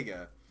them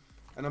bigger.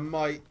 And I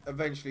might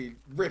eventually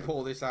rip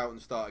all this out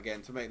and start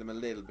again to make them a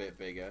little bit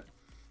bigger.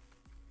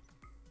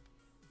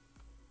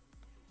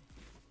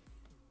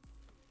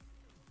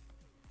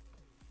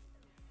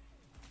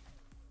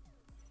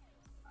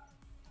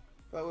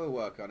 But we'll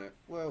work on it.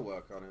 We'll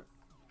work on it.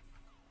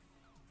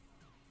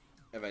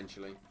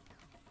 Eventually.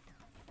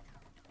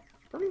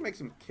 Probably make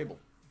some kibble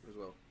as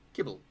well.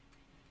 Kibble.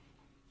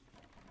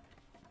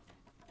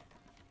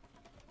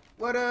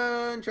 Well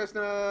done,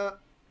 Chestnut!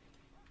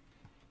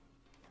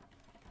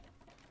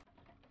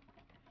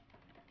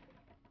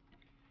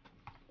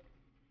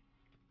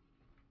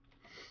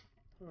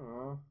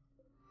 Aww.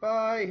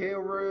 Bye,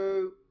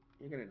 Hillroot!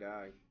 You're gonna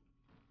die.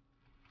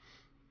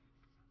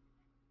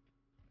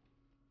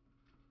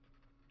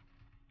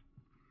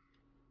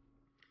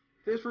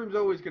 This room's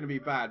always gonna be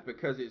bad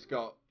because it's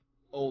got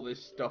all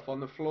this stuff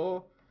on the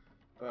floor.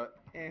 But,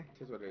 it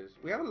is what it is.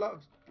 We have a lot of,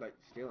 like,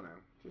 steel now.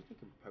 Just the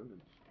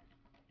components.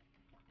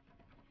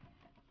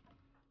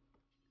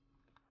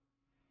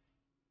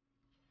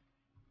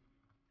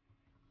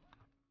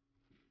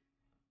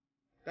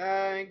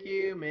 Thank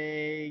you,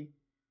 me.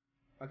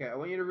 Okay, I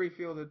want you to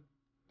refuel the...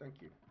 Thank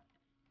you.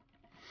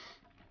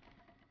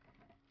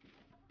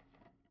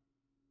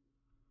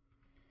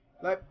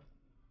 Like,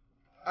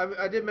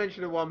 I did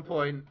mention at one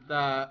point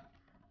that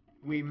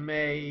we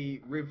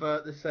may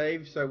revert the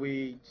save, so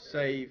we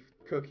save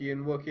Cookie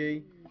and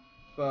Wookie.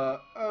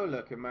 But, oh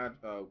look,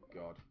 oh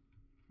god.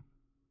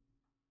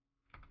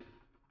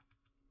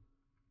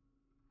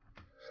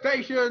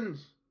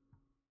 Stations!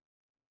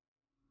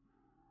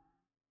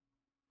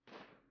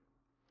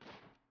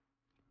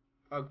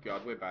 Oh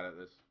god, we're bad at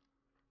this.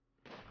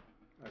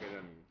 Okay,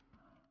 don't need.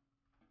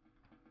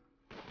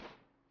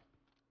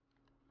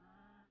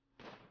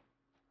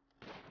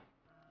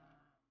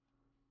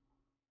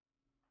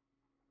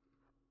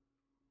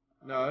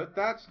 No,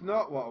 that's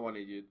not what I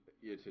wanted you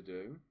to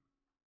do.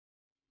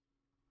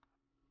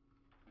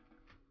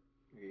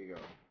 Here you go.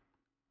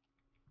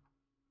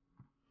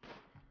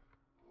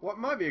 What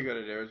might be a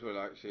good idea as well,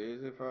 actually,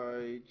 is if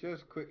I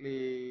just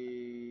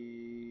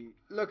quickly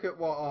look at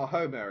what our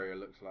home area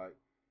looks like.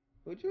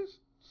 We'll just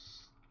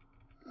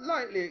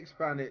slightly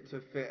expand it to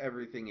fit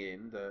everything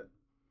in that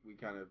we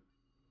kind of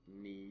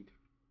need.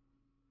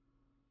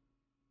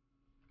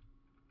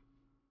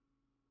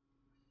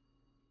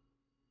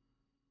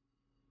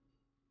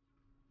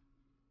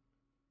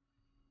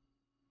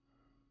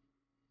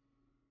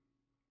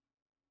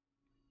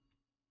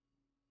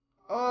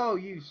 Oh,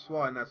 you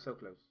swine, that's so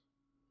close.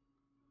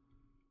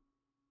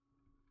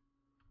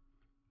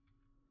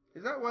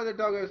 Is that why the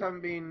doggos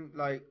haven't been,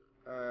 like,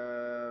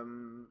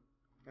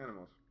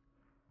 animals?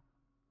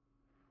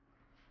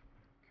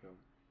 Cool.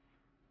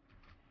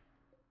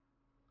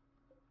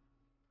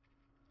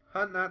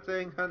 Hunt that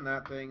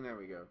thing, there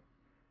we go.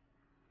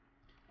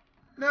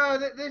 No,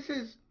 this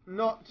is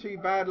not too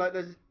bad, like,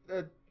 there's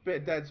a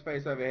bit of dead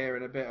space over here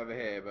and a bit over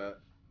here,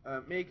 but,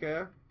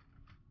 Mika,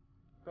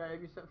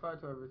 babe, you set fire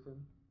to everything.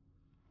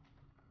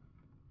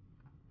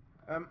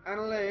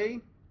 Annalie,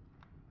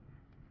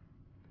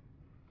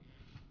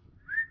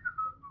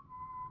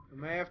 I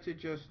may have to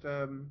just,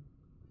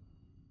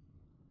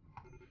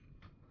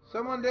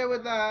 someone deal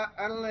with that,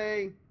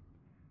 Annalie.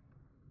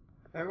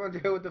 Everyone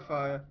deal with the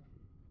fire.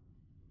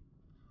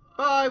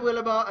 Bye,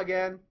 Willabot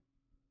again.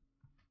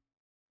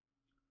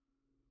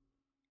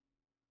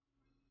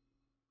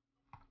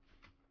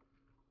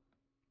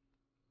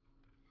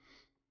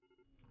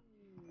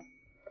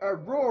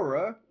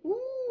 Aurora?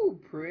 Ooh,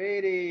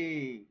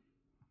 pretty.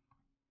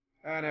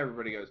 And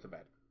everybody goes to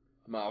bed.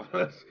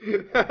 Marvelous.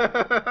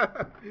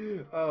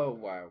 Oh,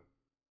 wow.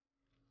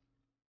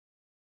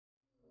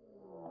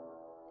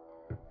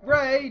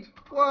 Raid!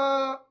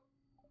 What?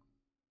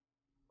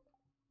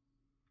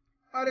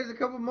 Oh, there's a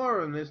couple more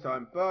of them this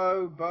time.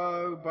 Bow,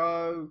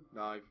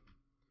 knife.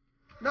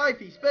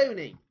 Knifey,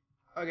 spoony!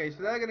 Okay,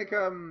 so they're going to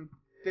come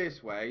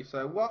this way.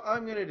 So what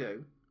I'm going to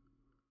do...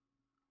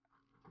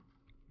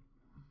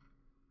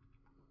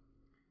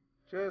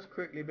 Just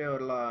quickly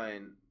build a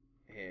line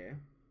here.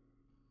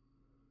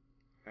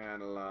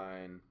 And a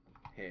line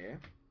here.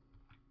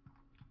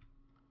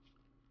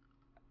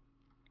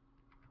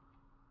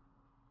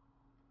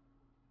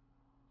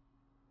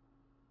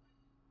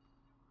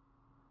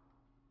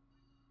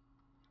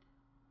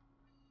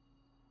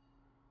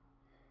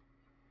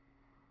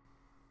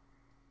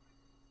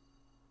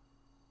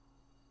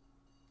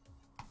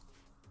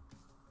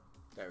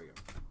 There we go.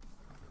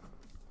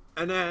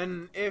 And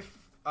then if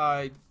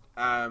I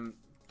don't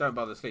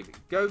bother sleeping,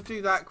 go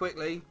do that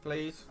quickly,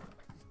 please.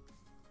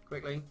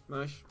 Quickly,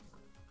 mush.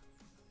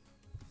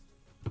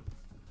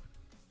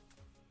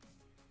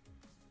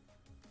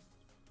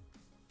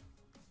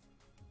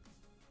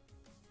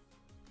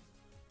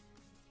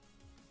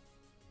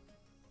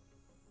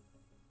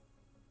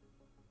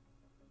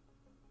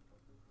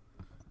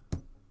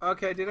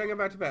 Okay, did I go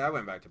back to bed? I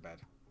went back to bed.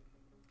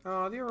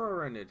 Oh, the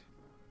aurora ended.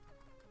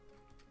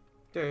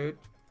 Dude.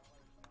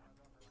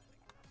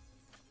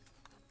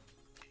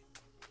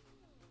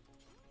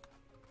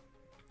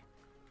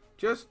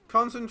 Just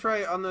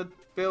concentrate on the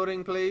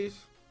building,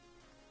 please.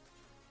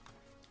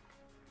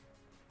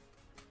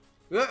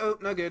 Uh-oh,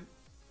 no good.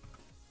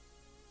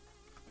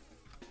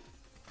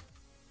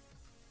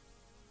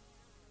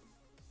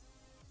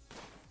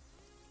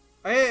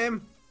 I hit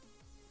him.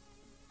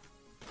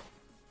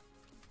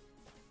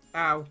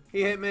 Ow,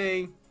 he hit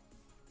me.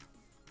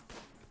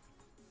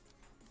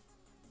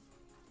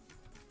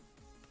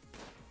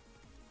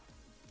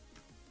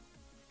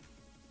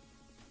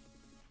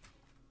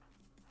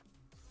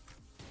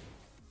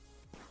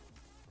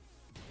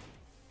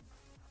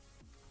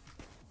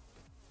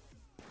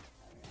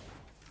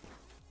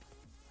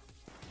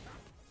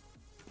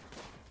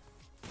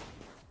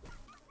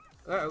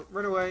 Uh-oh,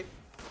 run away.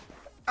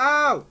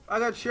 Ow! I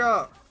got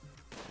shot.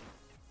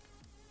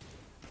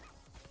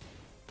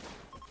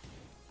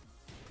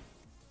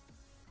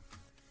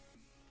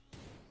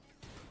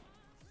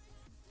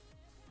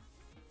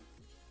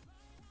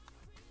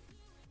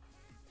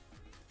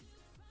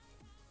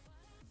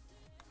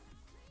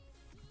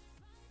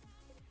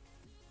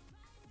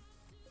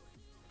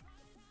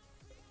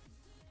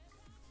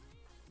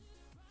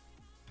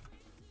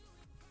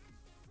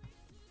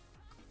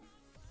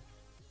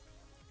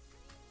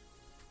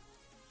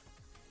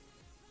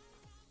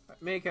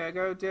 Mika,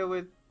 go deal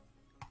with...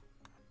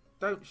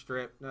 Don't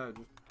strip. No,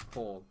 just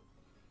fall.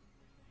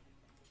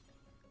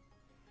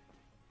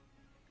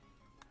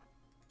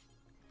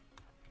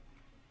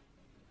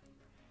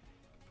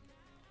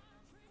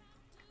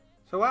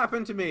 So what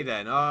happened to me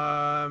then?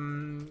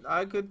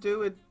 I could do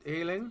with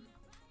healing.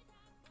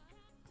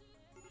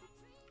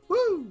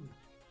 Woo!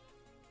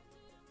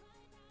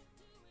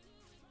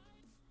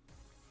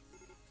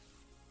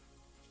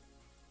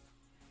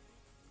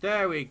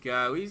 There we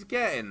go. He's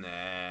getting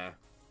there.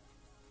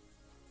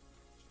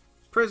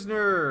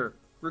 Prisoner!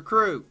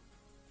 Recruit!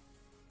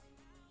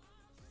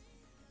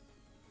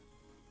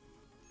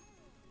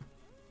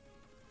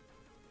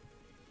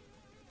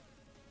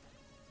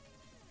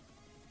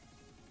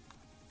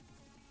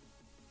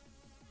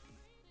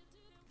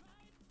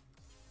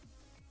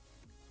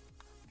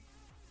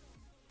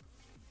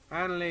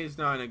 Hanley's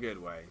not in a good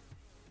way.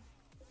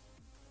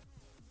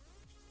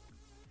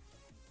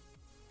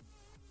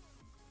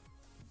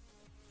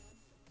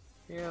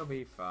 He'll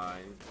be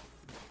fine.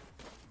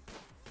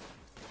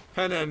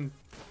 And then...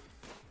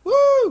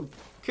 Woo!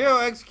 Kill,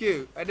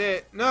 execute. I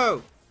did.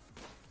 No!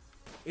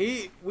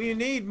 We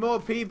need more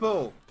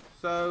people.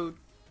 So...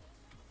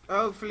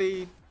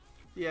 Hopefully...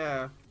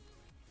 Yeah.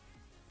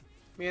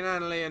 Me and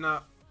Annalie are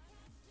not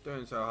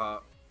doing so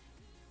hot.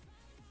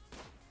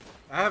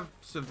 I have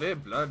severe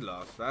blood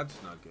loss. That's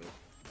not good.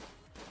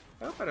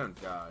 I hope I don't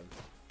die.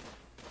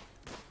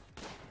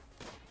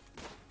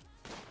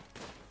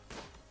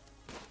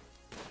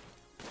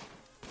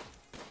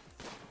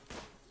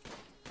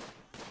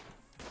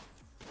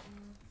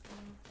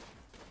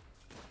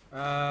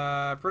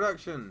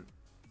 Production.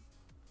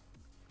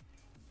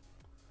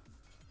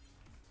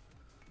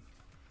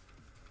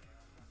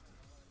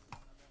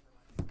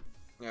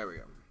 There we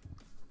go.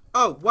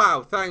 Oh,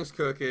 wow. Thanks,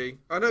 Cookie.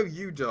 I know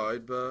you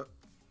died, but...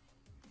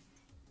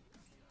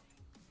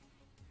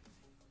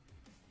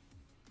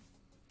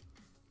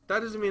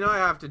 That doesn't mean I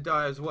have to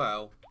die as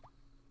well.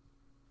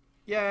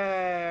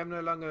 Yeah, I'm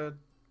no longer...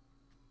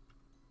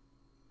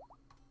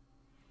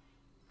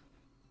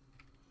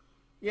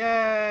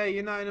 Yeah,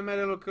 you're not in a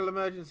medical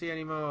emergency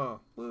anymore.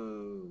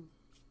 Woo.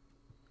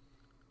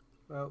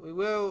 Well, we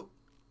will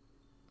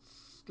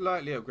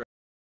slightly upgrade.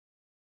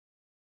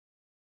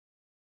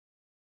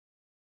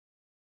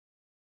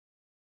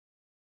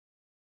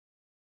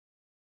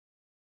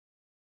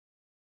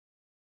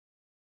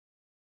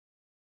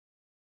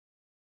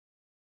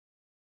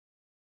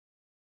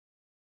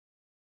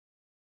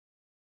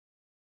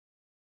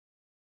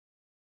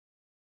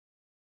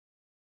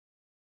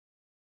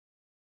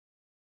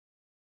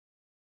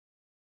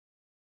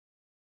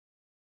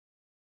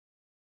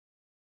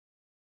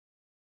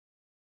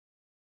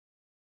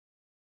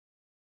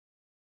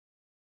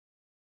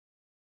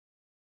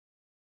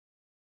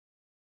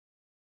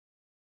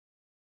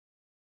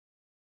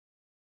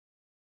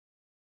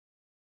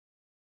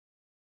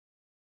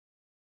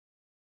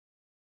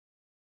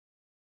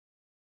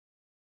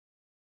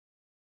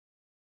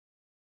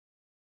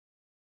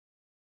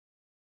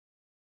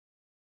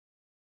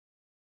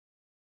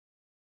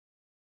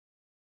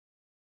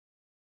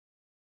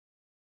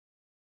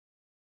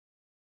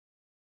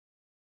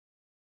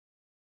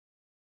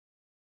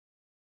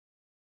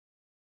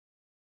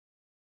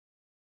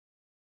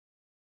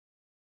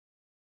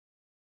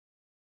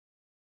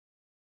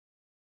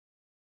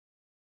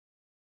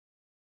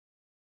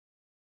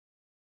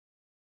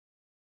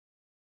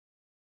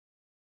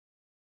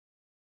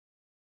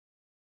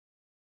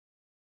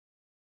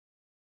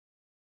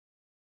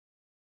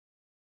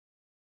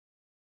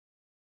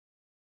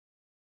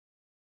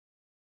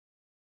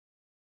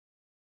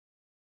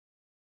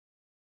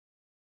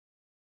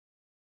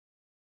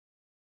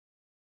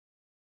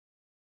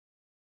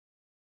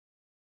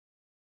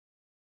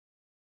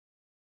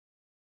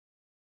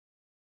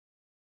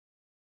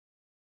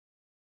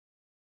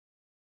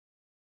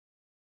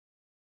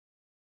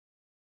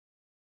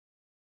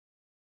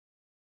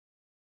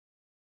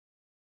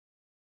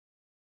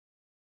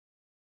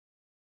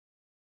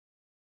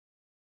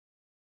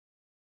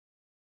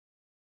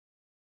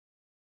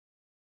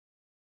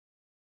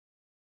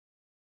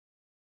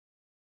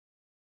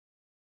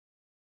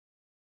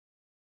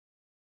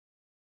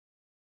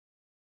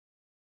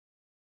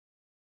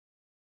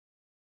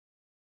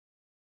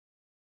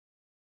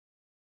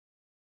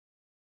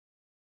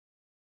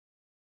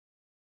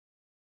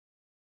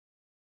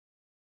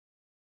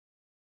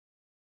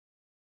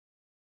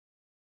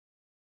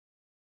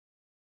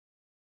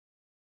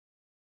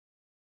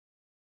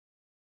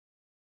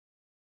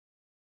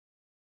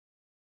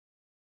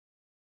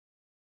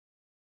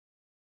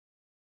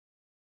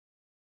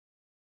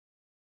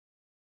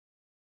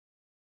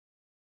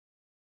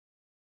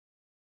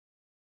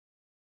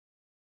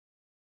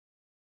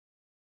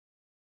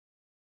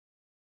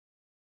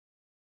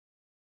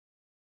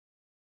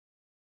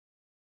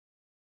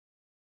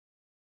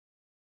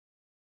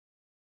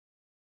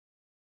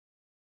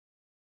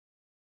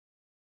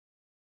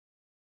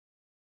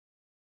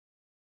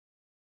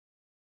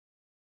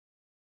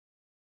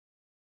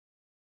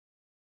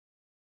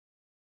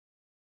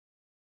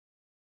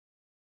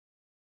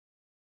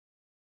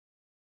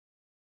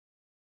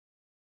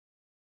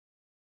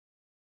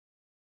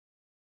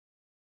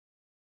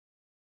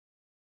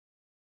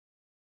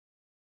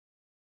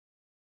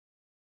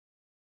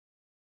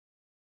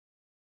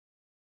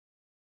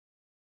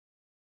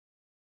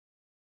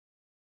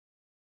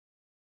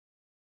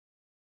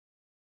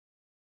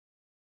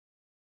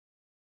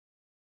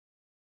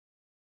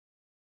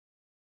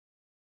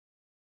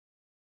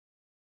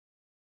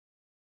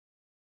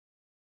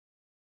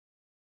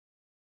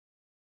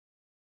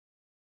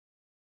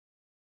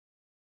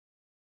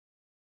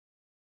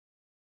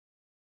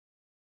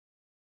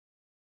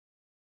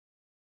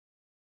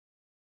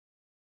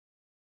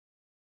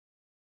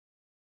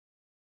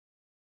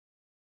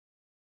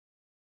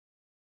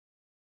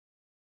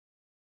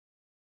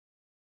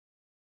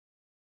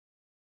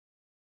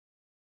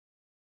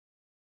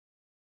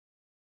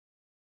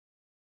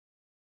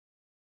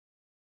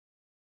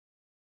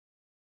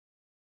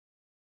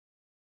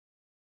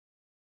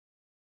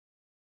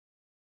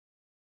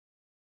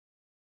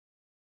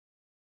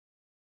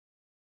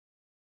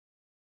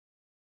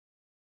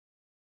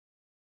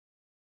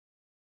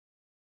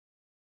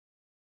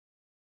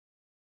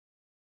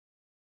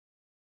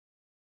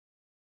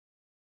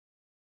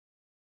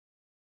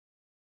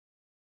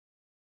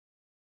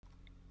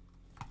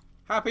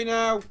 Happy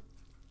now?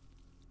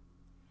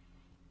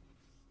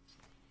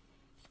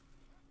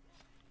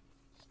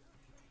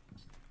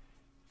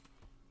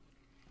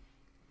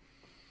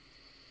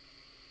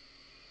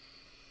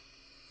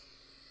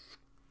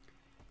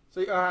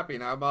 So you're happy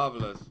now,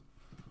 marvellous.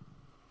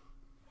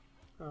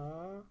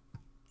 I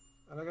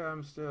think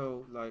I'm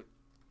still, like,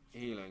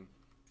 healing.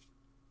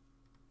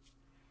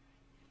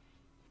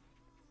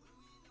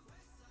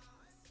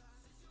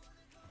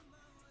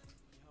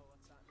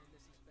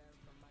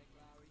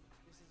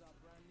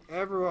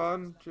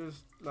 Everyone,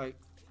 just, like,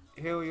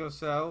 heal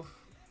yourself.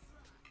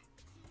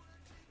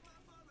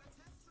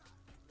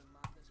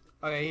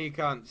 Okay, he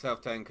can't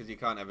self-tend because he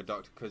can't have a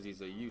doctor because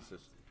he's a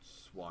useless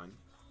swine.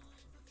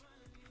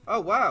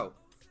 Oh, wow.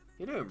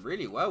 You're doing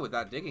really well with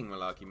that digging,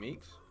 Malarkey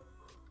Meeks.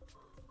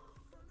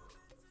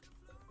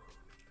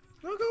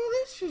 Look at all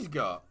this she's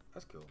got.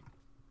 That's cool.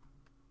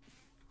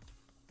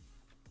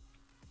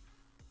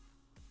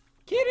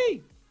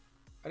 Kitty!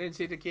 I didn't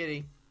see the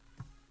kitty.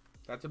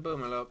 That's a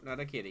boomerlope,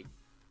 not a kitty.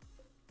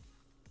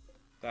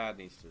 Dad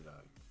needs to die.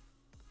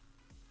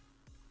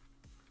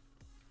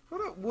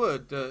 What that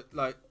wood that,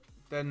 like,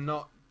 they're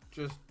not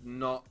just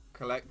not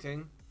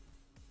collecting.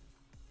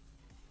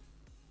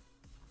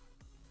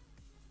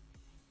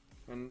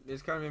 And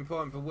it's kind of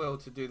important for Will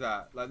to do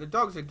that. Like, the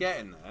dogs are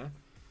getting there.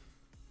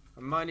 I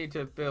might need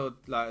to build,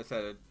 like I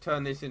said,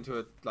 turn this into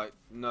a, like,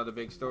 another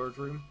big storage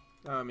room.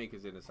 Oh,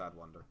 Mika's in a sad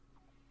wonder.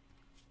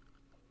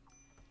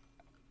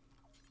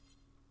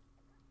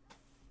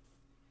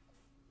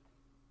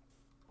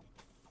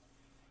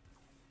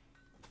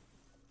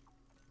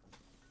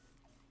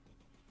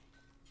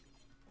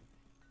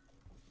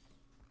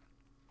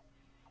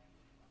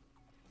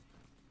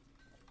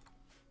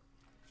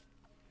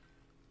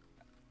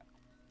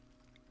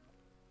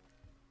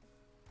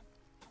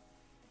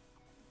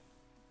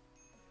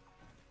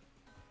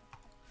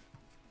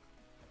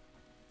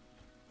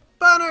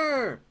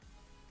 Bunner!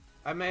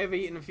 I may have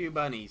eaten a few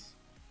bunnies.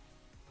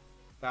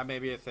 That may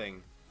be a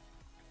thing.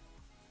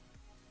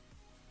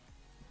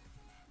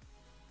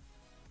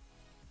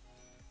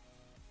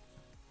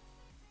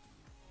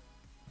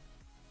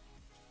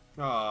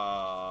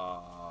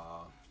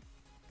 Aww.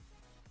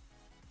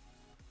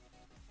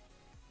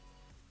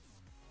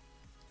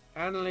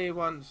 Annalie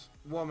wants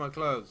warmer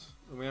clothes,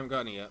 and we haven't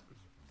got any yet.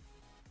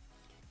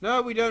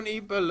 No, we don't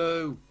eat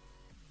Baloo.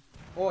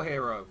 Or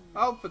Hero.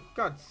 Oh, for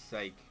God's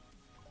sake.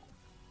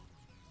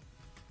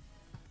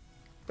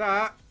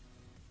 That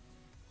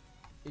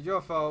is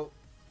your fault.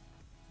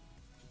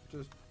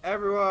 Just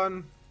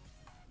everyone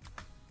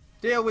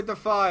deal with the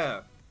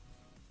fire.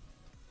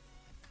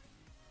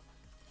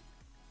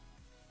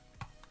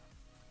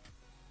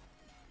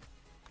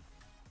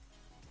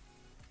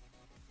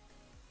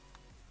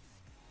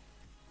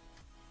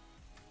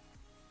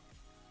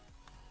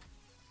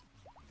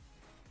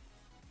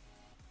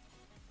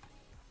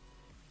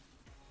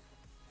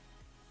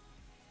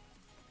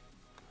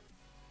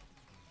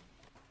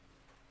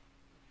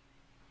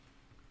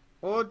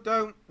 Or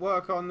don't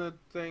work on the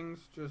things,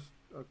 just,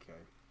 okay.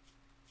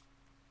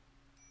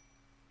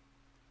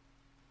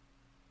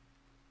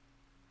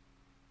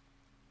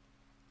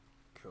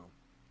 Cool.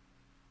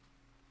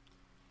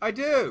 I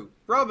do!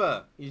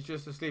 Rubber! He's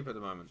just asleep at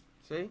the moment.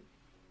 See?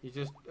 He's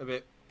just a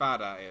bit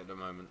bad at it at the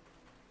moment.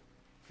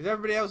 Because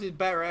everybody else is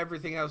better at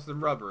everything else than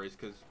Rubber is,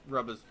 because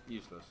Rubber's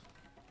useless.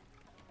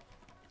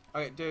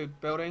 Okay,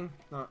 dude, building?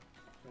 No,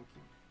 thank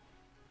you.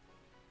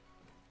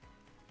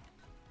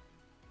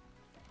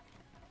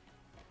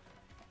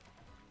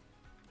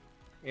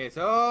 It's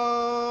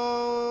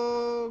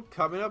all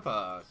coming up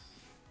us.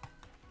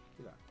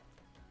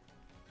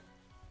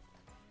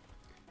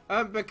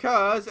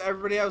 Because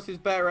everybody else is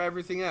better at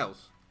everything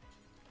else.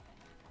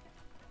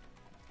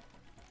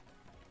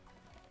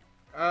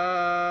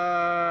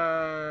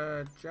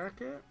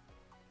 Jacket?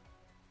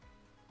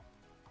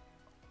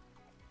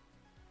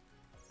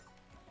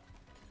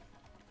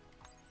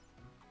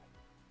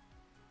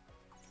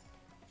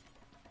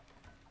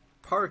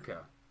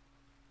 Parka.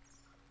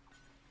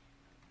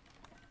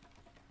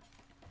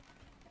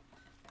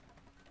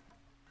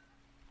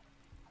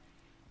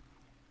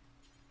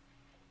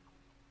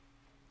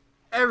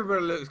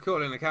 Everybody looks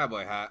cool in a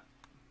cowboy hat.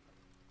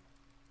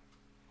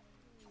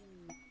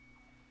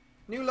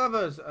 New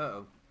lovers.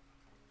 Uh-oh.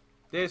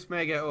 This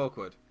may get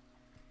awkward.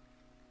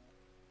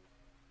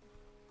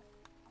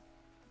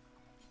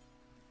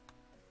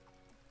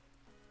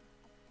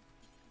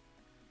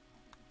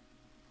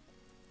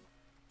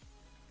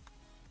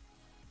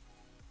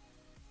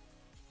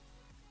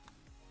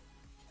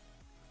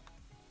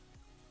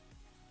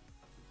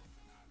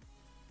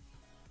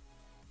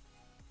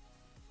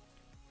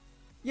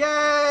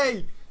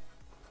 Yay!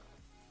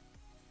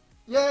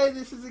 Yay,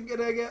 this isn't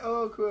gonna get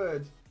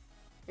awkward.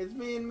 It's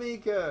me and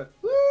Mika.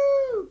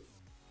 Woo!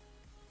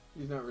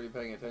 He's not really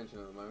paying attention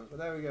at the moment, but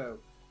there we go.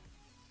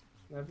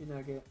 Love you,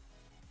 Nugget.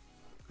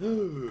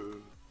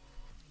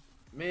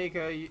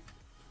 Mika,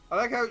 I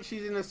like how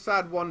she's in a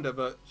sad wonder,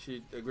 but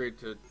she agreed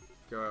to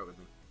go out with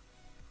me.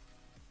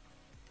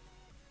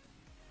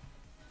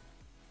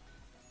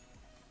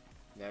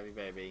 Love you,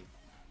 baby.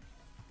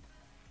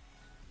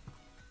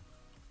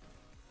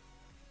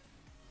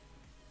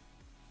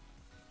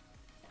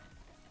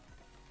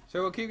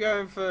 So we'll keep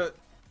going for...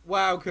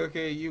 Wow,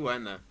 Cookie, you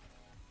went there.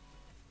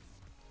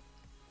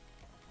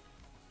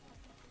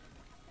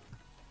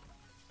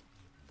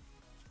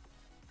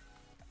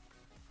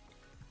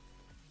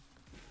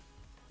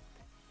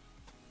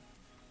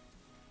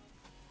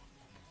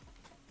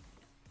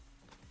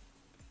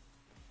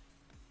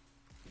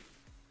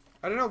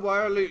 I don't know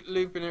why I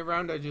looping it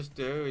around, I just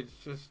do. It's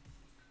just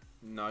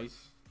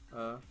nice.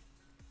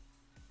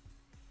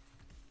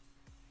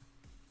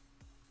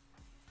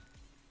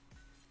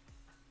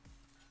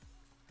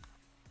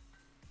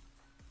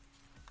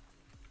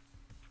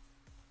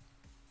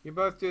 You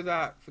both do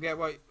that. Forget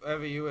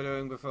whatever you were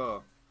doing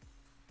before.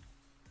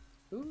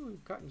 Ooh,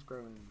 cotton's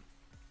growing.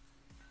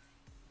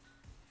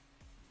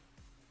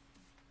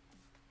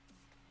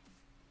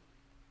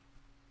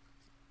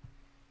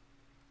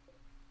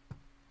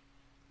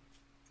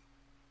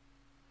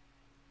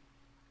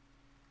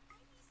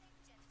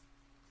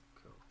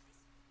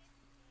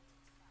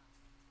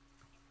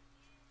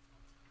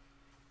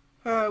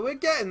 We're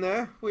getting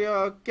there. We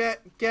are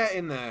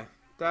getting there.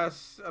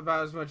 That's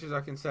about as much as I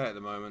can say at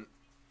the moment.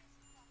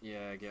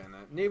 Yeah, getting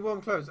there. Need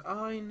warm clothes.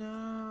 I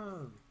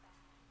know.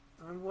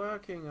 I'm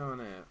working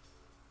on it.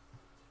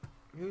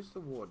 Who's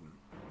the warden?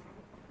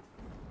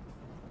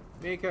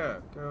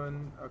 Mika, go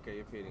and... Okay,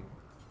 you're feeding.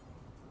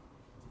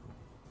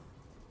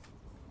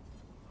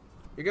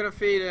 You're gonna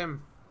feed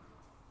him.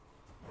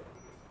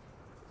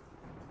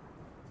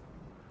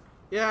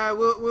 Yeah,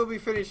 we'll be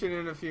finishing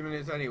in a few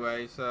minutes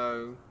anyway,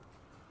 so...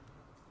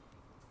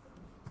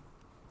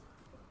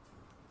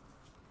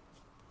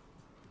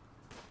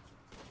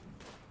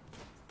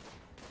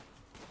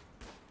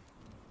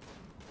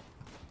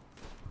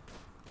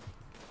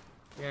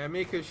 Yeah,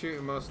 Mika's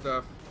shooting more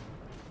stuff.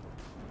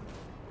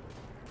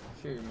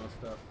 Shooting more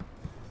stuff.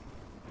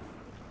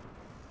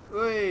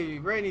 Oi,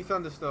 rainy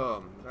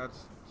thunderstorm. That's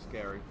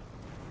scary.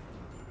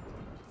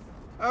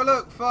 Oh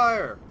look,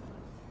 fire!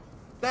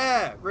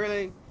 There!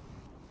 Really?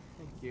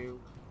 Thank you.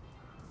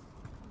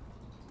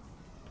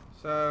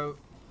 So...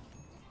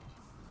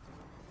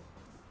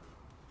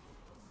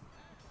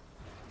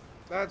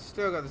 That's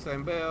still got the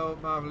same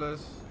build.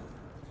 Marvellous.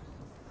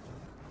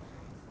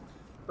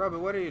 Robert,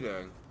 what are you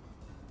doing?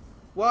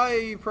 Why are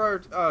you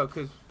oh,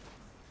 because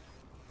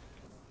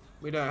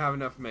we don't have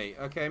enough meat.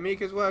 Okay,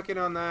 Mika's working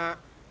on that.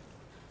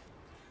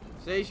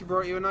 See, she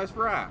brought you a nice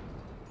wrap.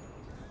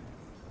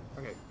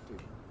 Okay, do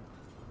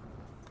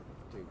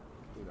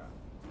that.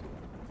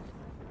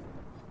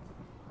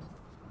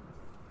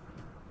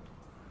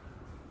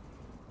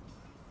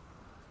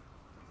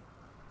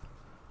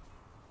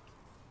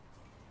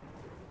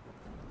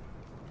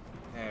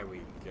 There we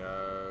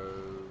go.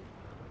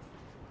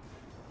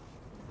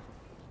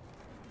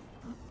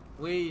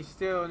 We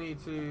still need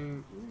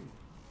to...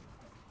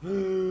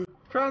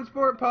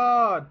 Transport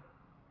pod!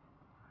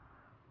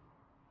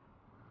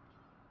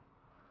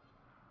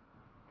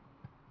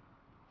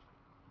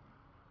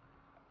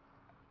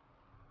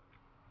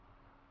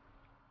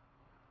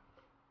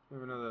 We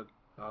have another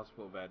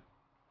hospital bed.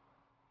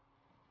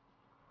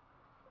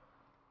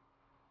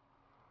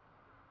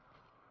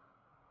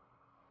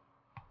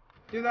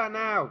 Do that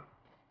now!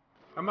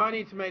 I might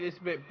need to make this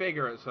a bit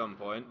bigger at some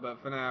point,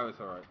 but for now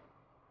it's alright.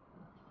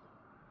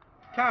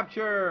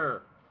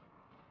 Capture!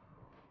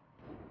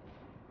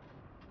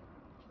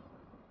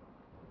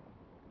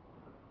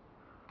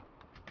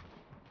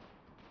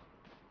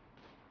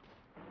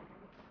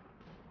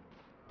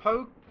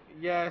 Poke?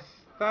 Yes,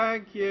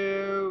 thank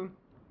you!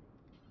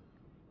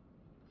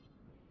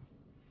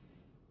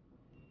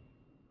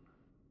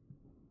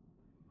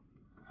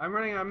 I'm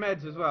running out of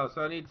meds as well,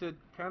 so I need to...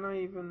 Can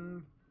I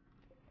even...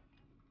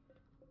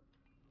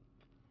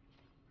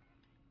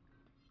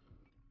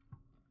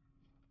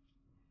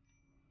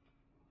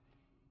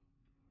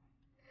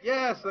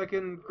 Yes, I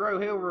can grow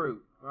heal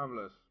root.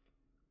 Marvelous.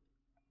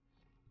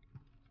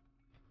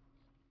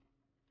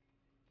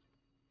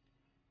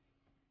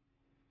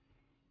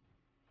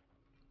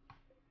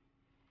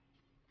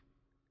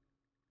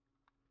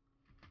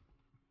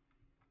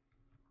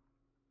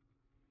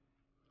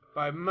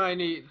 But I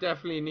might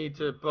definitely need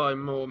to buy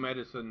more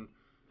medicine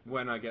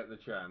when I get the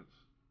chance.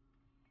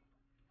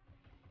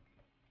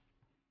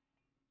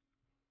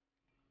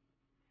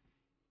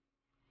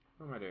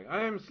 What am I doing?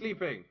 I am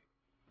sleeping.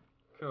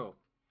 Cool.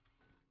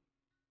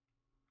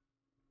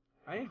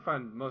 I need to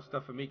find more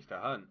stuff for Meeks to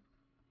hunt.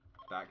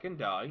 That can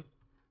die.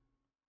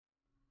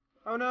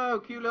 Oh no,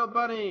 cute little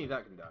bunny!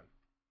 That can die.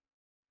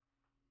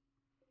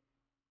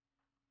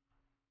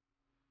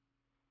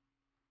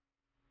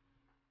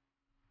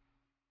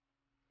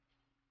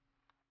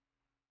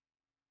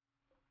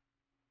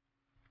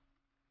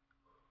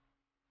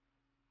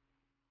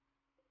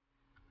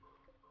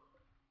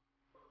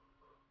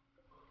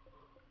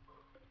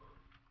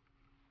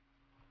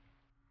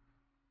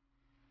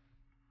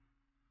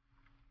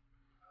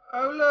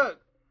 Oh look!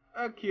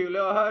 A cute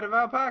little herd of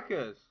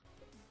alpacas.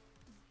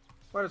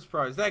 What a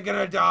surprise. They're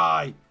gonna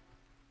die!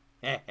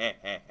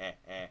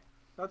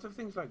 Lots of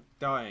things like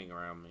dying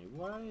around me.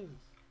 Why is...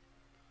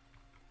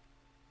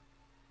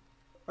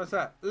 What's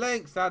that?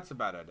 Lynx! That's a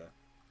bad idea.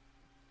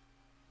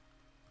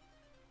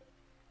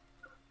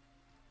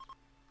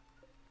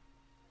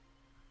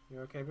 You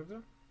okay,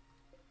 Victor?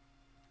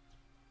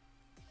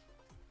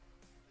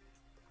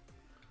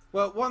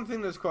 Well, one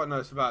thing that's quite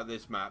nice about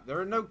this map, there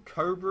are no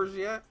cobras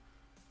yet.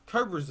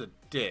 Cobras are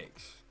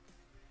dicks.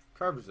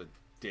 Cobras are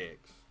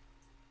dicks.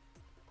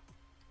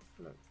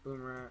 Look,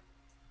 boom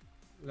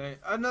rat.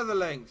 Another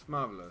lynx,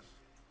 marvellous.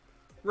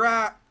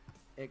 Rat!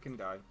 It can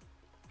die.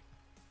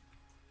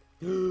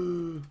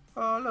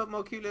 Oh, look,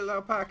 more cute little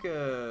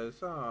alpacas.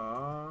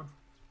 Aww.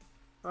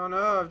 Oh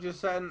no, I've just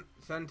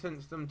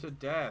sentenced them to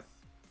death.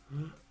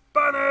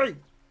 Bunny!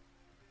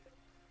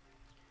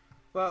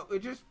 Well, we're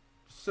just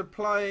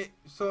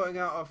sorting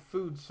out our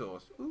food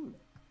source. Ooh.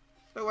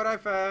 Look what I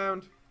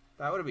found.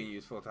 That would have been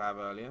useful to have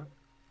earlier.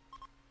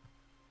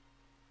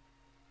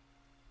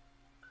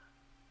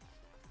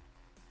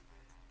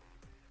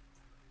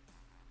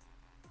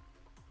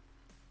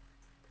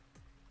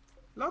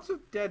 Lots of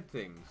dead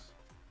things.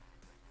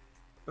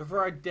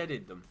 Before I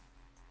deaded them.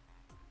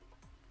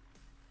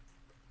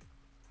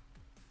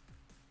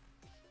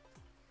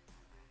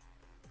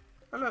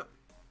 Oh look,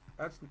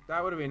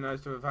 that would have been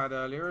nice to have had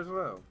earlier as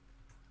well.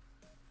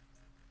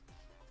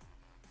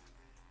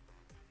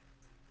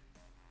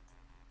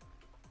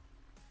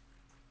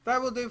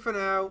 That will do for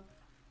now.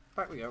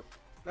 Back we go.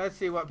 Let's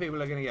see what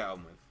people are going to get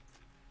on with.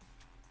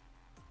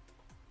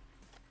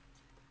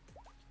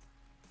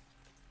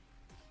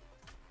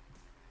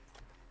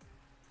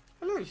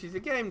 Hello, she's a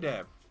game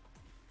dev.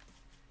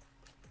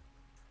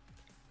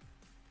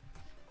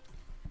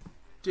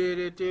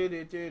 Do.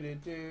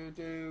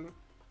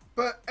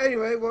 But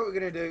anyway, what we're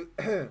going to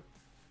do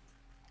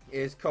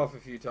is cough a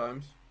few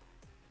times.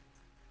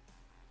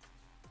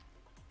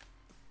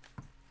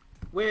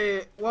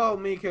 While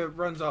Mika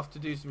runs off to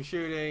do some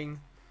shooting,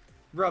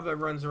 Rubber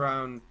runs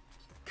around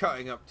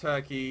cutting up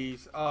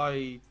turkeys.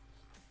 I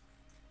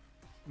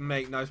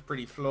make nice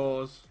pretty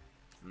floors.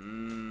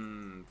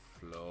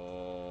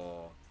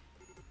 Floor.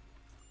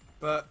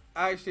 But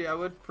actually, I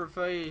would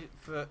prefer you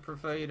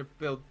to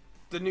build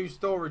the new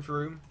storage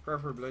room,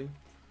 preferably.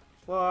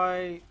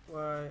 Why?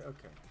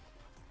 Okay.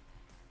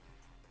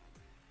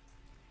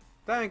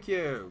 Thank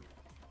you.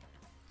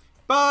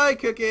 Bye,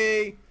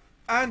 Cookie.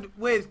 And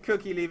with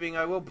Cookie leaving,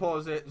 I will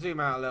pause it, zoom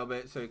out a little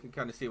bit so you can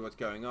kind of see what's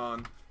going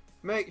on.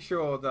 Make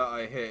sure that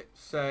I hit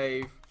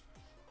save.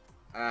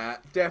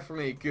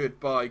 Definitely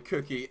goodbye,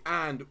 Cookie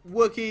and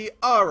Wookie.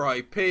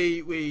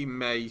 R.I.P. We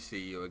may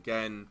see you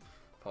again,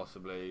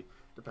 possibly,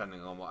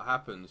 depending on what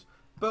happens.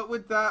 But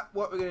with that,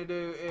 what we're going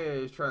to do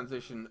is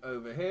transition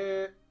over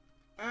here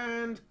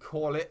and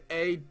call it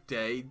a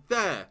day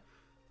there.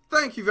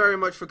 Thank you very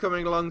much for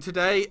coming along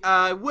today.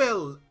 I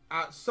will,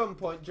 at some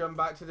point, jump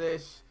back to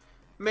this.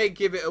 May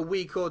give it a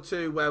week or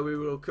two where we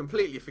will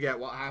completely forget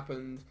what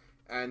happened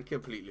and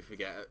completely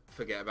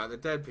forget about the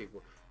dead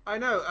people. I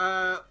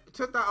know,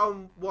 took that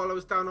on while I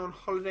was down on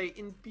holiday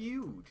in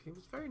Bude. It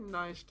was very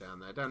nice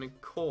down there, down in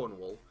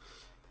Cornwall.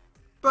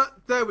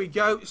 But there we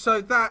go. So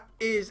that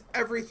is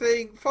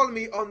everything. Follow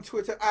me on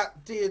Twitter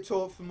at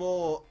Deator for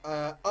more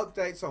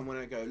updates on when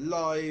I go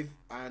live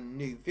and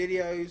new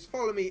videos.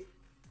 Follow me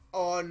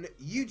on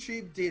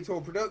YouTube, Deator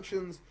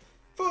Productions,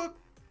 for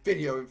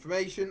video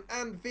information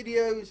and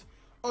videos.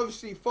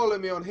 Obviously, follow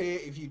me on here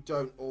if you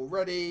don't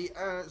already,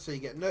 so you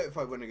get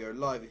notified when I go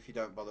live if you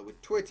don't bother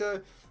with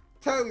Twitter.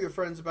 Tell your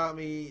friends about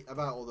me,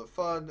 about all the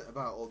fun,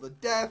 about all the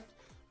death.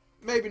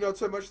 Maybe not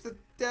so much the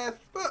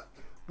death, but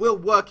we'll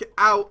work it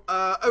out.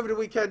 Over the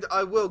weekend,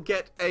 I will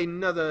get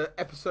another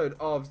episode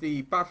of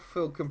the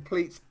Battlefield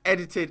Completes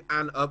edited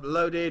and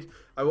uploaded.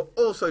 I will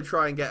also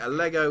try and get a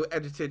Lego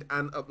edited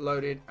and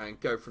uploaded and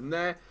go from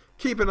there.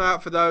 Keep an eye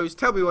out for those.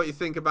 Tell me what you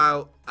think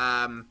about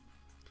tell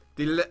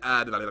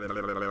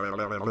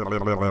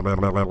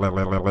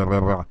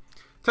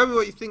me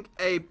what you think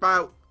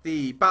about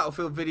the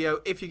Battlefield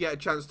video if you get a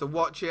chance to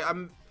watch it.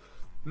 I'm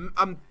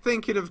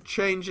thinking of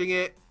changing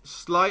it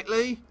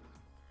slightly.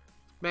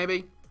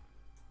 Maybe,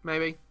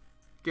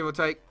 give or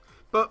take.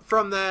 But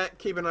from there,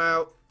 keep an eye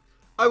out.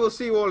 I will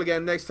see you all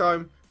again next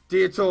time.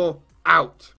 Deator out.